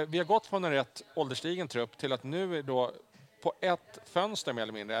 vi har gått från en rätt ålderstigen trupp till att nu är då på ett fönster mer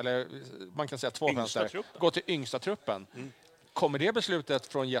eller mindre, eller man kan säga 2 fönster, gå till yngsta truppen. Kommer det beslutet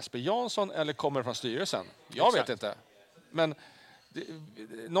från Jesper Jansson eller kommer det från styrelsen? Jag vet inte. Men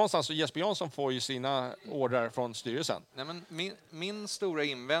någonstans så Jesper Jansson får ju sina order från styrelsen. Nej, men min stora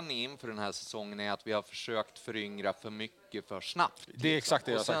invändning inför den här säsongen är att vi har försökt föryngra för mycket för snabbt. Det är exakt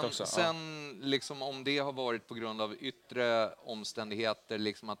det jag har sagt också. Sen liksom, om det har varit på grund av yttre omständigheter,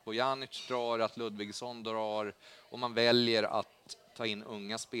 liksom att Bojanic drar, att Ludvigsson drar, och man väljer att ta in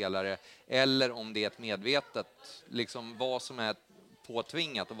unga spelare, eller om det är ett medvetet, liksom vad som är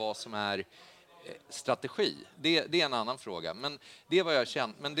påtvingat och vad som är strategi. Det är en annan fråga. Men det var jag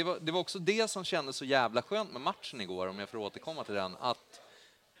känt. Men det var också det som kändes så jävla skönt med matchen igår, om jag får återkomma till den, att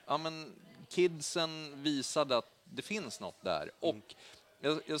kidsen visade att det finns något där. Och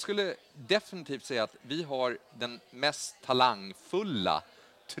jag skulle definitivt säga att vi har den mest talangfulla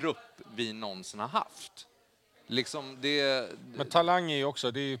trupp vi någonsin har haft. Liksom men talang är ju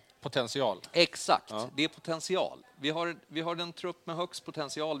också, det är ju potential. Exakt, det är potential. Vi har den trupp med högst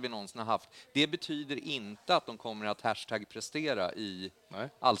potential vi någonsin har haft. Det betyder inte att de kommer att #prestera i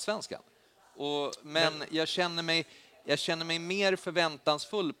allsvenskan. Men jag känner mig mer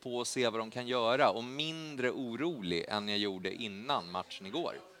förväntansfull på att se vad de kan göra och mindre orolig än jag gjorde innan matchen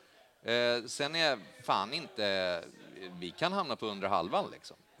igår. Sen är jag fan inte... vi kan hamna på under halvan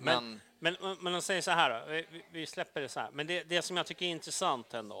liksom. Men de säger så här då, vi släpper det så här. Men det som jag tycker är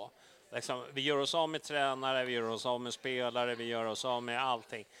intressant ändå, liksom, vi gör oss av med tränare, vi gör oss av med spelare, vi gör oss av med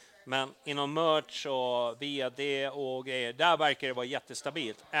allting. Men inom merch och vd och grejer, där verkar det vara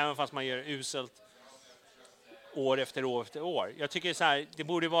jättestabilt. Även fast man gör uselt år efter år efter år. Jag tycker så här, det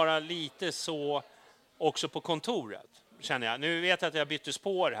borde vara lite så också på kontoret, känner jag. Nu vet jag att jag bytte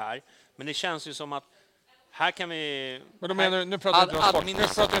spår här, men det känns ju som att här kan vi... Men då menar, nu pratar du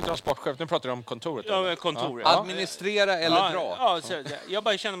inte om sportchef, nu pratar du om kontoret. Ja, kontoret. Ja. Administrera eller dra. Ja, så, jag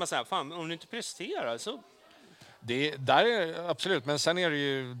bara känner mig så här, fan, om du inte presterar så... Där är absolut, men sen är det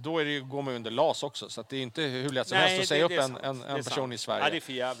ju, då är det ju, går man under LAS också, så att det är inte hur lätt som helst att säga upp en person i Sverige. Ja, det är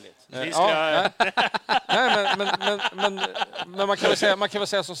för jävligt. Men man kan väl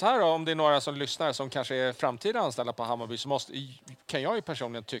säga så här då, om det är några som lyssnar som kanske är framtida anställda på Hammarby, så kan jag ju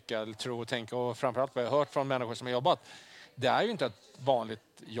personligen tycka, eller tro och tänka, och framförallt vad jag har hört från människor som har jobbat, det är ju inte ett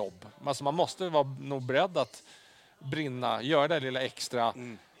vanligt jobb. Alltså man måste vara nog beredd att brinna, göra det lilla extra.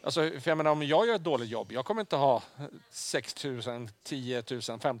 Alltså, för jag menar, om jag gör ett dåligt jobb, jag kommer inte ha 6 000, 10 000,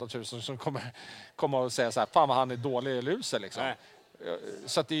 15 000 som kommer att säga så här, fan vad han är dålig eller usel liksom.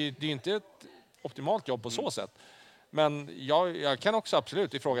 Så att det är inte ett optimalt jobb på så sätt. Men jag kan också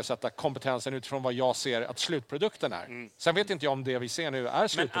absolut ifrågasätta kompetensen utifrån vad jag ser att slutprodukten är. Sen vet inte jag om det vi ser nu är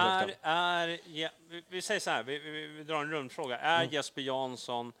slutprodukten. Men vi säger så här, vi drar en rundfråga. Är Jesper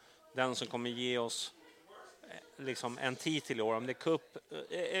Jansson den som kommer ge oss liksom en titel i år, om det är cup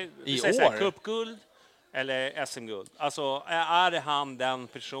i år, cupguld eller SM-guld. Alltså är det han den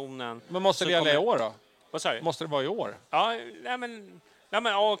personen? Men måste det gälla i år då? Vad sa du? Måste det vara i år? Ja, nej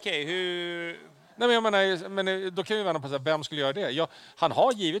men okej, hur... Nej, men jag menar, men då kan vi vända på så här, vem skulle göra det? Han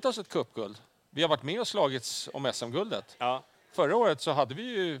har givit oss ett cupguld. Vi har varit med och slagits om SM-guldet. Ja. Förra året så hade vi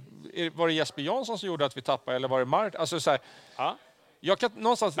ju, var det Jesper Jansson som gjorde att vi tappade, eller var det Mart? Alltså så här, ja. Jag kan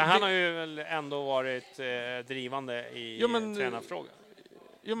någonstans... Men han har ju väl ändå varit drivande i tränarfrågan.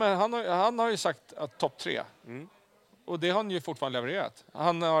 Jo, men han har ju sagt att topp 3. Och det har han ju fortfarande levererat.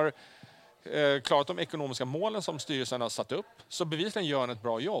 Han har klarat de ekonomiska målen som styrelsen har satt upp. Så bevisligen gör han ett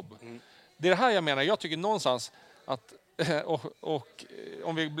bra jobb. Det är det här jag menar. Jag tycker någonstans att... Och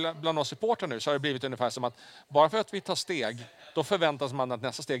om vi bland oss supportrar nu så har det blivit ungefär som att bara för att vi tar steg, då förväntas man att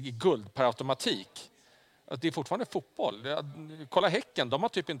nästa steg är guld per automatik. Att det är fortfarande fotboll. Kolla Häcken, de har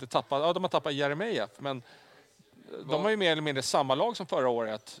typ inte tappat... Ja, de har tappat Jeremejeff, men de har ju mer eller mindre samma lag som förra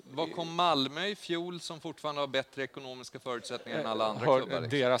året. Vad kom Malmö i fjol som fortfarande har bättre ekonomiska förutsättningar än alla andra klubbar?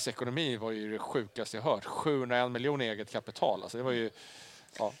 Liksom? Deras ekonomi var ju det sjukaste jag hört. 701 miljoner eget kapital. Alltså det var ju...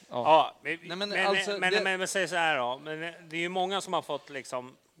 Men säg så här då. Men det är ju många som har fått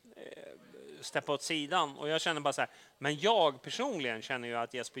liksom steppa åt sidan. Och jag känner bara så här. Men jag personligen känner ju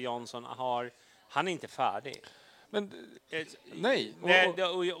att Jesper Jansson han är inte färdig. Men nej.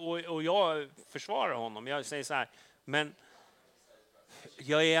 Och jag försvarar honom. Jag säger så här. Men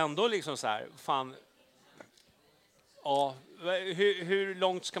jag är ändå liksom så här. Fan. Ja. Hur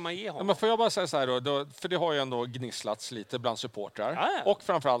långt ska man ge honom? Men får jag bara säga så här då, för det har ju ändå gnisslats lite bland supportrar. Ja. Och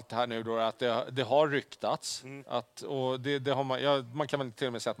framförallt här nu då att det har ryktats. Och det har man kan väl till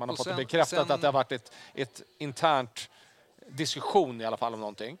och med säga att man har fått det bekräftat att det har varit ett internt diskussion i alla fall om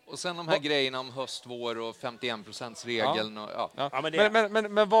någonting. Och sen de här grejerna om höstvår och 51%-regeln.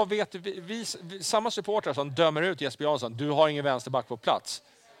 Men vad vet vi samma supportrar som dömer ut Jesper Jansson, du har ingen vänsterback på plats.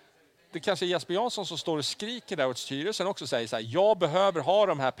 Det kanske är Jesper Jansson som står och skriker där åt styrelsen också, säger så här, jag behöver ha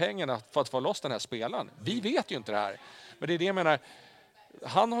de här pengarna för att få loss den här spelaren. Vi vet ju inte det här. Men det är det jag menar.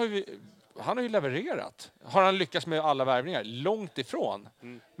 Han har ju levererat. Har han lyckats med alla värvningar? Långt ifrån.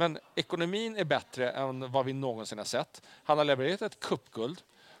 Men ekonomin är bättre än vad vi någonsin har sett. Han har levererat ett cupguld.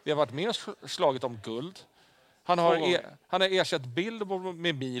 Vi har varit med och slagit om guld. Han har ersatt Bild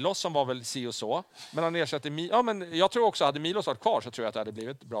med Milos som var väl si och så. Men han ersatte men jag tror också hade Milos varit kvar så tror jag att det hade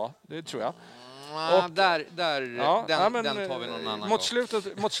blivit bra. Det tror jag. Den tar vi någon annan gång.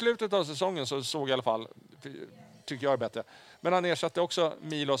 Mot slutet av säsongen så såg i alla fall, tycker jag är bättre. Men han ersatte också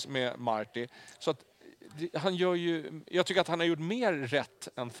Milos med Marti. Så att jag tycker att han har gjort mer rätt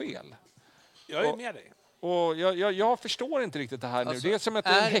än fel. Jag är med dig. Och jag förstår inte riktigt det här nu. Det är som en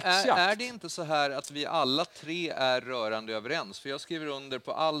häxjakt. Är det inte så här att vi alla tre är rörande överens? För jag skriver under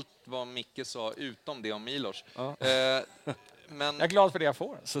på allt vad Micke sa utom det om Milos. Ja. Men, jag är glad för det jag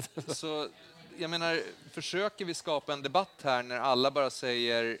får. Så jag menar, försöker vi skapa en debatt här när alla bara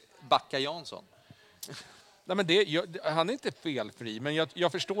säger backa Jansson? Nej, men han är inte felfri, men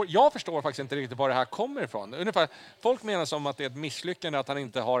jag förstår faktiskt inte riktigt var det här kommer ifrån. Ungefär, folk menar som att det är ett misslyckande att han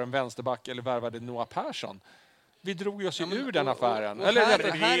inte har en vänsterback eller värvade Noah Persson. vi drog oss ju ur den affären. och Eller, här-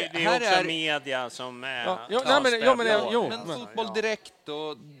 Det är också media som men Fotboll Direkt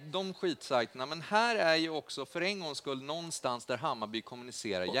och de skitsajterna. Men här är ju också för en gångs skull någonstans där Hammarby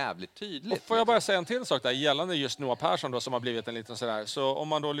kommunicerar jävligt tydligt. Får jag bara säga en till sak där gällande just Noah Persson då, som har blivit en liten sådär. Så om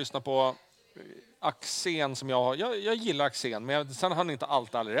man då lyssnar på Axén som jag har. Jag gillar Axén, men sen har han inte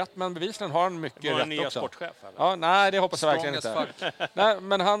alltid rätt. Men bevisligen har han mycket rätt också. nya sportchef? Eller? Ja, nej, det hoppas jag verkligen inte. Nej,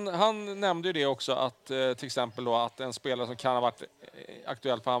 men han nämnde ju det också att till exempel då att en spelare som kan ha varit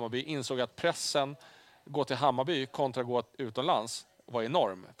aktuell för Hammarby insåg att pressen gå till Hammarby kontra gå utomlands var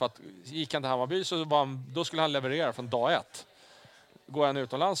enorm. För att gick han till Hammarby så då skulle han leverera från dag ett. Går han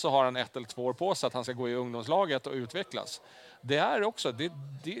utomlands så har han 1 eller 2 år på sig att han ska gå i ungdomslaget och utvecklas. Det är också,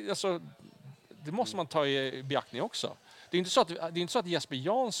 det måste man ta i beaktning också. Det är inte så att Jesper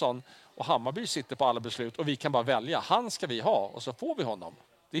Jansson och Hammarby sitter på alla beslut och vi kan bara välja. Han ska vi ha och så får vi honom.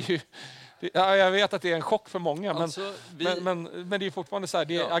 Det är ju, jag vet att det är en chock för många, alltså, men det är fortfarande så här,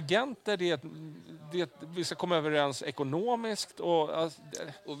 det är agenter, vi ska komma överens ekonomiskt och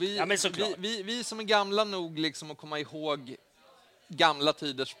vi som är gamla nog liksom att komma ihåg gamla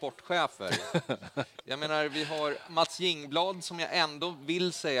tiders sportchefer. Jag menar, vi har Mats Jingblad som jag ändå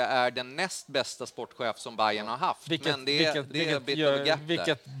vill säga är den näst bästa sportchef som Bayern har haft. Vilket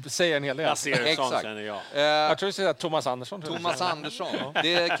säger en hel del. Exakt. Jag tror det säger Thomas Andersson. Thomas Andersson.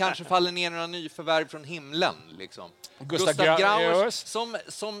 Det kanske faller ner några nyförvärv från himlen. Liksom. Gustav Grauers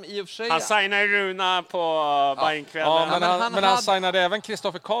som i och för sig... Han signade Runa på Bayernkvällen. Ja, men han signade även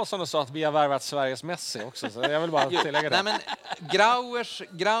Kristoffer Karlsson och sa att vi har värvat Sveriges Messi också. Så jag vill bara tillägga det. Nej, men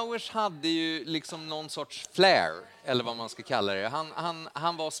Grauers hade ju liksom någon sorts flair, eller vad man ska kalla det.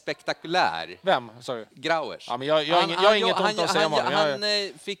 Han var spektakulär. Vem? Sorry. Grauers. Ja, men jag har inget ont att säga om honom. Han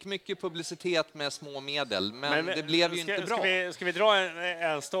fick mycket publicitet med små medel, men det blev ju inte bra. Ska vi dra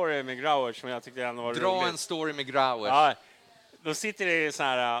en story med Grauers som jag tyckte ändå var roligt? Dra en story med Grauers. Ja, då sitter det så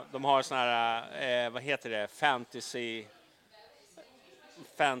här, de har såna här, vad heter det,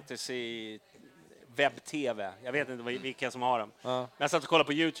 fantasy webb-tv. Jag vet inte vilka som har dem. Men jag satt och kollade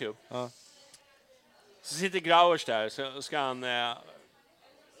på YouTube. Så sitter Grauers där, så ska han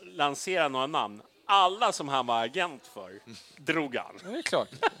lansera några namn. Alla som han var agent för drog han. Det är klart.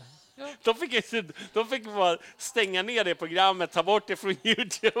 De fick bara stänga ner det programmet, ta bort det från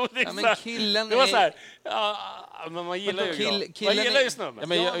YouTube. Det var så här, men man gillar ju snubben.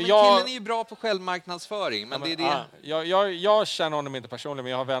 Killen är ju bra på självmarknadsföring, men det är det. Jag känner honom inte personligen,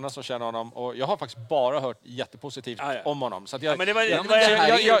 men jag har vänner som känner honom och jag har faktiskt bara hört jättepositivt om honom. Så att jag har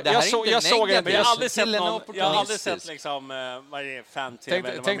aldrig sett liksom varje fan-tv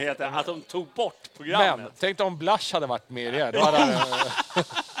eller vad det heter, att de tog bort programmet. Men tänk om Blasch hade varit med i det.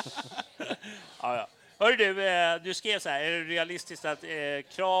 Ja. Hörru du skrev så här, är det realistiskt att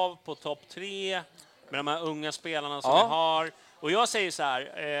krav på topp 3 med de här unga spelarna som vi har? Och jag säger så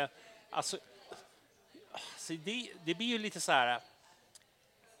här, alltså det blir ju lite så här,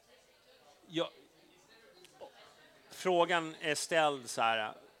 frågan är ställd så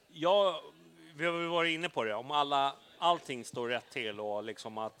här, vi har varit inne på det, om allting står rätt till och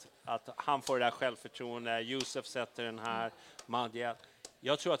liksom att han får det där självförtroende, Josef sätter den här, Madjad.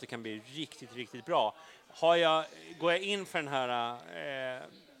 Jag tror att det kan bli riktigt, riktigt bra. Går jag in för den här...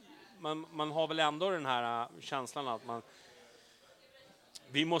 man har väl ändå den här känslan att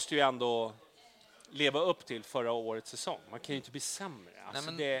vi måste ju ändå leva upp till förra årets säsong. Man kan ju inte bli sämre.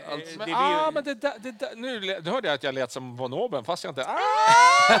 Alltså, nu hörde jag att jag lät som Von Oben, fast jag inte...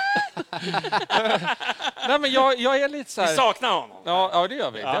 Nej, men jag är lite så här... Vi saknar honom. Ja, det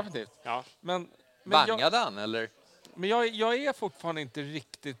gör vi, definitivt. Ja. Men bangade han, eller? Men jag är fortfarande inte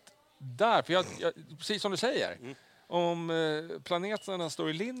riktigt där. För jag precis som du säger, om planeterna står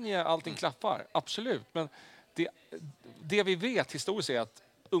i linje, allting klaffar. Absolut. Men det vi vet historiskt är att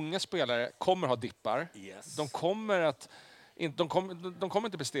unga spelare kommer ha dippar. Yes. De kommer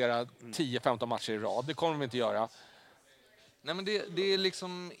inte prestera 10-15 matcher i rad. Det kommer de inte göra. Nej, men det är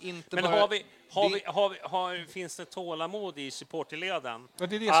liksom inte men bara... finns det tålamod i supporterleden? Ja,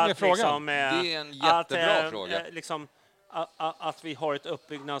 det är det som är frågan. Liksom, det är en jättebra fråga. Liksom, att vi har ett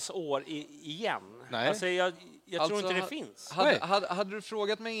uppbyggnadsår igen. Nej. Alltså, jag tror inte det finns. Hade du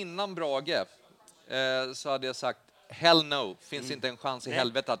frågat mig innan Brage så hade jag sagt hell no. Finns inte en chans i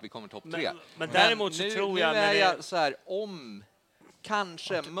helvete att vi kommer topp 3. Men däremot så tror jag... Nu är jag så här,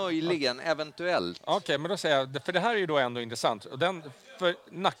 kanske, möjligen, eventuellt. Okej, men då säger jag, för det här är ju då ändå intressant. Och för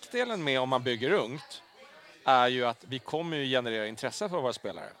nackdelen med om man bygger ungt är ju att vi kommer ju generera intresse för våra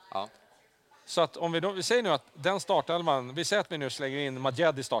spelare. Ja. Så att om vi säger nu att den startelvan, vi säger att vi nu slänger in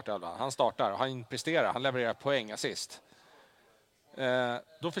Madjad i startelvan. Han startar, han presterar, han levererar poäng assist.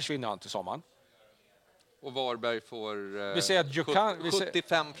 Då försvinner han till sommaren. Och Varberg får vi säger att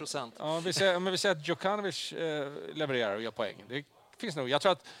 75%. Ja, vi säger att Djukanovic levererar och gör poäng. Det finns nog. Jag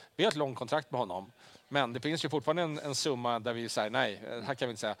tror att vi har ett långt kontrakt med honom. Men det finns ju fortfarande en summa där vi säger nej, här kan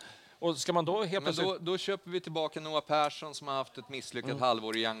vi inte säga. Och ska man då helt plötsligt... då köper vi tillbaka Noah Persson som har haft ett misslyckat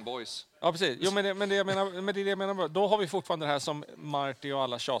halvår i Young Boys. Ja, precis. Jo, men det jag menar, då har vi fortfarande det här som Marty och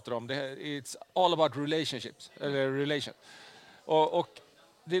alla tjatar om. It's all about relationships. Eller relation. Och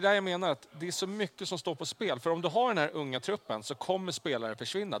det är där jag menar att det är så mycket som står på spel. För om du har den här unga truppen så kommer spelare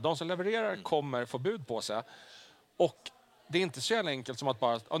försvinna. De som levererar kommer få bud på sig. Och det är inte så jävla enkelt som att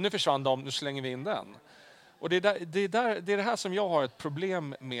bara, nu försvann de, nu slänger vi in den. Och det är det här som jag har ett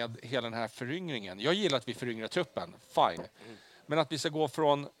problem med hela den här föryngringen. Jag gillar att vi föryngrar truppen, fine. Men att vi ska gå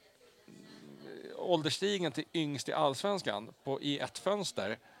från ålderstigen till yngst i allsvenskan i ett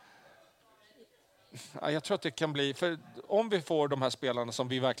fönster. Jag tror att det kan bli, för om vi får de här spelarna som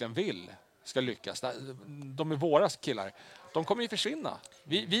vi verkligen vill ska lyckas, de är våra killar, de kommer ju försvinna.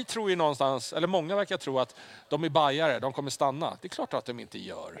 Vi tror ju någonstans, eller många verkar tro att de är bajare, de kommer stanna. Det är klart att de inte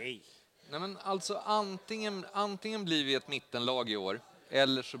gör. Nej, men alltså antingen blir vi ett mittenlag i år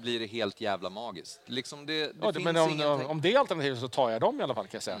eller så blir det helt jävla magiskt. Liksom det finns men om det är alternativet så tar jag dem i alla fall,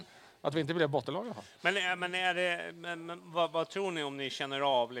 kan jag säga. Att vi inte blir bottenlag i alla fall. Men är det, vad tror ni om ni känner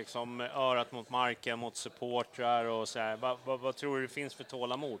av liksom örat mot marken, mot supportrar och så här? Vad tror du det finns för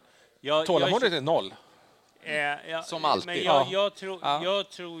tålamod? Tålamodet är 0. Som alltid. Men jag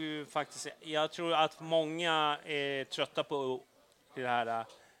tror ju faktiskt, jag tror att många är trötta på det här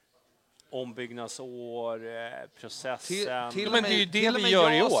ombyggnadsår, processen. Men det är ju det vi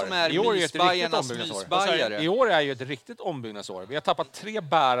gör i år. I år är ett riktigt ombyggnadsår. I år är ju ett riktigt ombyggnadsår. Vi har tappat 3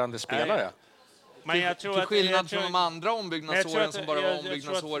 bärande spelare. Men jag tror till skillnad från de andra ombyggnadsåren som bara var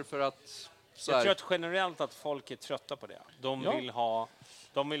ombyggnadsår för att... Jag tror att generellt att folk är trötta på det.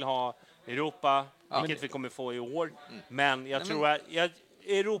 De vill ha Europa, vilket vi kommer få i år. Men jag tror att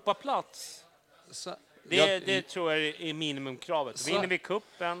Europaplats, det tror jag är minimumkravet. Vinner vi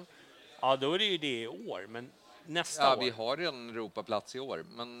kuppen, ja, då är det ju det i år, men nästa år. Vi har en Europaplats i år,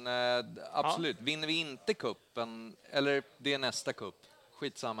 men absolut. Ja. Vinner vi inte kuppen, eller det är nästa kupp,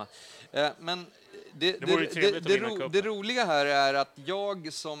 skitsamma. Men det roliga här är att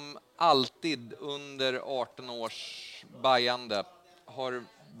jag som alltid under 18 års bajande har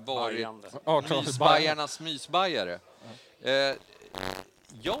varit mysbajarnas mysbajare.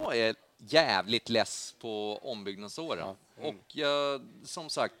 Jag är jävligt less på ombyggnadsåren. Och som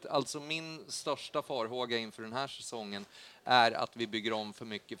sagt, alltså min största farhåga inför den här säsongen är att vi bygger om för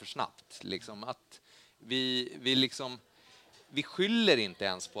mycket för snabbt. Liksom, att vi skyller inte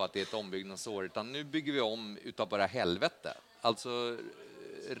ens på att det är ett ombyggnadsår, utan nu bygger vi om utav bara helvete. Alltså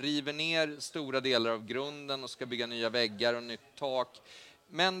river ner stora delar av grunden och ska bygga nya väggar och nytt tak.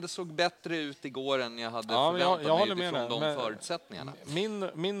 Men det såg bättre ut igår än jag hade förväntat mig utifrån de förutsättningarna.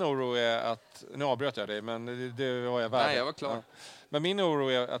 Min oro är att... Nu avbröt jag dig, men det var jag värd. Nej, jag var klar. Ja. Men min oro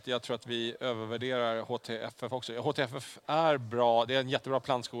är att jag tror att vi övervärderar HTFF också. HTFF är bra, det är en jättebra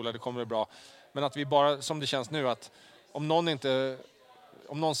plantskola, det kommer bra. Men att vi bara, som det känns nu, att om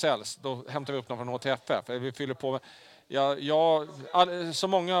någon säljs, då hämtar vi upp någon från HTFF. Vi fyller på med... så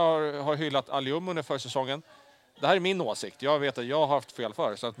många har hyllat Alium under försäsongen. Det här är min åsikt. Jag vet att jag har haft fel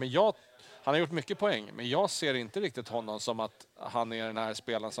för. Han har gjort mycket poäng, men jag ser inte riktigt honom som att han är den här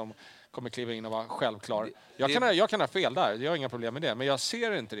spelaren som kommer kliva in och vara självklar. Jag kan ha fel där, jag har inga problem med det, men jag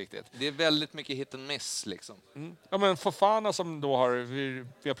ser det inte riktigt. Det är väldigt mycket hit and miss liksom. Ja, men Fofana som då vi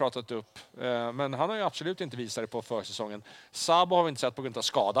har pratat upp, men han har ju absolut inte visat det på försäsongen. Sabo har vi inte sett på grund av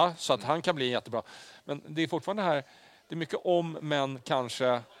skada, så att han kan bli jättebra. Men det är fortfarande här, det är mycket om, men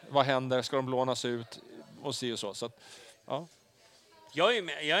kanske, vad händer? Ska de lånas ut? Och se och så. Så att, ja. Jag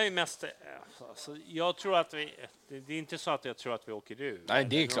är mest... Alltså, jag tror att vi... Det är inte så att jag tror att vi åker ut. Nej,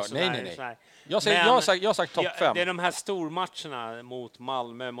 det är klart. Nej. Jag har sagt topp 5. Det är de här stormatcherna mot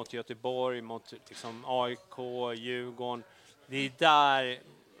Malmö, mot Göteborg, mot liksom, AIK, Djurgården. Det är där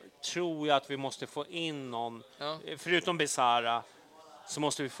tror jag att vi måste få in någon... Ja. Förutom Besara så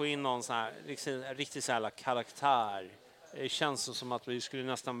måste vi få in någon sån här riktigt så här karaktär. Det känns som att vi skulle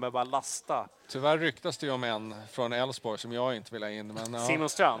nästan behöva lasta. Tyvärr ryktas det ju om en från Elfsborg som jag inte vill ha in. Men, ja. Simon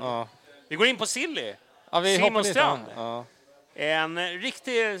Strand. Ja. Vi går in på Silly. Ja, Simon Strand. Ja. En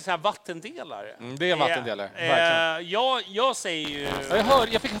riktig så här vattendelare. Det är en vattendelare, verkligen. Jag säger ju...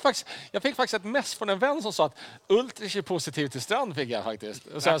 Jag fick faktiskt ett mess från en vän som sa att Ultrich är positiv till Strand, fick jag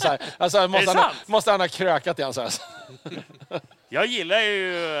faktiskt. Så här, alltså, måste han ha krökat igen så här. Jag gillar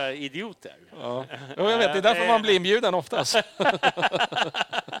ju idioter. Ja. Jag vet, det är därför man blir inbjuden oftast.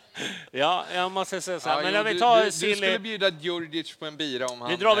 Ja, jag måste säga så här. Ja, men jo, jag vill du ta skulle silly. bjuda Djurdjic på en bira om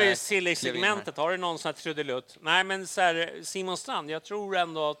han... Nu drar vi klev in silly-segmentet. Har du någon sån här trudelutt? Nej, men så här, Simon Strand, jag tror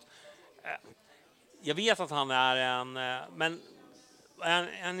ändå att... jag vet att han är en... men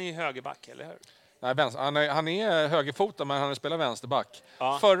han är ju högerback, eller hur? Nej, han är högerfotad, men han spelar vänsterback.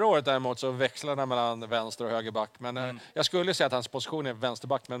 Ja. Förra året däremot så växlade han mellan vänster och högerback. Men jag skulle säga att hans position är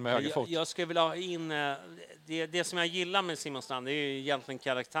vänsterback, men med högerfot. Jag skulle vilja ha in... det som jag gillar med Simon Strand, det är ju egentligen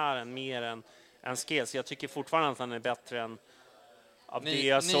karaktären mer än skills. Jag tycker fortfarande att han är bättre än av det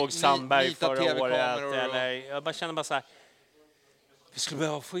jag såg Sandberg förra året. Eller, jag bara känner bara så här... Vi skulle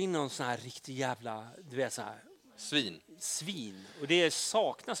behöva få in någon sån här riktig jävla... Du vet så här... Svin. Och det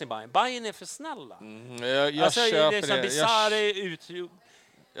saknas i Bayern. Bayern är för snälla. Jag köper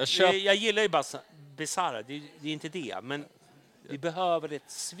det. Jag gillar ju bara Bizarra. Det är inte det. Men vi behöver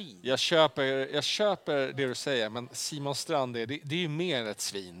ett svin. Jag köper det du säger, men Simon Strand det är ju mer än ett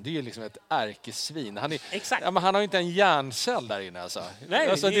svin. Det är ju liksom ett ärkesvin. Exakt. Ja, men han har ju inte en hjärncell där inne. Alltså. Nej,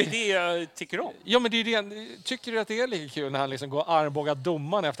 alltså, det är det jag tycker om. Ja, men det är det. Tycker du att det är lika kul när han liksom går armbågar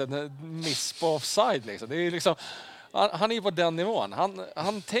domaren efter en miss på offside? Liksom? Det är liksom, han är ju på den nivån.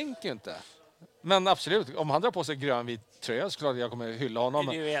 Han tänker ju inte. Men absolut, om han drar på sig grönvit tröja så klart jag kommer hylla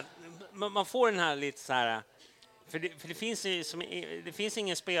honom. Man får den här lite så här... För det finns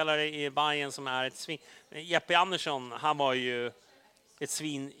ingen spelare i Bayern som är ett svin. Jeppe Andersson, han var ju ett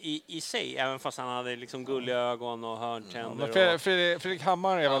svin i sig, även fast han hade liksom gulliga ögon och hörntänder. Fredrik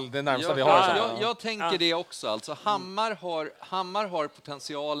Hammar är väl det närmsta vi har. Jag tänker det också. Alltså, Hammar har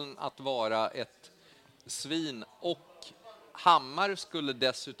potentialen att vara ett svin, och Hammar skulle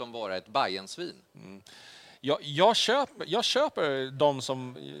dessutom vara ett Bayern-svin. Jag köper de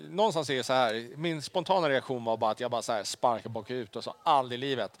som någonstans säger så här. Min spontana reaktion var bara att jag bara så här sparkar bakut och så aldrig i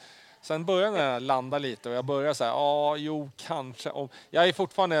livet. Sen började jag landa lite och jag började så här, kanske. Jag är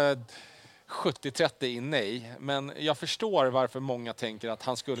fortfarande 70-30 inne i, men jag förstår varför många tänker att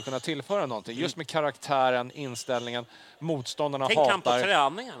han skulle kunna tillföra någonting. Just med karaktären, inställningen, motståndarna hatar. Tänk han på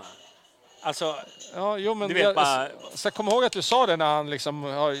träningarna. Alltså, så kom ihåg att du sa det när han liksom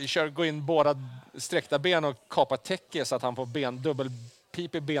går in båda sträckta ben och kapar täcke så att han får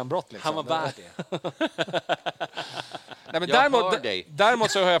dubbelpipig benbrott. Liksom. Han var värd det. Nej, men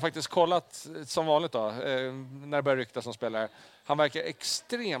däremot så har jag faktiskt kollat som vanligt då, när det börjar ryktas som spelare. Han verkar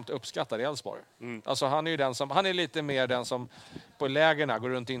extremt uppskattad i Elfsborg. Alltså han är ju han är lite mer den som på lägerna går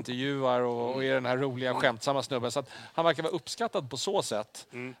runt och intervjuar och är den här roliga skämtsamma snubben. Så att han verkar vara uppskattad på så sätt.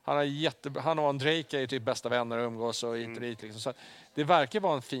 Han och Andrejka är typ bästa vänner och umgås och hit och dit. Liksom. Så att det verkar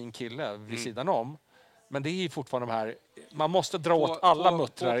vara en fin kille vid sidan om. Men det är ju fortfarande de här... Man måste dra åt alla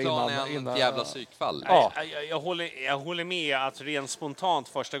muttrar innan ett jävla psykfall. Ja. Jag håller med att rent spontant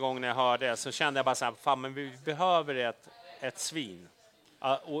första gången jag hörde det så kände jag bara så här, fan, men vi behöver ett svin.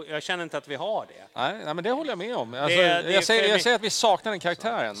 Och jag känner inte att vi har det. Nej, men det håller jag med om. Alltså, jag säger att vi saknar den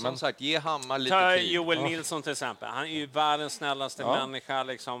karaktären. Som sagt, ge Hammar lite tid. Joel Nilsson till exempel. Han är ju världens snällaste människa.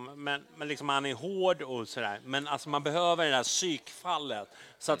 Liksom. Men liksom, han är hård och sådär. Men alltså, man behöver det där psykfallet.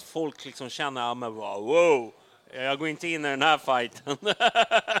 Så att folk liksom känner, wow, jag går inte in i den här fighten.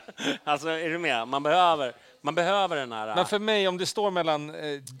 Alltså, är du med? Man behöver den här... Men för mig, om det står mellan...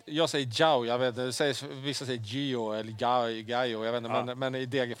 jag säger Jao, jag vet inte. Vissa säger Gio eller Gaio, jag vet inte. Men i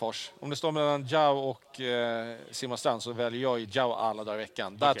Degerfors. Om det står mellan Jao och Simon Strand så väljer jag Jao alla dagar i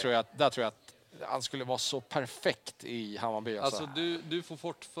veckan. Där tror jag att han skulle vara så perfekt i Hammarby. Alltså du får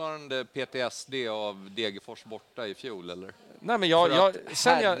fortfarande PTSD av Degerfors borta i fjol, eller? Nej, men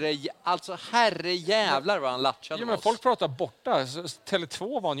herrejävlar vad han latchade. Ja, men folk pratar borta.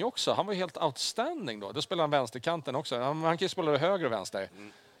 Tele2 var han ju också. Han var helt outstanding då. Då spelade han vänsterkanten också. Han kan ju spela höger och vänster.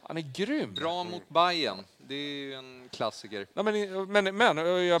 Han är grym. Bra mot Bayern. Det är ju en klassiker. Nej, men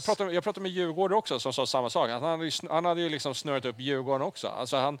jag pratade med Djurgården också som sa samma sak. Han hade ju liksom snurrat upp Djurgården också.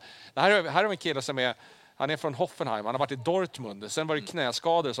 Alltså här är en kille som han är från Hoffenheim. Han har varit i Dortmund. Sen var det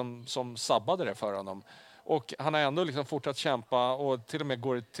knäskador som sabbade det för honom. Och han har ändå liksom fortsatt kämpa och till och med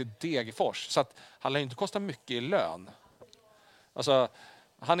går till Degerfors. Så att han lär inte kosta mycket i lön. Alltså,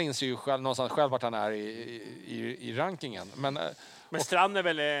 han inser ju någonstans själv vart han är i rankingen. Men Strand är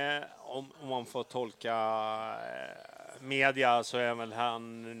väl, om man får tolka media, så är väl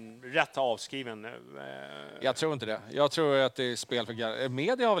han rätt avskriven. Jag tror inte det. Jag tror att det är spel för...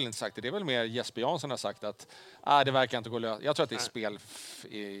 Media har väl inte sagt det. Det är väl mer Jesper Jansson har sagt att det verkar inte gå att lösa. Jag tror att det är spel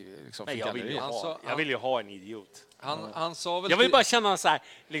liksom, för jag vill ju ha en idiot. Han sa väl jag vill bara känna så här,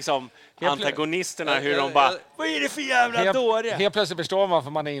 liksom, antagonisterna, hur de bara, vad är det för jävla dåre? Helt plötsligt förstår man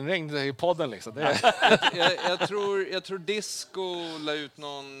för man är inringd i podden. Liksom. jag tror Disco la ut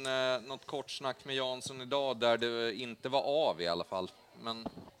något kort snack med Jansson idag där det inte var av i alla fall. Men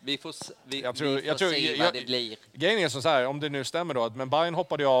Vi får se vad det blir. Grejen är så här, om det nu stämmer då, men Bayern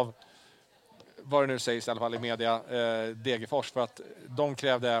hoppade av, vad det nu sägs i alla fall i media, Degerfors, för att de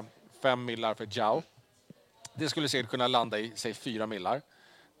krävde 5 millar för Zhao. Det skulle säkert kunna landa i, säg 4 millar.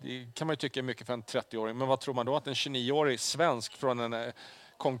 Det kan man ju tycka är mycket för en 30-åring, men vad tror man då att en 29-årig svensk från en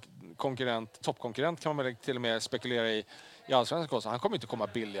toppkonkurrent kan man väl till och med spekulera i allsvenskan. Han kommer inte komma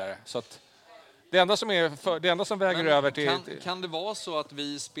billigare. Så att det enda som väger över till... Kan det vara så att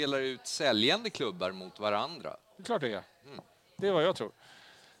vi spelar ut säljande klubbar mot varandra? Det är klart det är. Det är vad jag tror.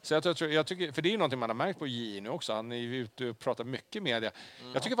 Så jag tycker, för det är ju någonting man har märkt på J nu också. Han är ju ute och pratar mycket med media.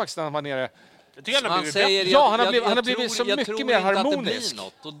 Jag tycker faktiskt att han var nere... Han har blivit så mycket mer harmonisk.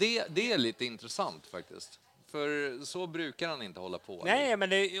 Och det är lite intressant faktiskt. För så brukar han inte hålla på. Nej, men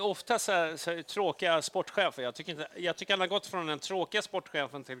det är ofta så tråkiga sportchefer. Jag tycker han har gått från den tråkiga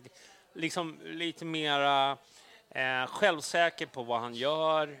sportchefen till liksom lite mer självsäker på vad han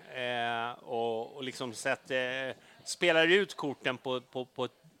gör och liksom spelar ut korten på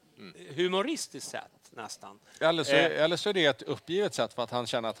ett humoristiskt sätt nästan. Eller så är det ett uppgivet sätt för att han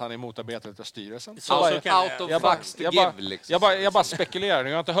känner att han är motarbetad av styrelsen. Jag bara spekulerar.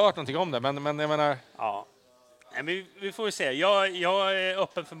 Jag har inte hört någonting om det, men jag menar... Ja. Men vi får se. Jag är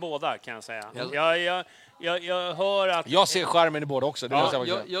öppen för båda, kan jag säga. Jag hör att... Jag ser skärmen i båda också.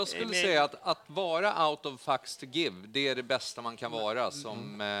 Jag skulle säga att vara out of fucks to give, det är det bästa man kan vara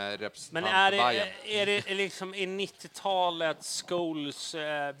som representant för Bayern. Men är det liksom i 90-talets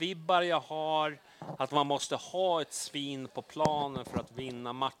Scholes-vibbar jag har? Att man måste ha ett svin på planen för att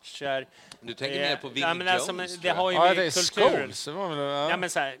vinna matcher. Du tänker mer på Vinnie Jones? Det har ju med det är kulturen. Scholes.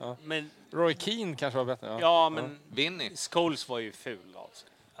 Men Roy Keane kanske var bättre. Ja, men Vinnie. Scholes var ju ful.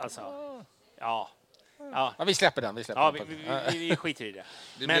 Alltså. Ja, vi släpper den. Vi skiter i det.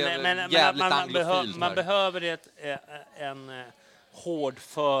 Men man behöver en hård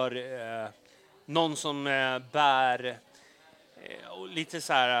för någon som bär lite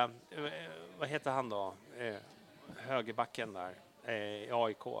så här... Vad heter han då? Högerbacken där i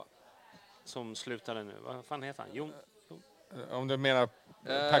AIK som slutade nu. Vad fan heter han? Om du menar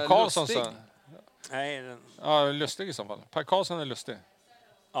Per Karlsson så... Nej. Ja, Lustig i så fall. Per Karlsson är Lustig.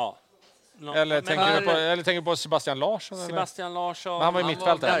 Ja. Eller tänker du på Sebastian Larsson? Sebastian Larsson. Men han var i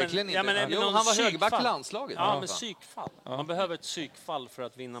mittfältet. Verkligen inte. Han var högerback i landslaget. Ja, men psykfall. Man behöver ett psykfall för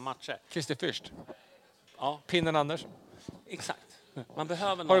att vinna matcher. Christer Fürst. Ja. Pinnen Anders. Exakt. Man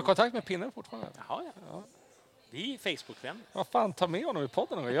behöver någon... Har du kontakt med Pinnen fortfarande? Ja. Vi är Facebook-vänner. Vad fan, ta med honom i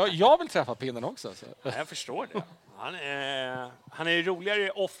podden någon gång. Jag vill träffa Pinnen också. Så. Ja, jag förstår det. Han är roligare i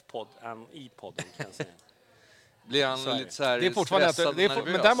off-podd än i podden, kan jag säga. Blir han lite så här det är fortfarande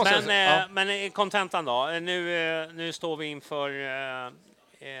stressad, men kontentan då. Nu står vi inför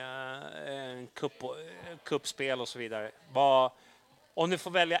en kuppspel och så vidare. Om du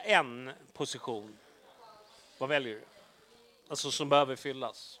får välja en position, vad väljer du? Alltså som behöver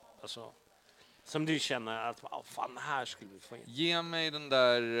fyllas. Alltså, som du känner att fan, här skulle vi få in. Ge mig den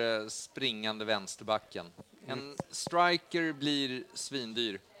där springande vänsterbacken. En striker blir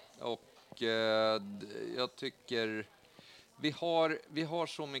svindyr. Och jag tycker vi har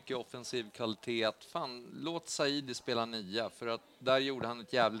så mycket offensiv kvalitet att fan, låt Saidi spela 9, för att där gjorde han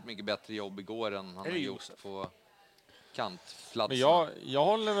ett jävligt mycket bättre jobb igår än han har gjort på kantflatserna. Men jag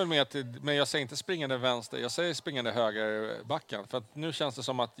håller väl med men jag säger inte springande vänster, jag säger springande högerbacken, för att nu känns det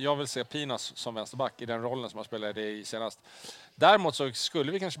som att jag vill se Pinas som vänsterback i den rollen som han spelade i senast. Däremot så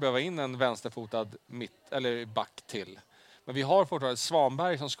skulle vi kanske behöva in en vänsterfotad back till. Men vi har fortfarande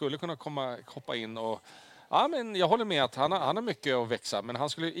Svanberg som skulle kunna hoppa in och men jag håller med att han har mycket att växa, men han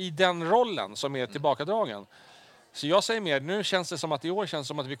skulle i den rollen som är tillbakadragen. Så jag säger mer, nu känns det som att i år känns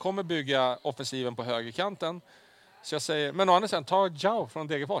som att vi kommer bygga offensiven på högerkanten. Så jag säger, men å andra sidan, ta Zhao från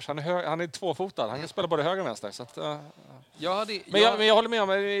Degerfors. Han är tvåfotad, han kan spela både höger och vänster. Så att, men jag håller med om...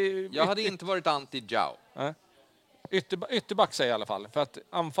 Jag hade inte varit anti-Zhao. Ytterback säger jag i alla fall, för att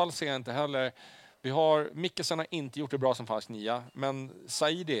anfall ser jag inte heller. Mikkelsen har inte gjort det bra som falsk 9, men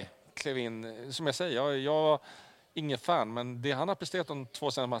Saidi klev in, som jag säger, jag är ingen fan, men det han har presterat de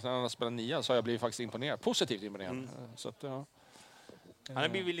 2 senaste matcherna när han har spelat 9, så har jag blivit faktiskt imponerad, positivt imponerad. Så att, han har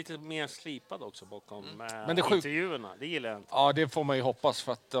blivit lite mer slipad också bakom men intervjuerna, det gillar jag inte. Ja, det får man ju hoppas,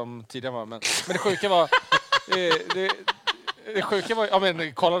 för att de tidigare var, men det sjuka var det sjuka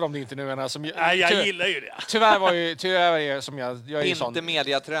var, kolla de intervjuerna som jag gillar ju det. Tyvärr är som jag är inte sån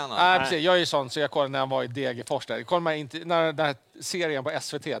mediatränare. Nej, precis, jag är sån, så jag kollade när han var i Degerfors där. Kolla mig inte när den här serien på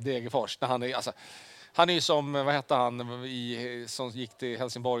SVT Degerfors, när han är ju som, vad hette han som gick till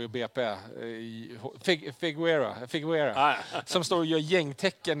Helsingborg och BP, Figuera som står och gör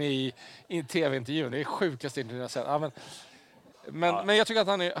gängtecken i tv-intervjun. Det är sjukaste intervjun jag sett. Men jag tycker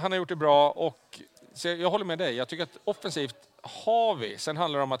att han har gjort det bra och så jag håller med dig. Jag tycker att offensivt har vi. Sen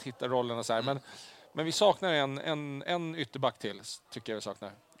handlar det om att hitta rollerna så här. Men vi saknar en ytterback till, tycker jag vi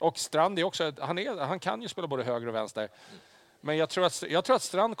saknar. Och Strand är också, han kan ju spela både höger och vänster. Men jag tror att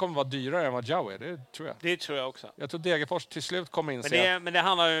Strand kommer vara dyrare än vad Jowie, det tror jag. Det tror jag också. Jag tror Degerfors till slut kommer in. Men det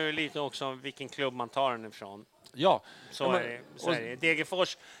handlar ju lite också om vilken klubb man tar den ifrån. Ja. Så är det.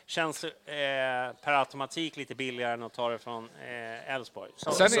 Degerfors känns per automatik lite billigare än att ta det från Elfsborg.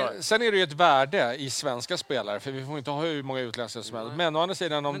 Sen är det ju ett värde i svenska spelare, för vi får inte ha hur många utländska som helst. Men å andra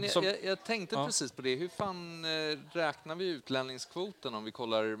sidan... Jag tänkte precis på det. Hur fan räknar vi utlänningskvoten om vi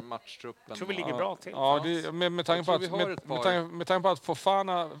kollar matchtruppen? Jag tror vi ligger bra till. Ja, med tanke på att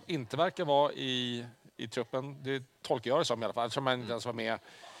Fofana inte verkar vara i truppen, det tolkar jag det som i alla fall, eftersom han inte ens var med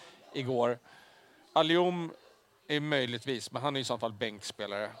igår. Alium är möjligtvis, men han är i så fall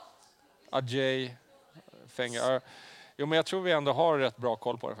bänkspelare. Ajay, Fänger. Jo, men jag tror vi ändå har rätt bra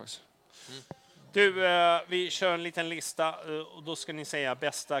koll på det faktiskt. Du, vi kör en liten lista och då ska ni säga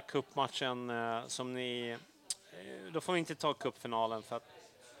bästa cupmatchen som ni... Då får vi inte ta cupfinalen för att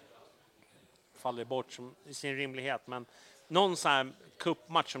faller bort som, i sin rimlighet. Men någon sån här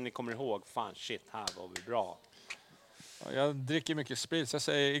cupmatch som ni kommer ihåg. Fan, shit, här var vi bra. Jag dricker mycket sprit, så jag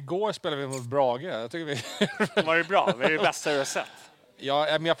säger igår spelade vi mot Brage. Jag tycker vi... Var det bra? Var det bästa du har sett? Ja,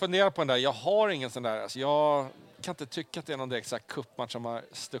 men jag funderar på den där. Jag har ingen sån där. Alltså, jag kan inte tycka att det är någon direkt cupmatch som har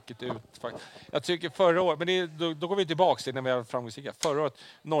stuckit ut. Jag tycker förra året, men då går vi tillbaka till när vi var framgångsrika. Förra året,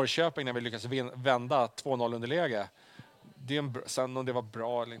 Norrköping, när vi lyckades vända 2-0 underläge. Sen om det var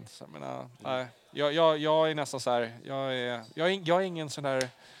bra eller inte. Nej, jag är nästan så här. Jag är ingen sån där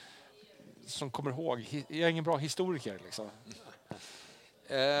som kommer ihåg. Jag är ingen bra historiker liksom.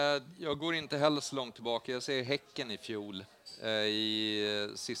 Jag går inte heller så långt tillbaka. Jag ser Häcken i fjol i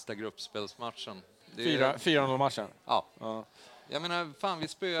sista gruppspelsmatchen. 4-0-matchen? Ja. Jag menar, fan, vi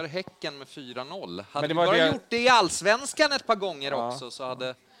spöar Häcken med 4-0. Hade vi bara gjort det i Allsvenskan ett par gånger också så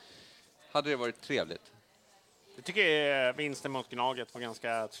hade det varit trevligt. Jag tycker vinsten mot Gnaget var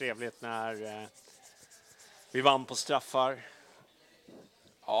ganska trevligt när vi vann på straffar.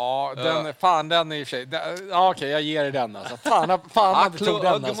 Ja, den är i och för sig. Okej, jag ger dig den alltså. Fan att du tog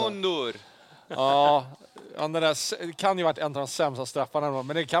den alltså. Ja, den där kan ju varit en av de sämsta straffarna,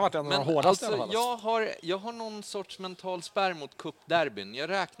 men det kan varit en av de hårdaste. Alltså, jag har någon sorts mental spärr mot cupderbyn. Jag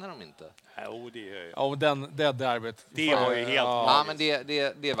räknar dem inte. Jo, det gör jag. Ja, det derbyt. Det var ju helt ja, men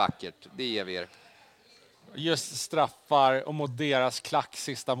det är vackert. Det ger vi er. Just straffar och mot deras klack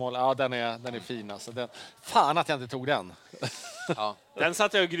sista mål. Ja, den är fin alltså. Fan att jag inte tog den. Ja. Den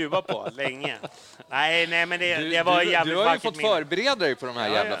satt jag och gruvade på länge. Nej, men det var jävligt vackert. Du har ju fått förbereda dig på de här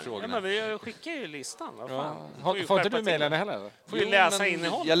jävla frågorna. Ja, men vi skickar ju listan. Vad fan? Får inte du mejlen heller? Får ju läsa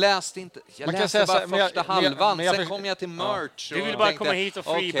innehåll. Jag läste inte. Jag läste bara första halvan. Sen kom jag till merch. Du vill bara komma hit och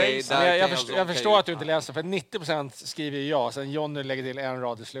freebase. Jag förstår att du inte läser, för 90% skriver jag. Sen Johnny lägger till en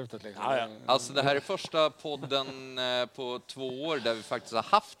rad i slutet. Liksom. Ja. Alltså det här är första podden på 2 år där vi faktiskt har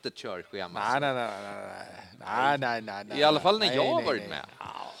haft ett körschema. Nej. I alla fall när jag har varit med. Ja,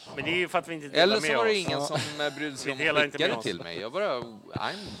 men det är ju för att vi inte delar med oss. Eller så var det ingen som brydde sig om att skicka det till mig. Jag bara,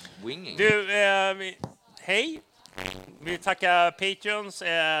 I'm winging. Du, hej. Vi tackar Patreons.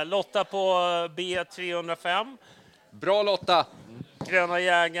 Lotta på B305. Bra Lotta. Gröna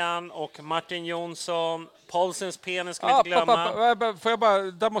jägaren och Martin Jonsson. Paulsens penis ska vi inte glömma. Får jag bara,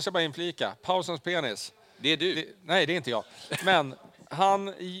 där måste jag bara inflika. Paulsens penis. Det är du. Nej, det är inte jag. Men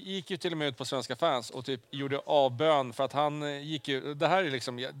han gick ju till och med ut på Svenska fans och typ gjorde avbön för att han gick ju... Det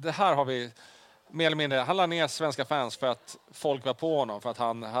här har vi mer eller mindre... Han la ner Svenska fans för att folk var på honom. För att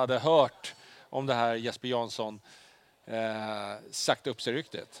han hade hört om det här Jesper Jansson sagt upp sig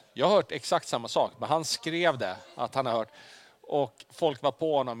ryktet. Jag har hört exakt samma sak, men han skrev det att han har hört. Och folk var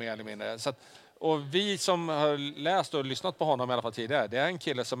på honom mer eller mindre. Så att, och vi som har läst och lyssnat på honom i alla fall tidigare, det är en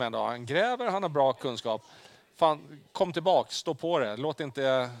kille som ändå han gräver, han har bra kunskap. Fan, kom tillbaka, stå på det. Låt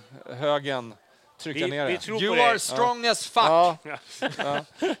inte högen trycka ner det. You are strong as fuck. Ja. Nej,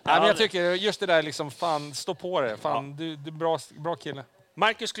 men jag tycker just det där liksom, fan, stå på det. Fan, du är bra kille.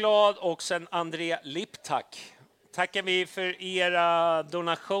 Marcus Glad och sen André Liptak. Tackar vi för era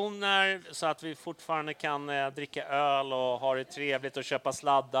donationer så att vi fortfarande kan dricka öl och ha det trevligt och köpa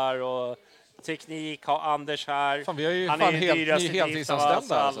sladdar och teknik. Ha Anders här. Fan, vi har ju han fan är dyraste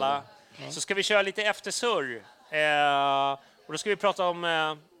heltidsanställda. Alla. Så ska vi köra lite eftersurr. Och då ska vi prata om...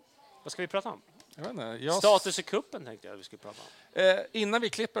 vad ska vi prata om? Jag vet inte, Status i kuppen tänkte jag att vi skulle prata om. Innan vi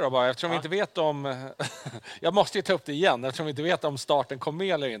klipper då bara, eftersom vi inte vet om... jag måste ju ta upp det igen, eftersom vi inte vet om starten kom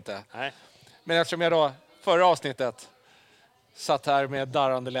med eller inte. Nej. Men eftersom jag då förra avsnittet satt här med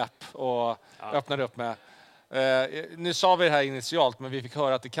darrande läpp och öppnade upp med... Nu sa vi det här initialt, men vi fick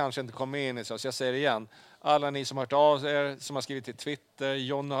höra att det kanske inte kom med initialt, så jag säger det igen. Alla ni som har hört av er, som har skrivit till Twitter,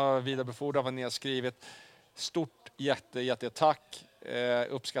 John har vidarebefordrat vad ni har skrivit. Stort jätte tack.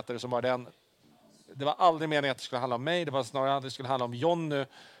 Uppskattar det som var den. Det var aldrig meningen att det skulle handla om mig, det var snarare att det skulle handla om John nu,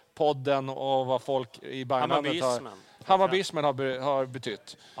 podden och vad folk i Bajenlandet Hammarbysmen har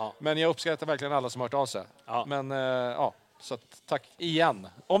betytt. Ja. Men jag uppskattar verkligen alla som har hört av sig. Ja. Men så att, tack igen.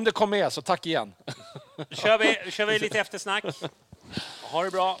 Om det kom med, så tack igen. Kör vi lite eftersnack. Ha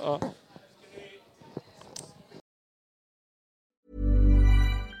det bra. Ja.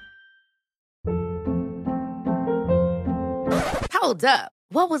 Hold up.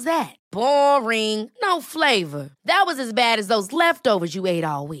 What was that? Boring. No flavor. That was as bad as those leftovers you ate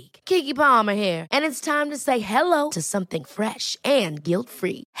all week. Keke Palmer here, and it's time to say hello to something fresh and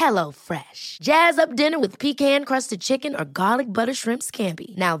guilt-free. Hello Fresh. Jazz up dinner with pecan-crusted chicken or garlic butter shrimp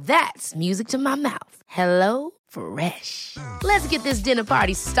scampi. Now that's music to my mouth. Hello Fresh. Let's get this dinner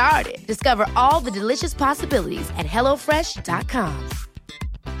party started. Discover all the delicious possibilities at hellofresh.com.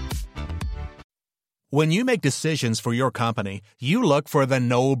 When you make decisions for your company, you look for the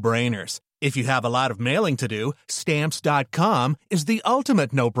no-brainers. If you have a lot of mailing to do, Stamps.com is the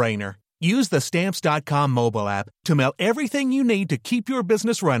ultimate no-brainer. Use the Stamps.com mobile app to mail everything you need to keep your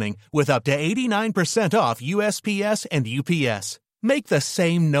business running with up to 89% off USPS and UPS. Make the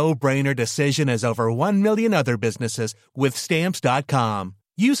same no-brainer decision as over 1 million other businesses with Stamps.com.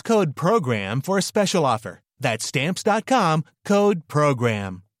 Use code PROGRAM for a special offer. That's Stamps.com, code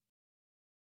PROGRAM.